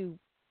daughter to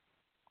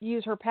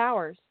use her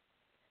powers,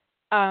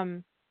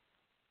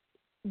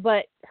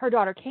 but her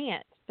daughter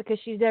can't, because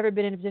she's never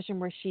been in a position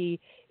where she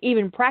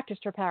even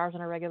practiced her powers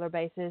on a regular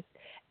basis,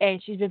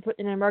 and she's been put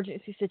in an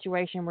emergency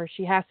situation where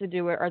she has to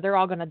do it or they're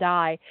all going to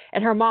die.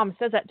 And her mom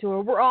says that to her,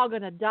 we're all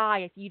going to die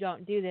if you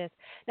don't do this.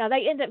 Now,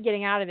 they end up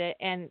getting out of it,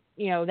 and,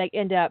 they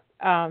end up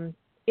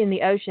in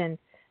the ocean,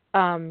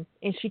 and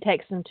she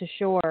takes them to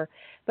shore.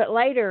 But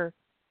later,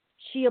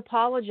 she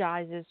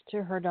apologizes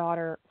to her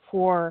daughter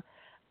for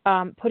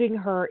putting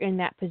her in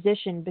that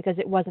position because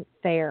it wasn't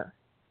fair.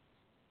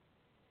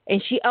 And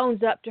she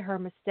owns up to her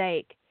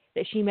mistake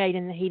that she made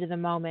in the heat of the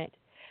moment,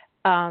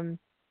 and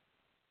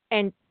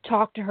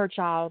talk to her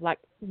child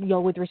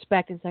with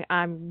respect and say,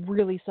 I'm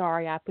really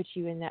sorry I put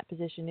you in that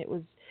position. It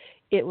was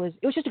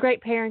just a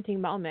great parenting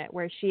moment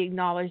where she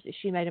acknowledged that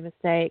she made a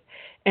mistake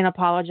and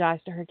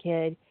apologized to her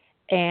kid,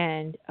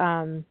 and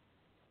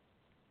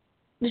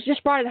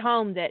just brought it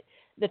home that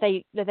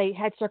they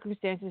had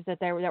circumstances that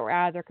were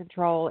out of their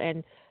control,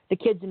 and the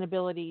kid's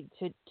inability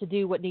to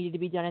do what needed to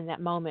be done in that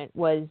moment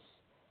was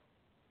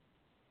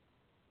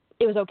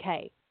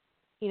okay,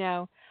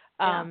 Yeah.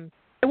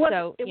 It was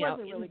a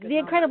really good The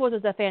Incredibles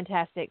is a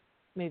fantastic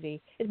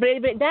movie, but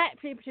that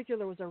in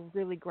particular was a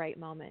really great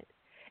moment,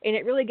 and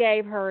it really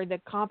gave her the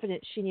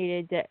confidence she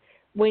needed that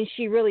when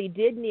she really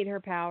did need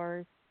her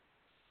powers,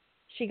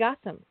 she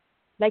got them.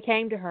 They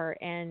came to her,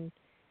 and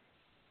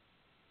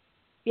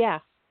yeah,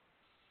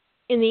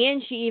 in the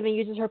end, she even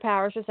uses her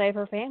powers to save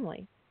her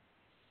family.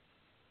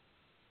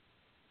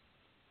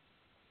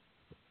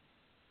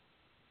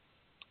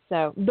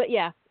 So, but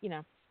yeah,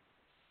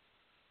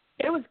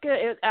 It was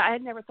good. I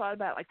had never thought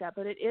about it like that,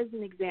 but it is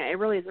an example. It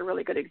really is a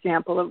really good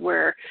example of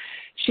where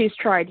she's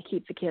tried to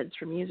keep the kids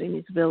from using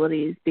these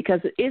abilities, because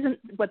it isn't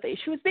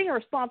she was being a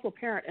responsible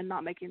parent and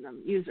not making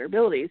them use their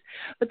abilities.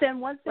 But then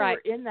once they were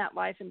in that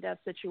life and death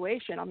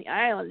situation on the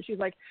island, she's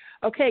like,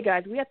 okay,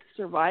 guys, we have to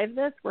survive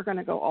this. We're going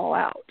to go all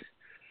out.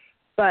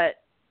 But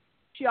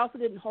she also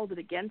didn't hold it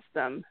against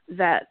them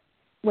that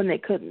when they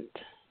couldn't.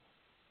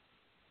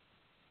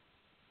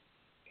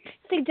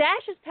 See,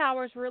 Dash's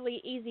powers were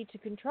really easy to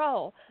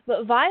control,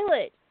 but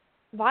Violet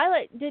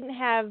didn't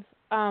have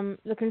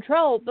the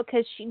control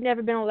because she'd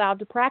never been allowed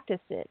to practice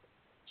it.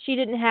 She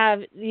didn't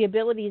have the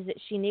abilities that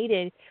she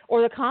needed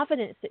or the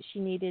confidence that she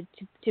needed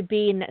to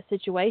be in that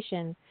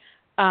situation.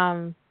 But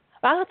I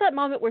thought that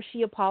moment where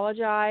she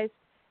apologized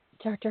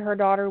to her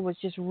daughter was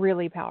just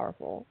really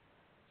powerful.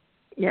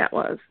 Yeah, it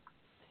was.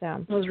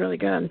 So it was really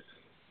good.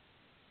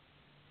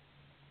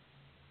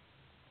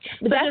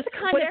 But So that's just the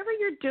kind whatever of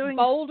you're doing.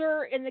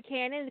 boulder in the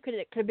canon could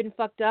have been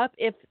fucked up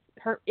if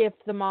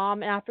the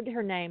mom, and I forget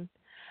her name,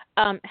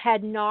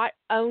 had not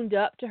owned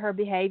up to her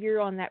behavior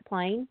on that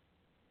plane.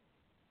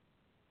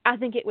 I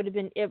think it would have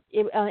been it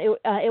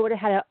would have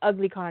had an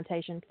ugly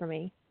connotation for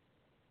me.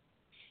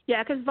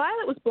 Yeah, because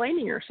Violet was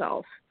blaming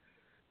herself,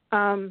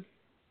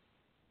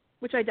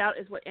 which I doubt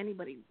is what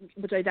anybody.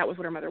 Which I doubt was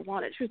what her mother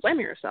wanted. She was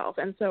blaming herself,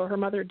 and so her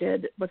mother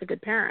was a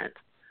good parent.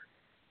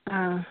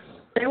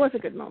 It was a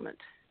good moment.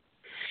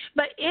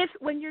 But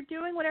when you're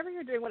doing whatever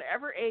you're doing,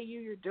 whatever AU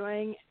you're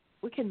doing,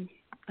 we can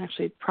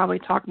actually probably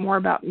talk more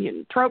about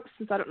mutant tropes,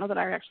 since I don't know that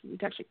we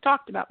actually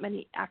talked about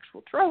many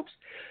actual tropes.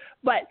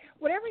 But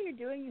whatever you're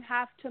doing, you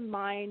have to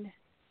mind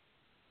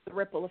the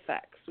ripple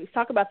effects. We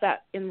talk about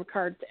that in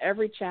regard to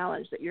every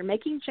challenge, that you're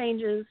making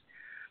changes.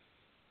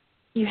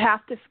 You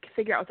have to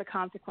figure out what the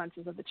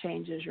consequences of the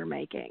changes you're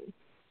making.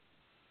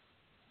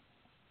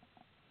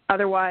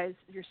 Otherwise,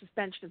 your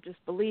suspension of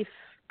disbelief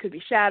could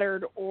be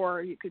shattered,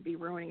 or you could be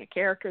ruining a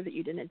character that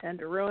you didn't intend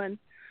to ruin.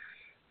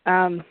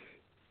 And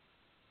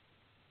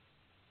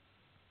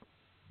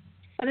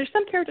there's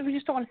some characters we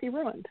just don't want to see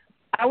ruined.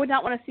 I would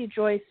not want to see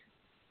Joyce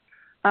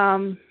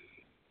Summers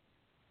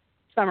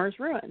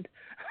ruined.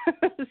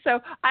 So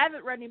I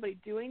haven't read anybody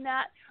doing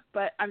that,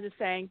 but I'm just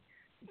saying,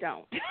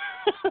 don't.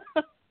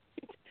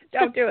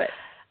 Don't do it.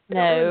 No.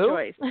 Don't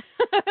ruin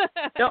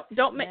Joyce.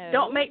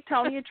 Don't make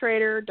Tony a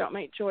traitor. Don't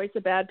make Joyce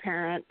a bad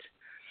parent.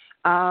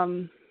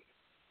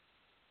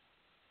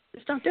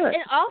 Just don't do it.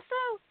 And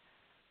also,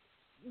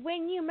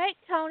 when you make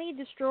Tony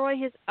destroy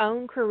his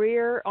own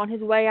career on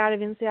his way out of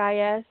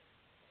NCIS,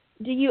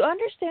 do you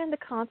understand the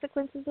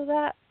consequences of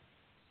that?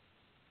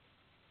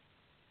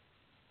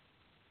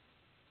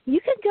 You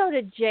could go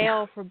to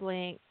jail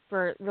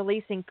for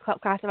releasing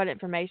classified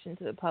information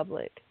to the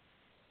public.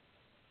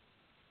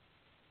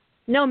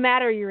 No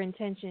matter your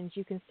intentions,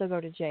 you can still go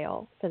to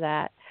jail for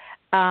that.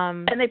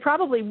 And they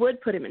probably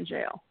would put him in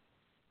jail.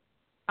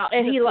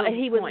 And he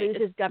would lose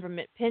his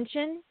government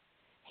pension.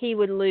 He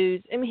would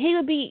lose. I mean,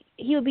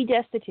 he would be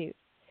destitute.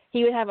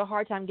 He would have a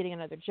hard time getting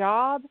another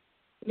job.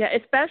 Yeah,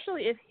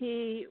 especially if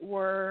he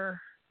were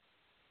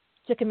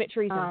to commit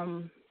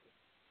treason.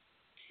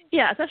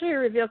 Yeah, especially if he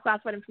revealed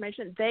classified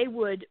information, they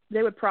would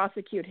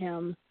prosecute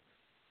him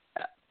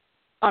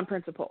on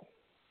principle,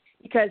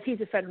 because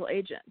he's a federal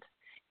agent,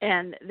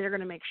 and they're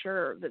going to make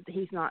sure that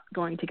he's not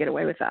going to get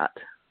away with that.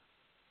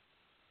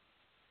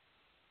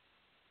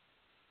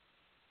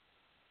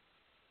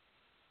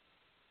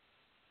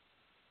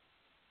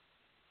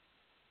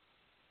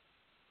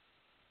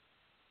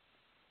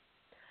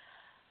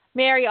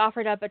 Mary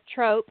offered up a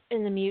trope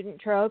in the mutant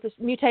trope.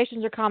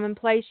 Mutations are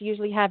commonplace,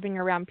 usually happening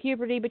around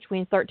puberty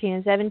between 13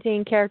 and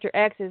 17. Character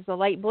X is the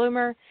late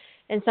bloomer,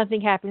 and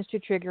something happens to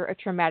trigger a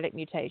traumatic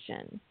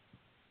mutation.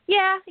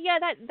 Yeah,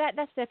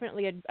 that's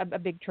definitely a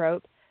big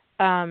trope.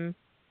 I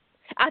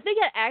think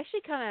it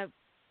actually kind of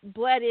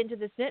bled into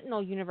the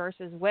Sentinel universe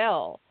as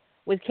well,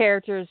 with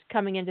characters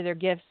coming into their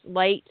gifts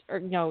late,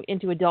 or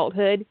into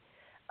adulthood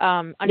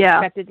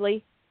unexpectedly. Yeah.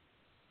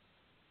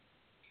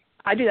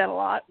 I do that a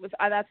lot.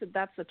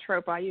 That's a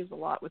trope I use a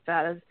lot with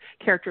that as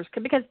characters,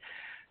 because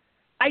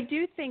I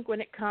do think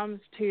when it comes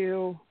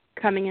to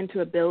coming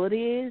into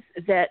abilities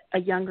that a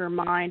younger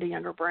mind, a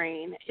younger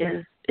brain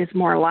is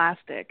more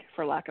elastic,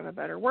 for lack of a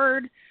better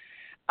word.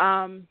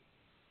 And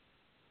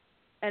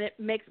it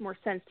makes more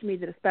sense to me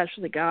that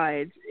especially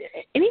guides,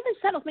 and even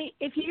settles me,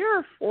 if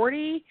you're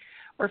 40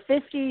 or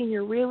 50 and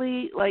you're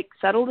really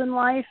settled in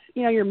life,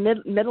 you're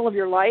middle of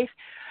your life,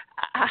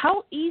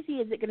 how easy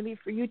is it going to be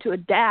for you to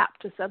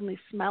adapt to suddenly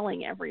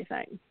smelling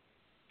everything?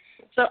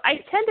 So I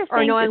tend to think,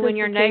 or knowing when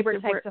your neighbor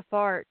takes a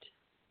fart.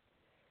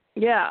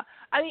 Yeah,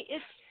 I mean,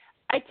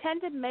 I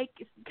tend to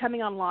make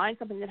coming online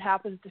something that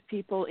happens to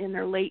people in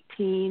their late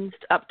teens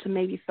up to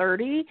maybe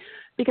 30,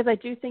 because I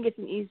do think it's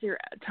an easier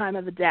time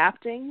of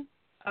adapting,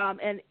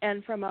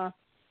 and from a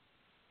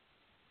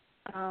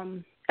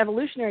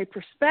evolutionary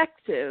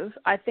perspective,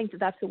 I think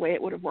that's the way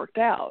it would have worked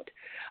out.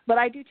 But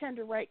I do tend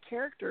to write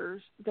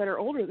characters that are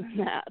older than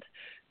that.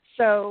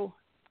 So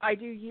I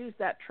do use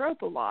that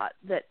trope a lot,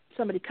 that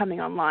somebody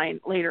coming online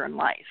later in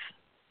life.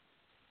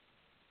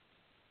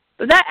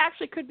 But that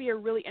actually could be a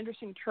really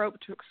interesting trope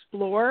to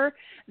explore,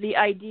 the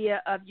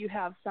idea of you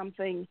have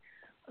something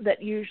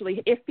that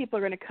usually, if people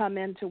are going to come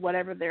into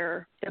whatever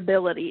their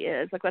ability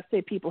is, let's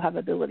say people have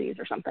abilities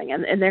or something,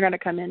 and they're going to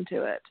come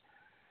into it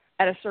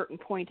at a certain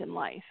point in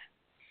life.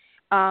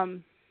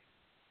 And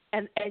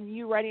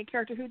you writing a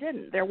character who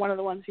didn't. They're one of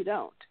the ones who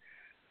don't.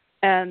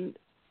 And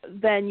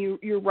then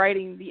you're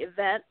writing the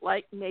event,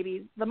 like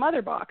maybe the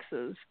mother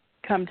boxes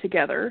come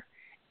together,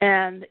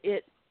 and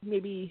it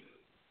maybe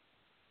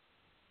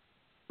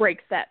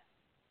breaks that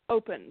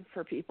open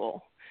for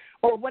people.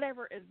 Or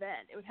whatever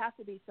event. It would have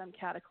to be some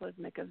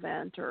cataclysmic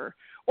event, or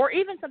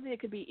even something that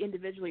could be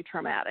individually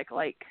traumatic,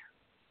 I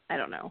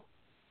don't know.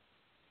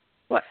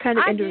 What kind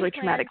of individually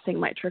traumatic thing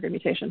might trigger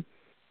mutation?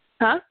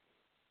 Huh?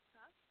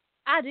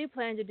 I do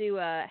plan to do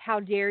a how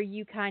dare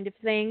you kind of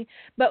thing.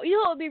 But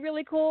what would be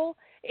really cool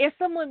if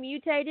someone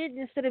mutated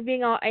instead of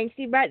being all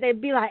angsty about it,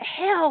 they'd be like,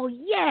 hell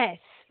yes.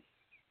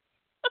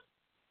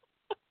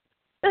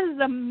 This is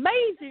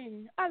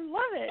amazing. I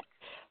love it.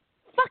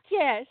 Fuck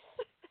yes.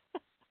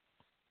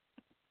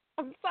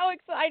 I'm so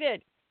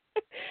excited.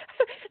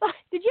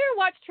 Did you ever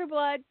watch True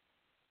Blood?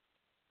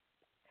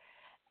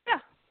 Yeah.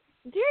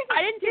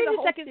 I didn't see the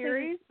whole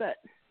series, but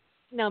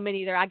no, me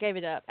neither. I gave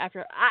it up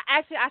after.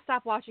 I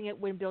stopped watching it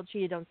when Bill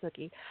cheated on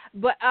Snooki,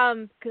 but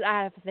because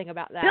I have to think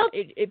about that.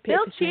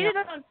 Bill cheated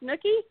on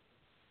Snooki?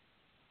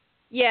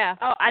 Yeah.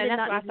 Oh, I did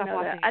not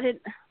know that. I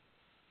didn't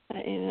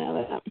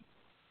know that.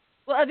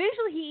 Well,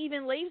 eventually he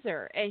even leaves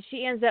her, and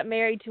she ends up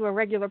married to a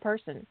regular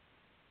person.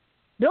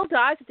 Bill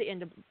dies at the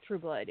end of True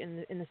Blood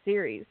in the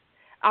series.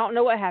 I don't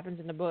know what happens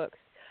in the books.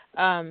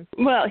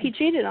 Well, he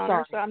cheated on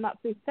her, so I'm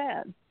not too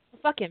sad.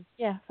 Fuck him.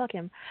 Yeah, fuck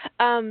him.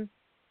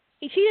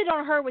 He cheated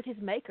on her with his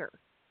maker,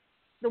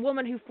 the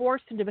woman who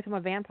forced him to become a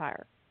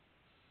vampire.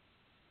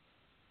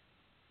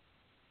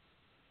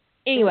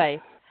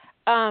 Anyway,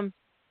 there's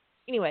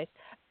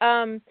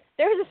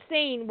a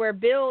scene where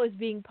Bill is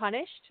being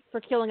punished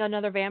for killing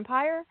another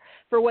vampire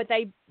for what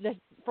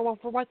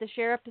what the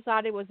sheriff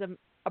decided was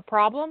a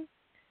problem.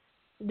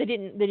 He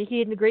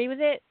didn't agree with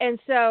it, and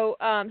so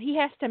he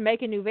has to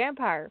make a new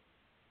vampire.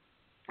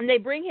 And they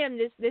bring him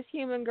this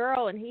human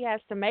girl, and he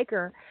has to make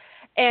her.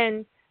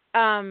 And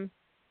Bill's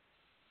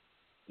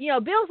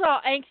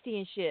all angsty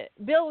and shit.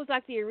 Bill was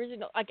like the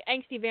original, like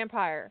angsty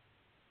vampire.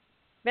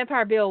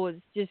 Vampire Bill was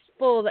just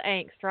full of the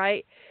angst,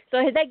 right?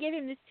 So they give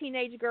him this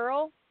teenage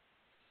girl,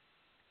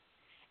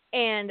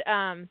 and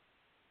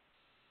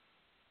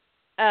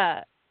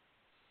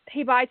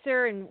he bites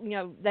her, and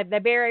they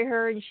bury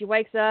her, and she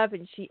wakes up,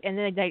 and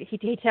then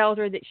he tells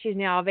her that she's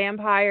now a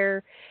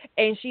vampire,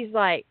 and she's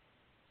like,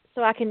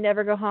 so I can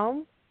never go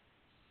home?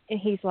 And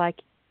he's like,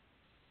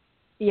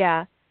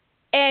 yeah.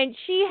 And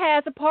she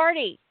has a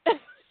party.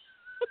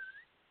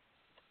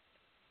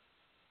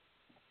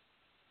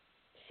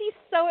 She's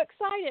so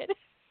excited.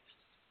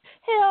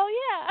 Hell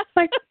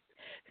yeah.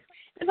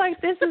 It's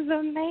like, this is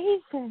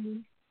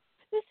amazing.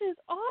 This is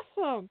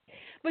awesome.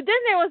 But then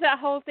there was that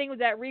whole thing with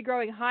that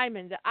regrowing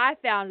hymen that I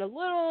found that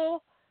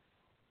was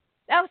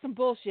some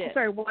bullshit.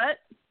 Sorry, what?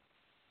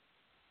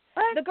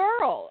 The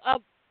girl,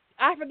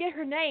 I forget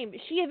her name.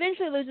 She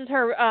eventually loses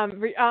her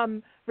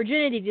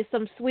virginity to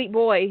some sweet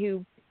boy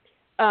who,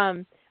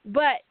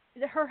 but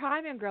her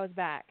hymen grows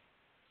back.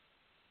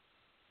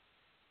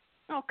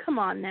 Oh, come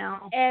on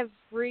now.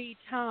 Every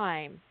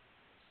time.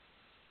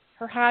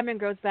 Her hymen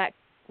grows back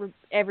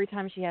every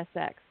time she has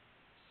sex.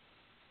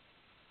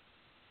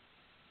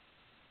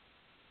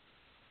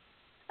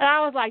 And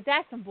I was like,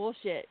 that's some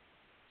bullshit.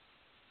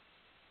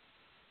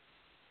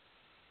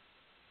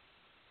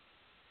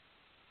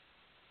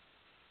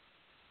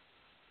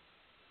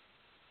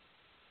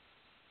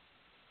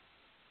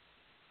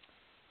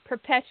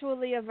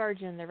 Perpetually a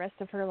virgin the rest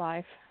of her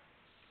life.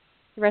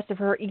 The rest of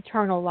her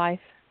eternal life.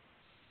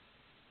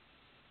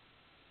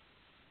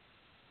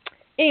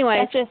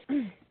 Anyway,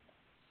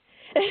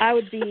 I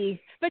would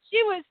be. But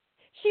she was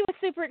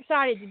super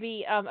excited to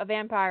be a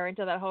vampire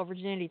until that whole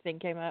virginity thing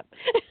came up.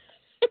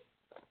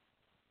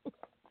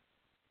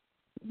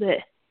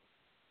 Blech.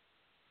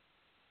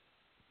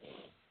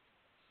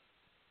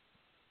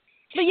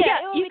 But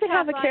yeah, you could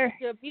have a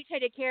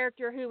mutated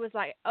character who was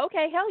like,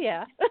 okay, hell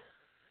yeah.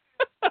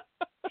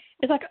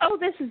 It's like, oh,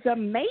 this is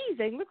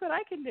amazing. Look what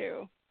I can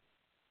do.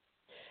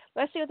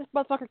 Let's see what this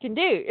motherfucker can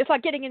do. It's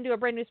like getting into a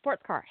brand new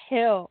sports car.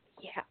 Hell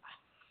yeah.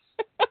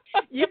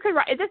 You could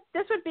write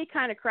this would be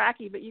kind of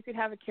cracky, but you could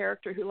have a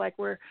character who, like,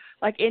 were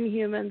like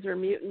Inhumans or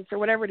mutants or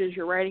whatever it is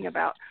you're writing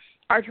about,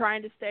 are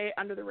trying to stay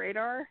under the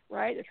radar,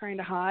 right? They're trying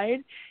to hide,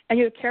 and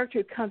you have a character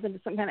who comes into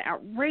some kind of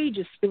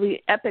outrageous,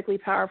 really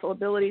epically powerful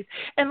abilities,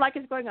 and like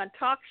is going on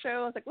talk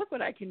shows, like, look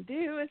what I can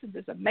do! Isn't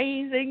this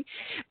amazing?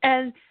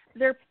 And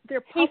their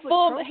public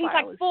profile he's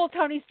like full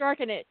Tony Stark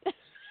in it.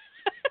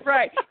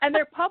 Right, and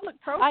their public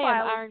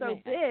profile is so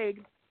Man.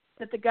 big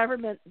that the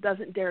government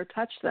doesn't dare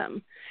touch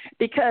them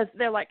because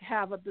they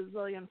have a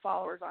bazillion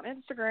followers on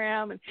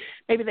Instagram, and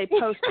maybe they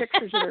post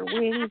pictures of their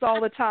wings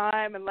all the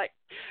time, and like,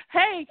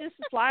 hey, just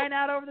flying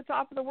out over the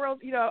top of the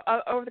world,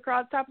 over the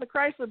top of the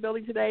Chrysler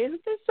Building today.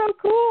 Isn't this so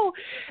cool?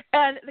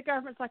 And the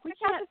government's like, we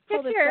can't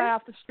pull this guy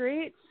off the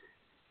street.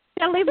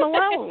 Can't leave him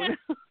alone.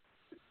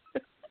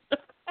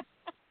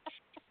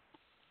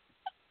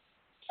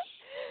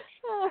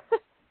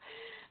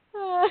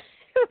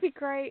 It would be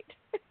great.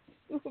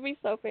 It would be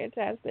so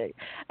fantastic.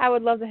 I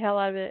would love the hell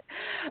out of it.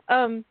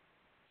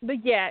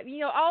 But yeah,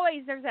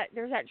 always there's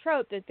that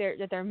trope that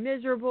they're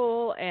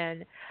miserable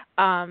and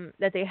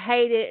that they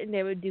hate it and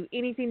they would do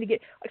anything to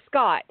get, like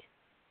Scott.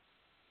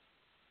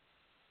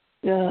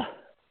 Yeah.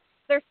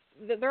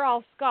 They're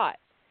all Scott.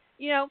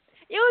 It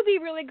would be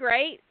really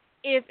great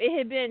if it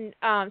had been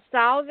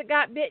Styles that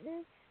got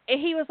bitten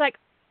and he was like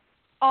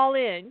all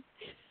in.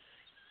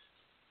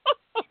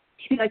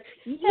 Like,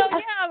 yes,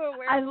 I'm a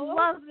werewolf. I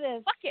love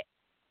this. Fuck it.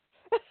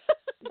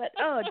 But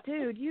oh,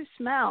 dude, you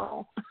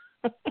smell.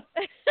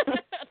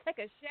 Take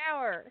a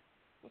shower,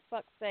 for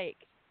fuck's sake.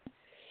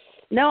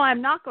 No,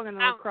 I'm not going into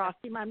the lacrosse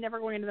team. I'm never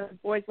going into the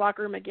boys'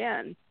 locker room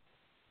again.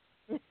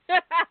 They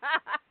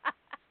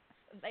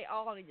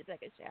all need to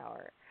take a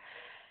shower.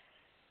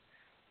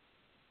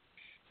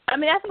 I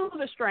mean, that's a little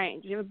bit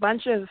strange. You have a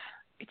bunch of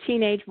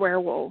teenage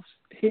werewolves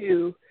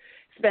who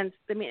and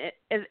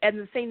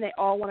the thing they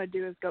all want to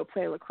do is go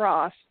play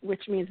lacrosse,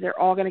 which means they're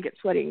all going to get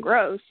sweaty and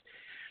gross.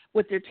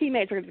 With their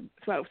teammates, are going to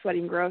get sweaty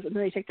and gross, and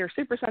then they take their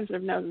super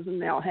sensitive noses and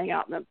they all hang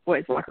out in the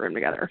boys' locker room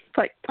together. It's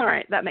like, all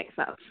right, that makes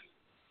sense.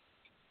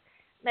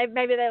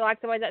 Maybe they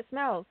like the way that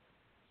smells.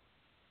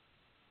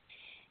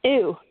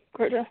 Ew,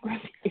 gross.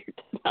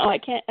 No, I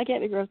can't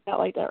be grossed out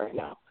like that right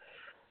now.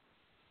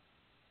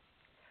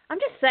 I'm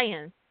just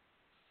saying.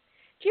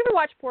 Did you ever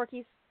watch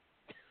Porky's?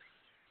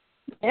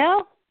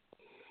 Yeah.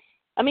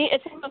 I mean,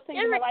 it's one of those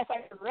things in my life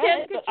I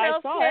read, but I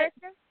saw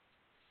character?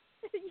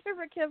 It. You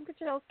ever Kim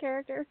Cattrall's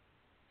character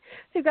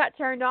who got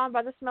turned on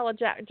by the smell of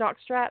jock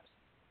straps?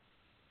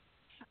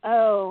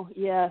 Oh,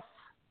 yes.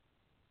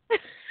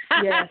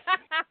 Yes.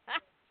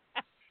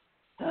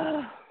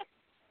 And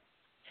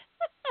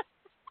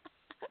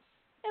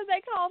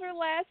they called her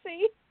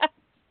Lassie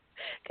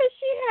because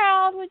she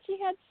howled when she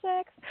had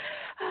sex.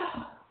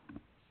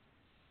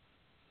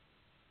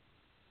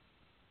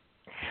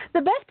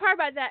 The best part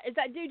about that is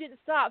that dude didn't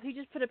stop. He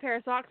just put a pair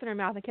of socks in her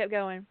mouth and kept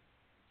going.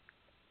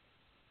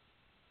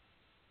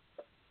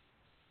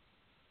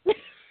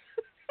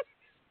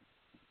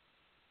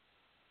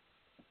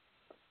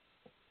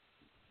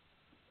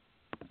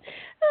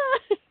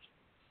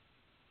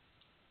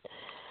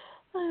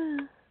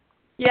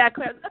 Yeah,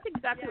 Claire, that's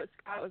exactly what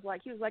Scott was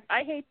like. He was like,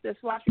 I hate this.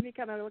 Watch me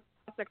become a lacrosse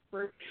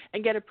expert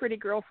and get a pretty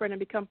girlfriend and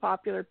become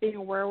popular. Being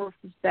a werewolf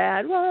is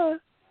bad.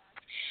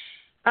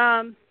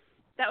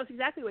 That was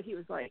exactly what he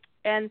was like.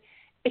 And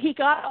he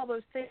got all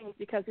those things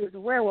because he was a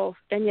werewolf,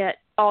 and yet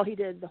all he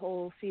did the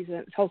whole season,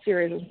 this whole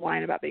series, was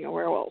whine about being a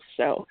werewolf.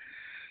 So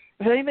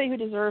if there's anybody who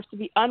deserves to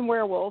be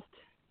unwerewolfed,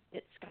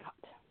 it's Scott.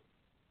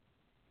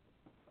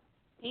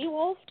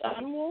 De-wolfed?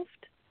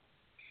 Unwolfed?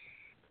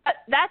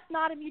 That's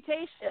not a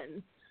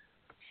mutation.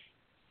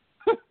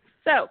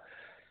 So,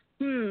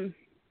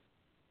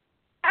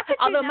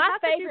 Although my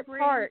favorite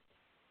part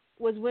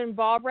was when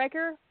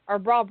Ballbreaker, or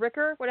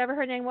Ballbricker, whatever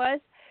her name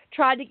was,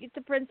 tried to get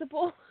the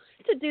principal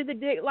to do the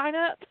dick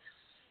lineup.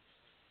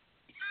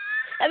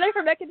 And they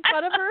were making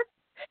fun of her.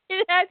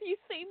 And have you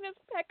seen this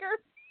pecker?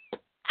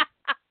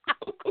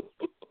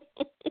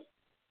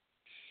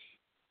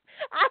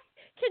 I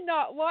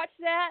cannot watch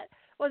that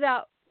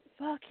without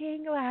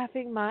fucking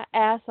laughing my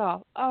ass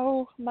off.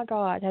 Oh my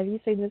God, have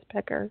you seen this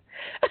pecker?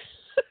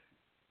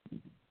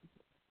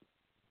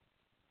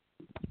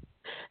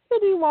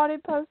 Any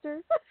wanted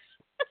posters?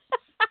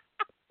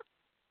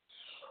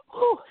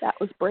 Oh, that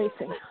was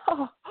bracing.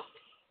 Oh,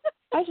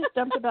 I just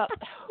dumped about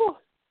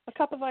a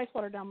cup of ice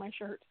water down my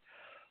shirt.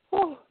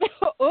 Oh.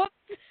 Oops.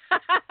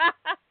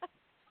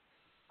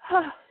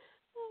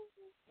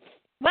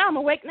 Well, I'm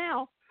awake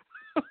now.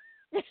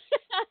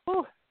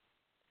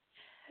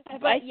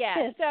 But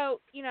yeah,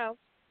 so,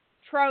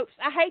 tropes.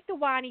 I hate the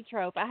whiny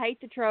trope. I hate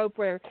the trope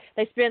where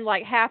they spend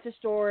like half the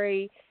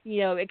story,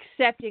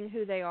 accepting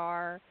who they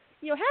are.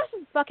 Have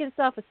some fucking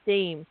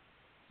self-esteem.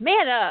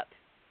 Man up.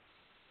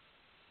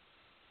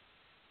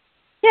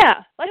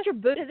 Yeah. Let your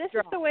boots This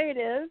drop. is the way it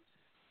is.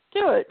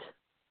 Do it.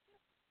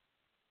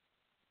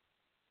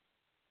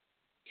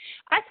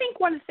 I think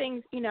one of the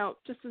things,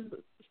 just as a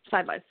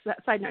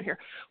side note here,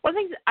 one of the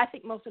things that I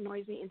think most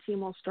annoys me in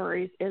Teen Wolf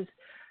stories is,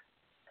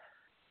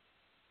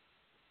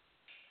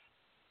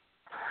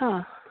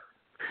 I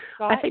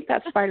think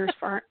that spider's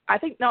far. I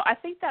think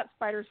that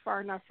spider's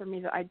far enough for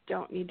me that I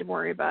don't need to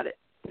worry about it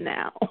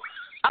now.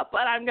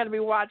 But I'm going to be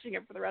watching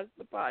it for the rest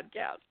of the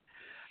podcast.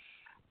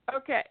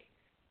 Okay.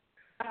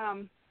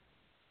 I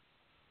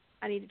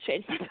need to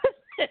change my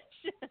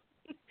position.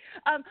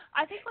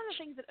 I think one of the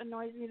things that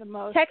annoys me the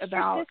most Text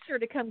about your sister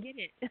to come get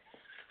it.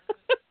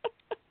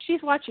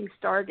 She's watching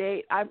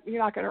Stargate. You're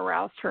not going to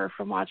roust her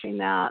from watching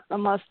that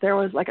unless there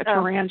was like a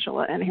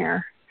tarantula in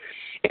here.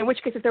 In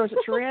which case, if there was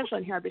a tarantula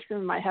in here, I'd be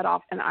screaming my head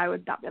off, and I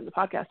would not be on the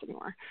podcast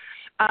anymore.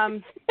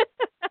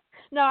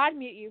 No, I'd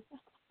mute you.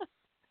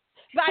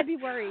 But I'd be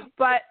worried.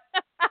 But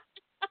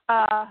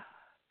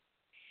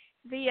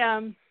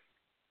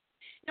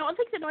one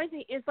thing that annoys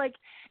me is like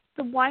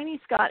the whiny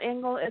Scott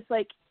angle. It's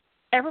like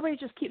everybody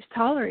just keeps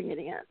tolerating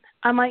it.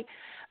 I'm like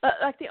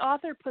the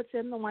author puts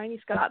in the whiny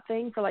Scott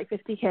thing for like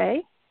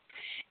 $50K,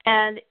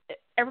 and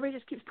everybody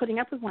just keeps putting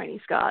up with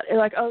whiny Scott. They're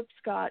like, oh,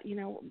 Scott,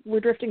 we're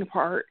drifting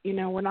apart.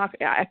 We're not.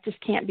 I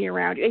just can't be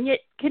around you, and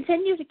yet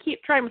continue to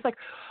keep trying. It's like,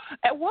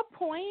 at what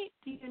point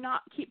do you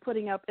not keep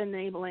putting up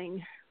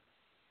enabling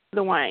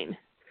the whine?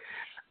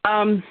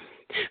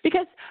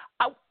 Because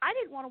I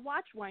didn't want to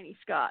watch whiny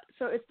Scott,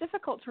 so it's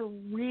difficult to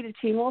read a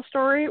Teen Wolf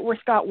story where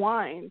Scott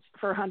whines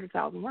for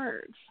 100,000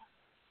 words.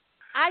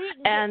 I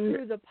didn't get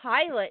through the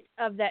pilot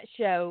of that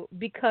show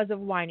because of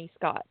whiny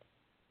Scott.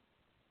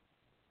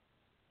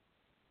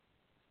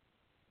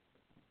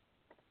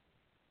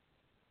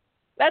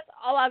 That's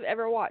all I've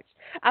ever watched.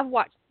 I've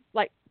watched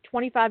like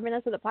 25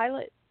 minutes of the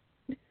pilot.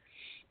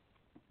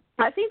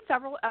 I've seen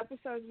several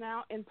episodes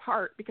now, in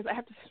part because I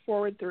have to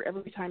forward through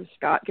every time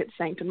Scott gets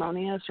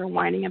sanctimonious or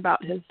whining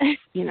about his,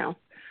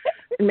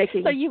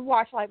 making. So you've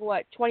watched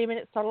 20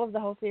 minutes total of the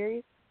whole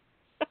series?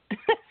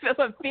 That's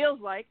what it feels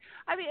like.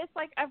 I mean, it's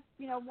like I've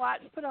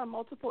put on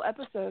multiple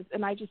episodes,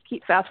 and I just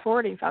keep fast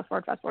forward to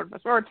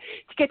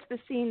get to the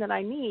scene that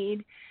I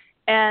need,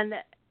 and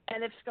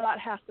if Scott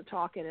has to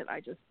talk in it,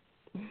 it's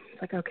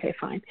like, okay,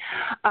 fine.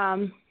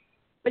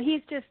 But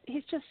he's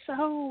just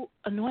so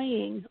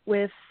annoying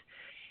with.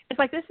 It's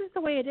like, this is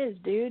the way it is,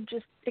 dude.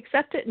 Just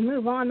accept it and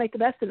move on. Make the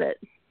best of it.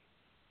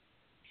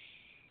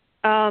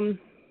 I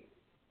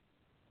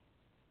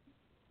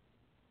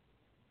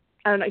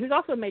don't know. He's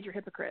also a major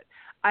hypocrite.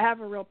 I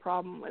have a real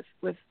problem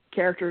with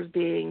characters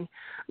being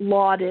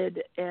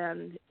lauded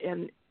and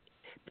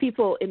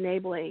people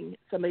enabling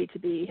somebody to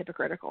be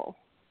hypocritical.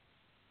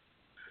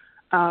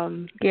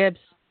 Gibbs.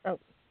 Oh.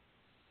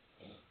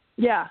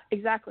 Yeah,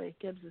 exactly.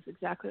 Gibbs is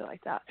exactly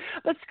like that.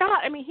 But Scott,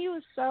 I mean, he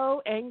was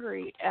so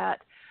angry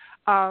at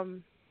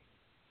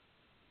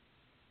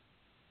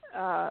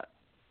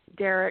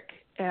Derek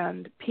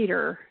and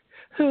Peter,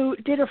 who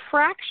did a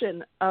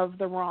fraction of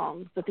the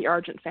wrong that the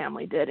Argent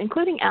family did,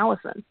 including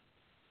Allison.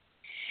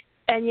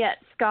 And yet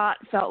Scott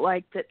felt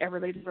like that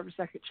everybody deserved a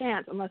second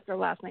chance, unless their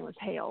last name was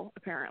Hale,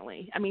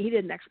 apparently. I mean, he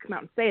didn't actually come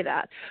out and say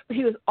that, but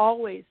he was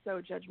always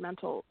so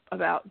judgmental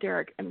about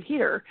Derek and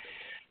Peter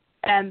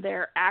and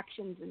their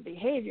actions and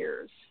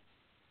behaviors.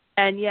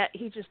 And yet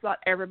he just thought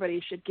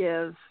everybody should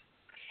give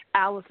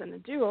Allison a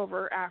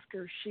do-over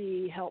after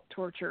she helped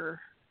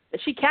torture,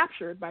 that she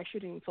captured by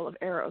shooting full of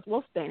arrows,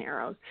 wolfsbane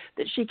arrows,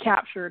 that she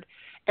captured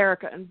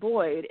Erica and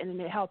Boyd, and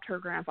then it helped her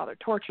grandfather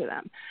torture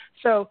them.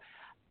 So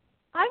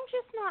I'm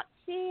just not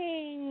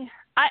seeing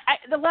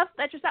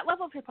that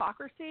level of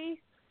hypocrisy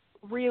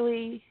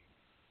really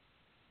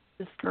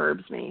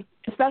disturbs me,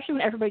 especially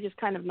when everybody just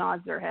kind of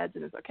nods their heads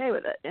and is okay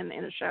with it in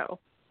a show.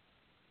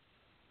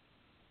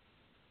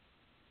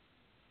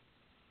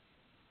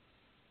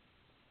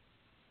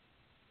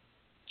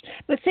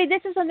 But see,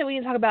 this is something we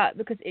need to talk about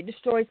because it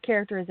destroys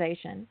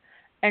characterization.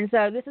 And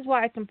so this is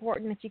why it's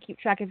important that you keep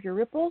track of your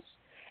ripples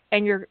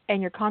and your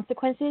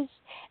consequences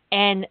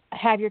and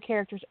have your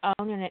characters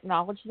own and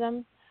acknowledge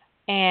them.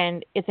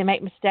 And if they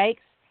make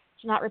mistakes,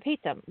 to not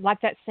repeat them. Like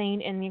that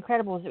scene in The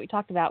Incredibles that we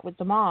talked about with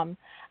the mom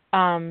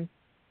and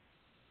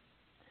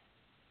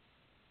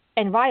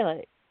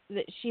Violet,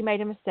 that she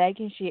made a mistake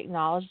and she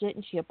acknowledged it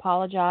and she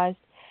apologized.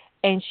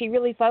 And she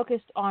really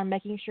focused on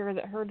making sure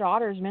that her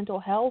daughter's mental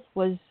health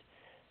was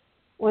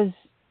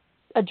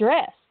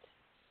addressed,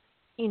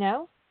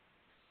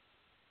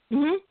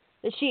 Mm-hmm.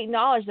 That she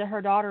acknowledged that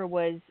her daughter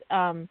was,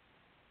 Violet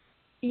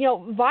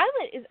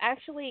is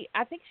actually,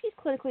 I think she's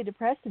clinically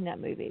depressed in that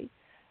movie.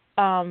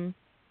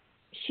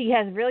 She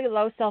has really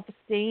low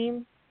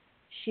self-esteem.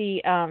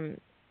 She,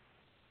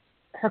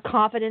 her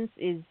confidence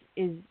is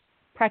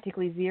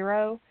practically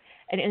zero.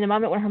 And in the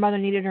moment when her mother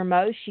needed her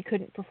most, she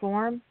couldn't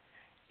perform.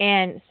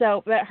 And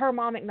so, but her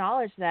mom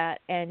acknowledged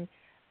that and,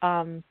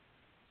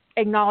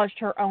 acknowledged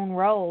her own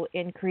role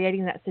in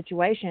creating that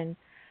situation.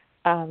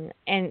 And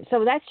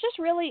so it's just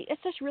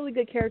really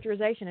good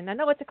characterization. And I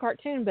know it's a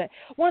cartoon, but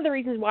one of the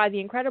reasons why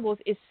The Incredibles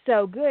is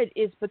so good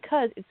is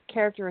because its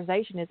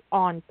characterization is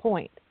on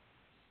point.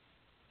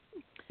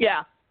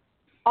 Yeah.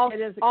 Also,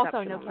 it is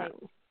also no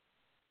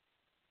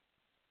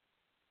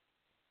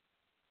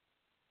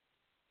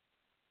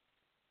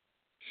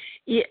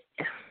cake.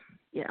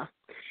 Yeah.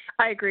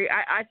 I agree.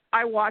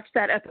 I watched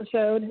that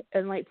episode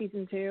in late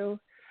season 2.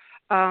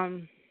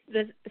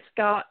 The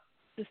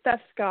stuff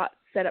Scott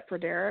set up for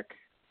Derek,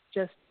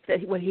 just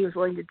that what he was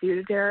willing to do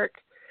to Derek,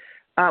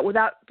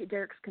 without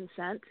Derek's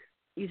consent,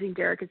 using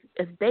Derek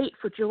as bait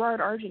for Gerard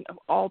Argent of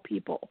all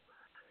people.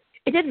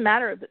 It didn't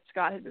matter that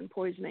Scott had been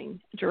poisoning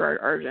Gerard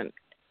Argent.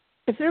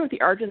 Considering what the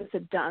Argents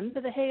had done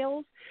to the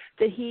Hales,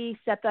 that he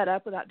set that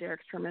up without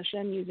Derek's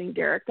permission, using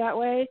Derek that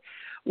way,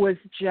 was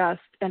just,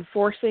 and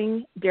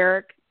forcing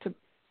Derek to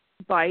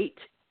bite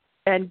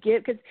and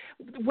give, because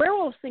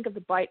werewolves think of the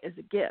bite as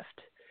a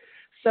gift.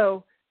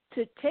 So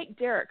to take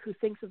Derek, who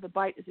thinks of the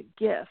bite as a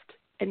gift,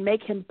 and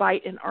make him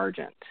bite an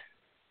Argent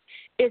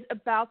is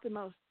about the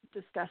most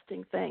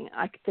disgusting thing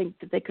I think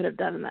that they could have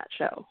done in that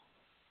show.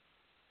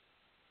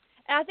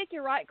 And I think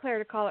you're right, Claire,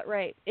 to call it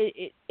rape.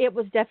 It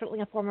was definitely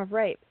a form of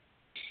rape.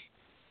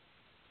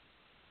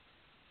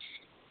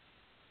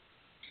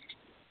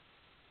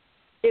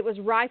 It was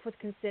rife with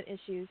consent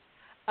issues.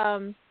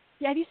 Have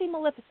you seen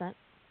Maleficent?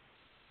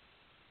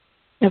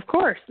 Of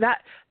course.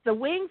 The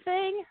wing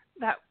thing,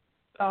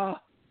 I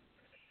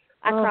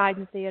cried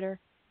in the theater.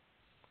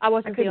 I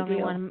wasn't the only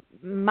one.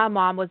 My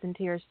mom was in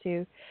tears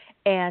too.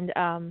 And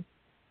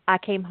I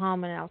came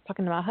home and I was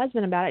talking to my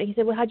husband about it. He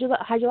said, "Well, how'd you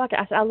like it?"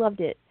 I said, "I loved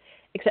it,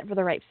 except for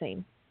the rape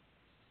scene."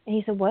 And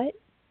he said, "What?"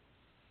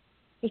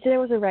 He said,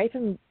 "There was a rape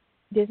in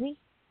Disney?"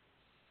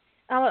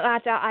 I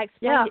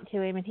explained it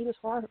to him, and he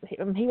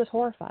was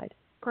horrified.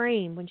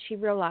 Screamed when she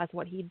realized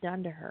what he'd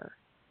done to her.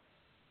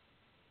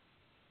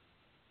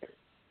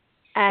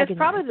 It's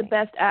probably the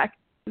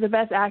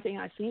best acting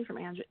I've seen from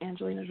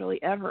Angelina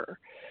Jolie ever.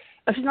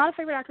 She's not a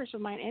favorite actress of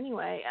mine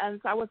anyway,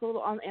 and so I was a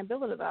little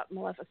ambivalent about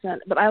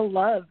Maleficent, but I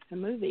loved the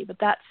movie. But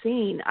that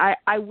scene,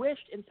 I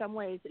wished in some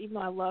ways that even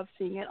though I loved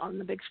seeing it on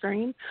the big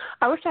screen,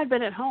 I wished I'd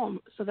been at home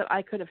so that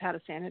I could have had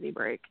a sanity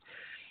break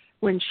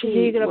when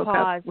she woke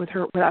up with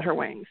her without her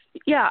wings.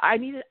 Yeah, I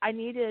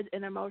needed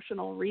an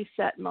emotional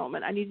reset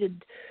moment. I need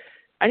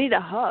a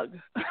hug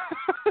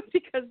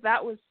because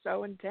that was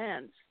so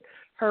intense.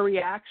 Her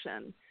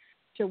reaction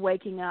to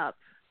waking up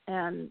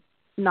and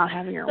not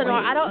having her wings. No,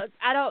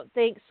 I don't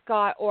think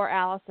Scott or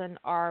Allison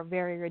are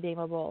very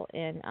redeemable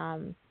in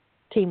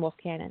Teen Wolf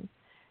canon.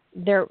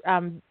 They're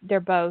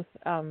both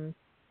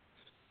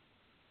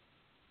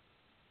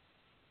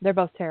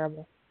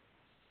terrible.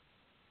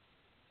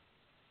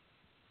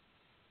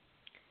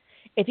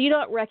 If you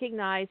don't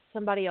recognize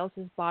somebody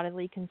else's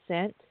bodily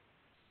consent,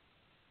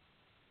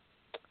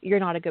 you're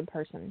not a good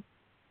person.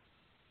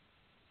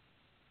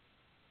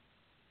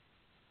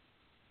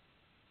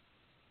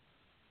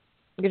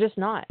 You're just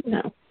not.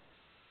 No.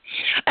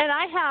 And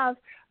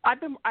I've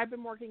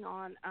been working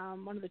on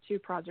one of the two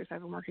projects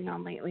I've been working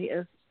on lately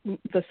is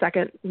the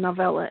second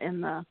novella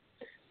in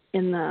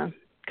the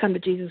Come to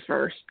Jesus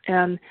verse,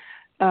 and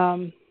I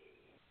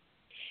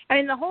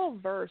mean the whole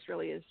verse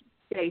really is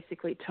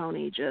basically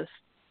Tony just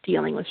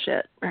dealing with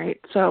shit, right?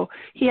 So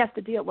he has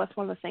to deal with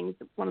one of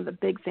the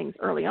big things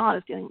early on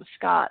is dealing with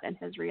Scott and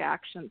his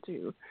reaction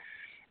to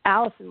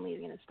Allison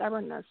leaving and his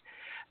stubbornness,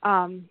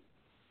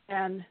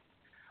 and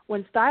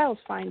when Stiles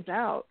finds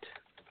out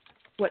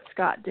what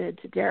Scott did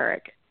to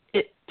Derek,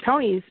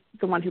 Tony's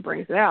the one who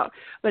brings it out,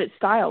 but it's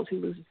Stiles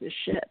who loses his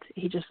shit.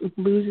 He just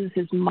loses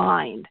his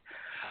mind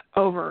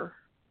over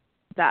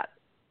that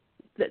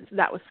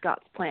was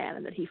Scott's plan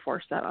and that he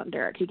forced that on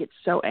Derek. He gets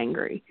so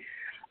angry.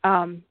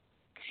 And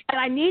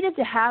I needed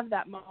to have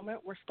that moment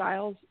where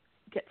Stiles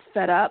gets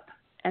fed up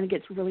and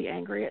gets really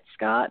angry at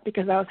Scott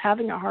because I was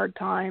having a hard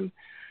time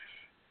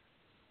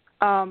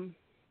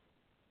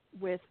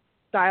with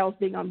Stiles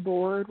being on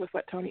board with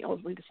what Tony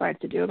ultimately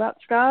decided to do about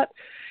Scott.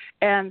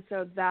 And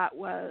so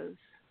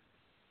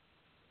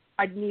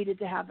I needed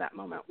to have that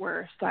moment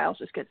where Stiles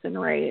just gets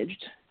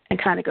enraged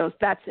and kind of goes,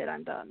 that's it,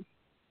 I'm done.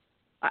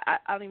 I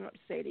don't even know what to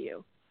say to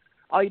you.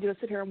 All you do is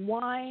sit here and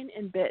whine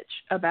and bitch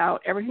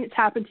about everything that's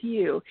happened to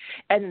you,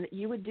 and that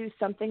you would do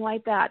something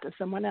like that to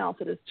someone else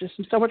that is just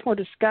so much more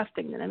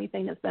disgusting than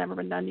anything that's ever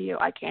been done to you.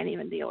 I can't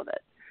even deal with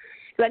it.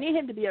 Because I need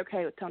him to be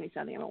okay with Tony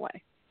sending him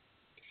away.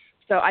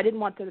 So I didn't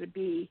want there to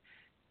be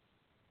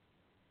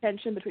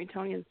tension between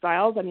Tony and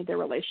Stiles. I need their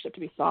relationship to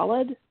be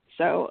solid.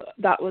 So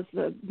that was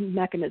the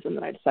mechanism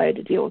that I decided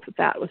to deal with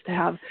that, was to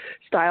have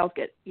Stiles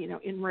get,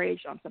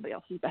 enraged on somebody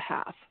else's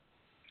behalf.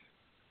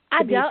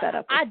 I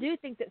do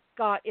think that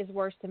Scott is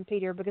worse than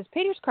Peter because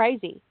Peter's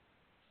crazy.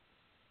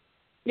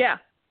 Yeah.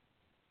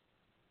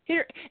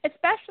 Peter,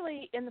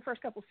 especially in the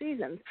first couple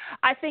seasons,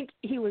 I think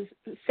he was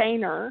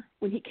saner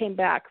when he came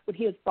back, when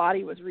his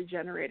body was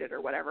regenerated or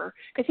whatever,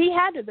 because he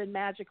had to have been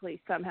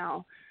magically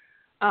somehow,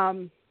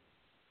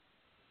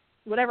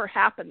 whatever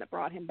happened that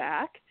brought him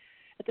back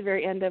at the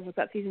very end of, was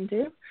that season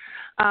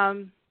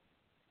 2?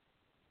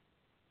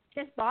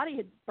 His body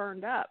had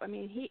burned up. I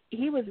mean,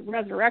 he was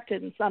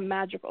resurrected in some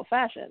magical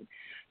fashion.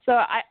 So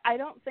I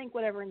don't think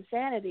whatever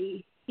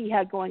insanity he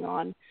had going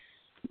on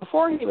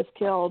before he was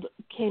killed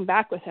came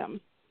back with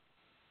him.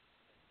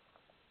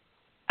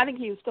 I think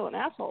he was still an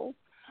asshole,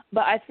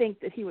 but I think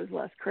that he was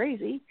less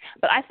crazy.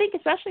 But I think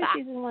especially in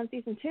season 1,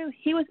 season 2,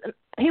 he was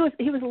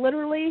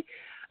literally,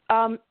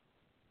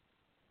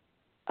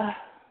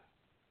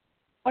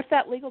 what's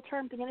that legal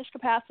term? Diminished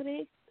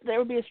capacity? There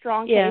would be a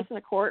strong case in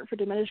the court for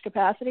diminished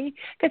capacity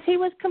because he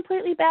was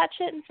completely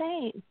batshit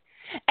insane.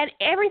 And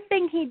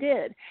everything he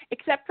did,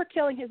 except for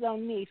killing his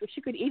own niece, which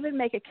you could even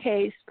make a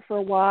case for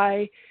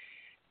why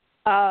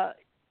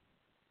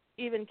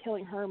even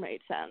killing her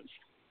made sense.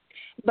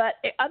 But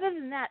other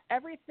than that,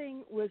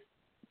 everything was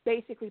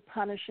basically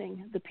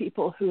punishing the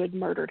people who had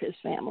murdered his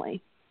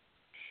family.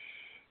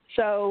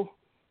 So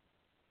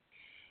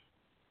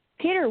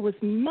Peter was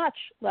much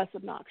less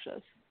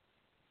obnoxious.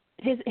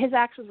 His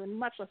actions were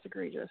much less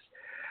egregious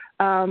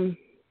than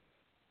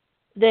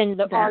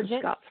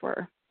Argent Scott's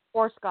were,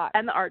 or Scott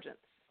and the Argents.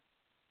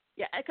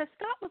 Yeah, because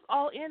Scott was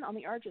all in on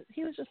the Argents.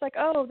 He was just like,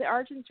 "Oh, the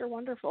Argents are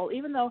wonderful,"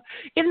 even though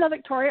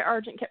Victoria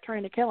Argent kept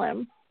trying to kill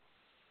him.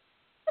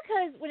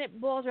 Because when it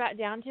boils right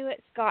down to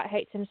it, Scott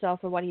hates himself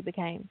for what he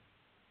became.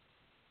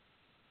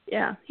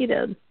 Yeah, he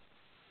did.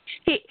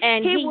 He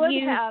would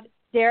used have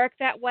Derek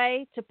that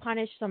way to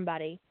punish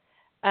somebody,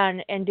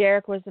 and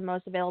Derek was the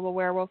most available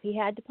werewolf he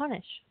had to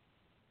punish.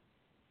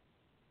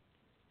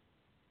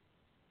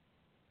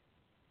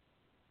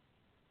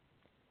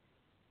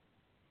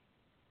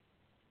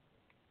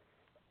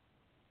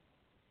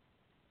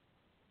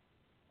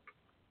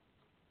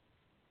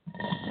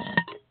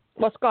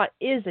 Well, Scott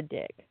is a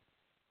dick,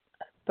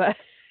 but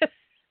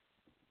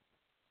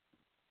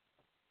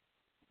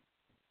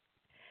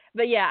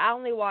yeah, I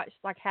only watched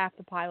like half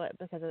the pilot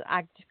because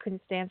I just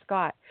couldn't stand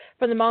Scott.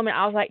 From the moment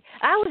I was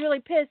really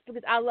pissed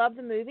because I love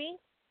the movie,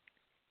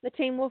 the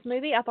Teen Wolf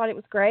movie. I thought it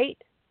was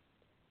great,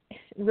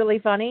 really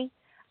funny.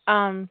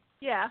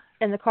 Yeah.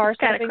 And the car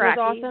Kind of stuffing cracky,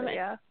 was awesome. but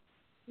yeah.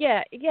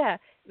 Yeah.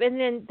 And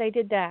then they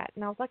did that,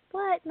 and I was like,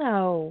 what?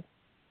 No.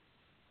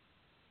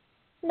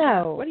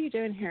 Yeah, what are you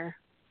doing here?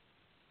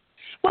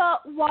 Well,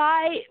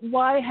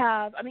 why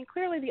have, I mean,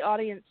 clearly the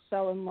audience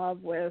fell in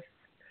love with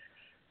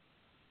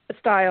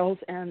Stiles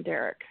and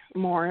Derek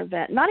more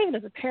than, not even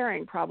as a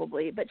pairing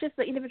probably, but just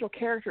the individual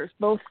characters,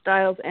 both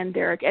Stiles and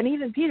Derek, and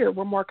even Peter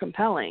were more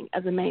compelling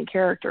as a main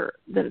character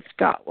than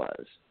Scott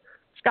was.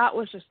 Scott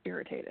was just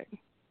irritating.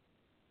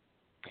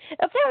 If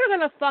they were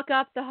going to fuck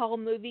up the whole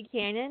movie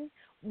canon,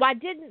 why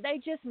didn't they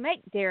just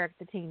make Derek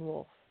the Teen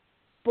Wolf?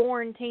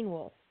 Born Teen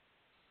Wolf.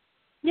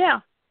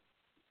 Yeah.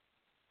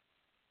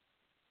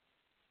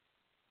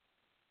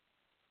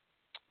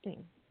 This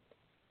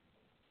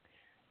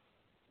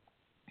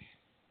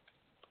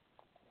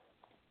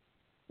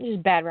is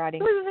bad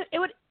writing. It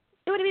would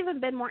have even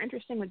been more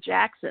interesting with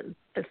Jackson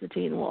as the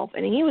Teen Wolf,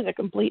 and he was a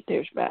complete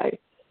douchebag.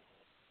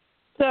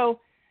 So,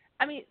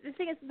 I mean, the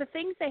thing is, the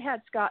things they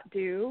had Scott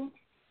do,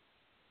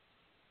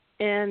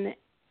 and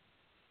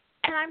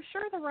I'm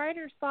sure the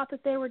writers thought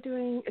that they were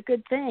doing a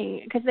good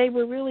thing, because they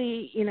were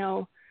really,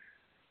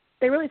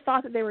 they really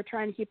thought that they were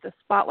trying to keep the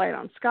spotlight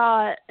on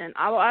Scott, and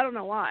I don't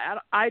know why.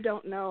 I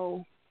don't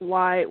know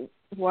why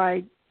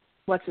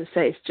what's his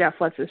face, Jeff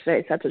what's his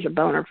face, had such a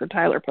boner for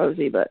Tyler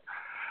Posey, but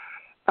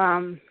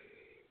they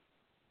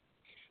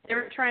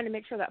were trying to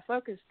make sure that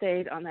focus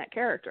stayed on that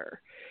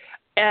character,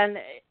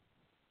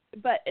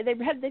 but they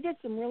did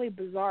some really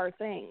bizarre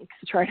things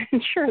to try to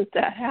ensure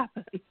that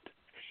happened,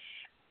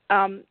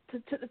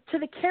 to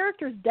the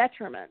character's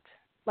detriment,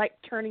 like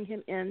turning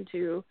him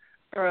into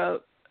a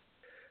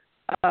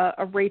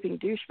raping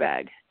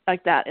douchebag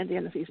like that at the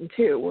end of season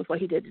 2 was what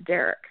he did to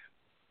Derek.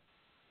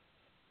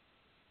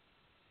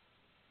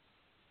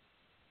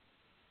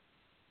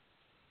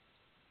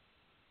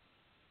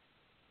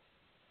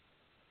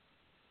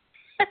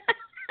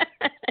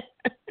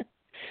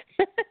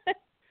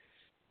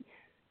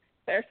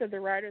 Claire said the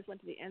writers went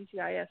to the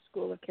NCIS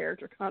School of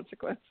Character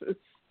Consequences.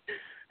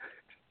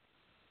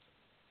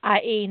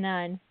 I.e.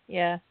 none.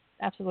 Yeah,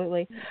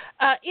 absolutely.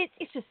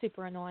 It's just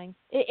super annoying.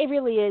 It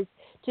really is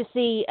to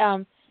see,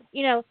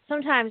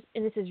 sometimes,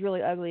 and this is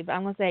really ugly, but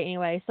I'm going to say it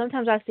anyway,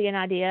 sometimes I see an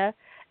idea,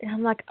 and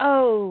I'm like,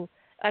 oh,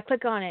 I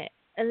click on it,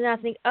 and then I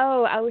think,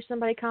 oh, I wish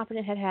somebody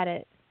competent had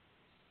it.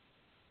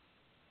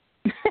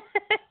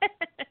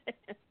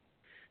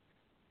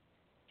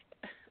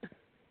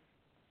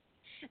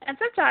 And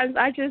sometimes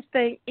I just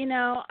think,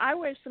 I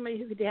wish somebody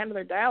who could handle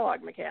their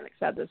dialogue mechanics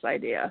had this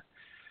idea.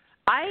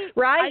 I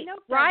know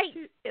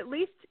at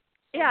least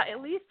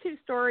 2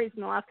 stories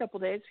in the last couple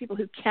of days, people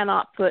who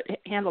cannot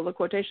handle the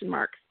quotation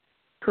marks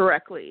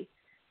correctly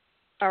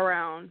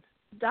around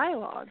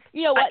dialogue.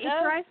 You know what?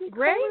 It drives me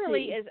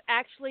Grammarly is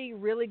actually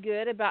really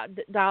good about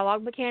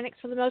dialogue mechanics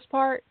for the most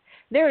part.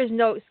 There is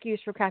no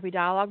excuse for crappy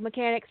dialogue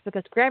mechanics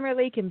because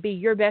Grammarly can be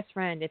your best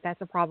friend if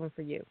that's a problem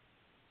for you.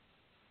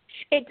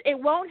 It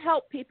won't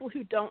help people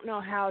who don't know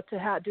how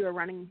to do a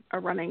running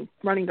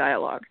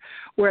dialogue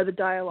where the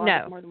dialogue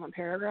is more than one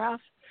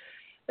paragraph.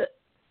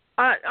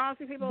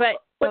 Honestly, people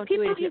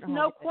use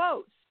no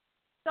quotes.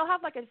 They'll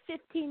have like a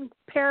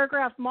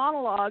 15-paragraph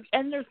monologue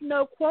and there's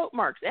no quote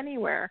marks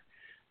anywhere.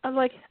 I'm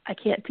like, I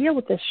can't deal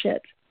with this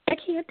shit. I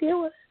can't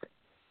deal with it.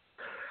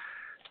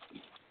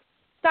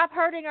 Stop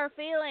hurting our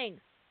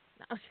feelings.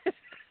 No.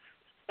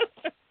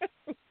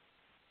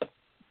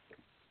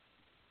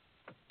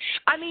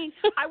 I mean,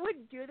 I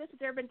wouldn't do this if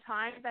there have been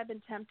times I've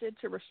been tempted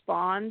to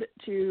respond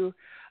to,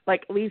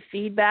 like, leave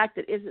feedback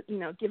that isn't,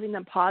 giving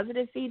them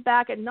positive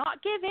feedback and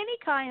not give any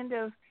kind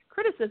of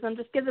criticism,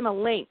 just give them a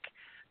link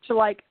to,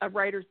 like, a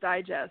Writer's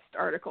Digest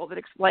article that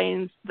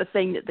explains the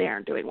thing that they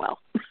aren't doing well.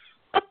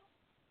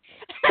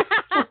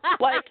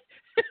 Like,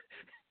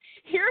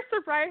 here's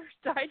the Writer's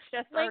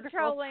Digest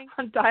article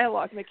on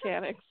dialogue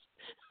mechanics.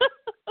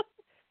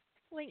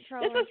 Link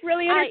trolling. This is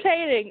really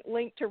entertaining.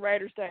 Link to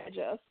Writer's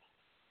Digest.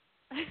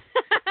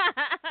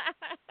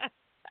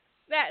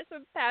 That's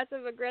some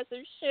passive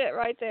aggressive shit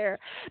right there.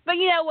 But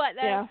you know what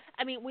though? Yeah.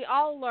 I mean, we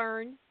all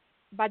learn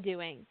by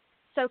doing.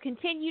 So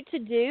continue to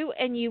do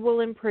and you will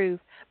improve.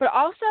 But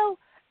also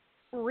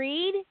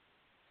read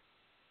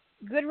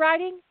good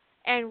writing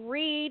and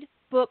read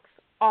books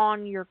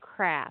on your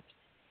craft.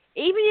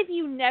 Even if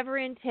you never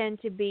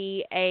intend to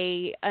be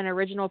an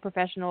original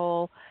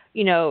professional,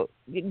 go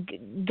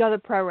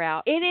the pro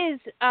route. It is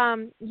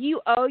you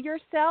owe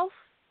yourself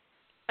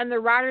and the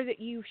writer that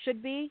you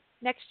should be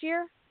next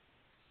year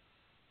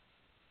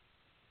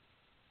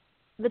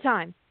the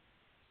time.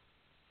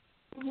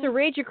 Mm-hmm. So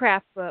read your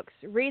craft books,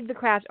 read the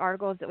craft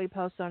articles that we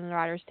post on the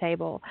writer's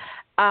table.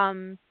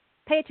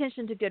 Pay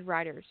attention to good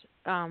writers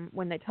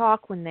when they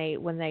talk, when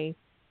they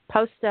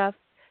post stuff.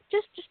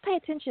 Just pay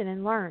attention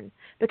and learn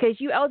because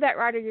you owe that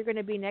writer you're going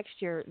to be next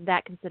year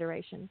that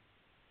consideration.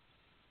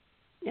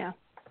 Yeah,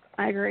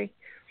 I agree.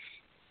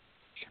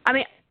 I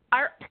mean,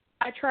 I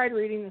tried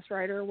reading this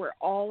writer where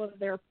all of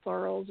their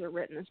plurals are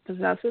written as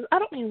possessive. I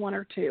don't mean one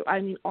or two.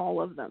 I mean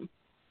all of them.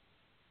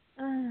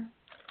 And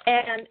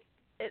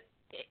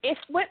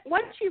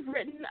once you've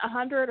written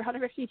 100,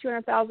 150,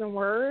 200,000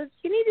 words,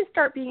 you need to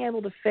start being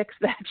able to fix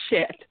that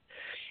shit.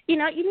 You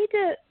need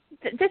to.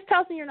 This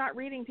tells me you're not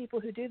reading people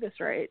who do this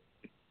right.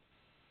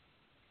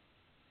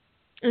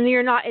 And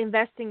you're not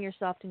investing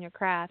yourself in your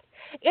craft.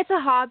 It's a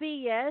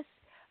hobby, yes,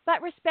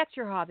 but respect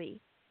your hobby.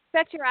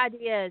 Respect your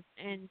ideas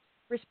and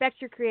respect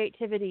your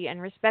creativity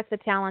and respect the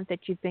talent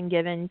that you've been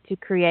given to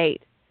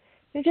create.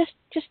 And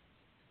just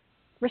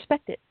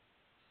respect it.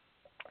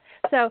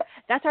 So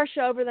that's our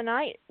show over the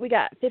night. We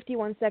got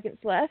 51 seconds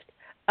left,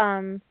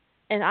 and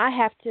I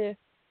have to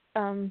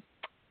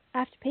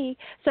pee.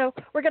 So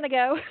we're gonna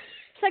go.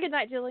 Say good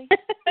night, Julie.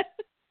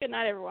 Good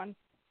night, everyone.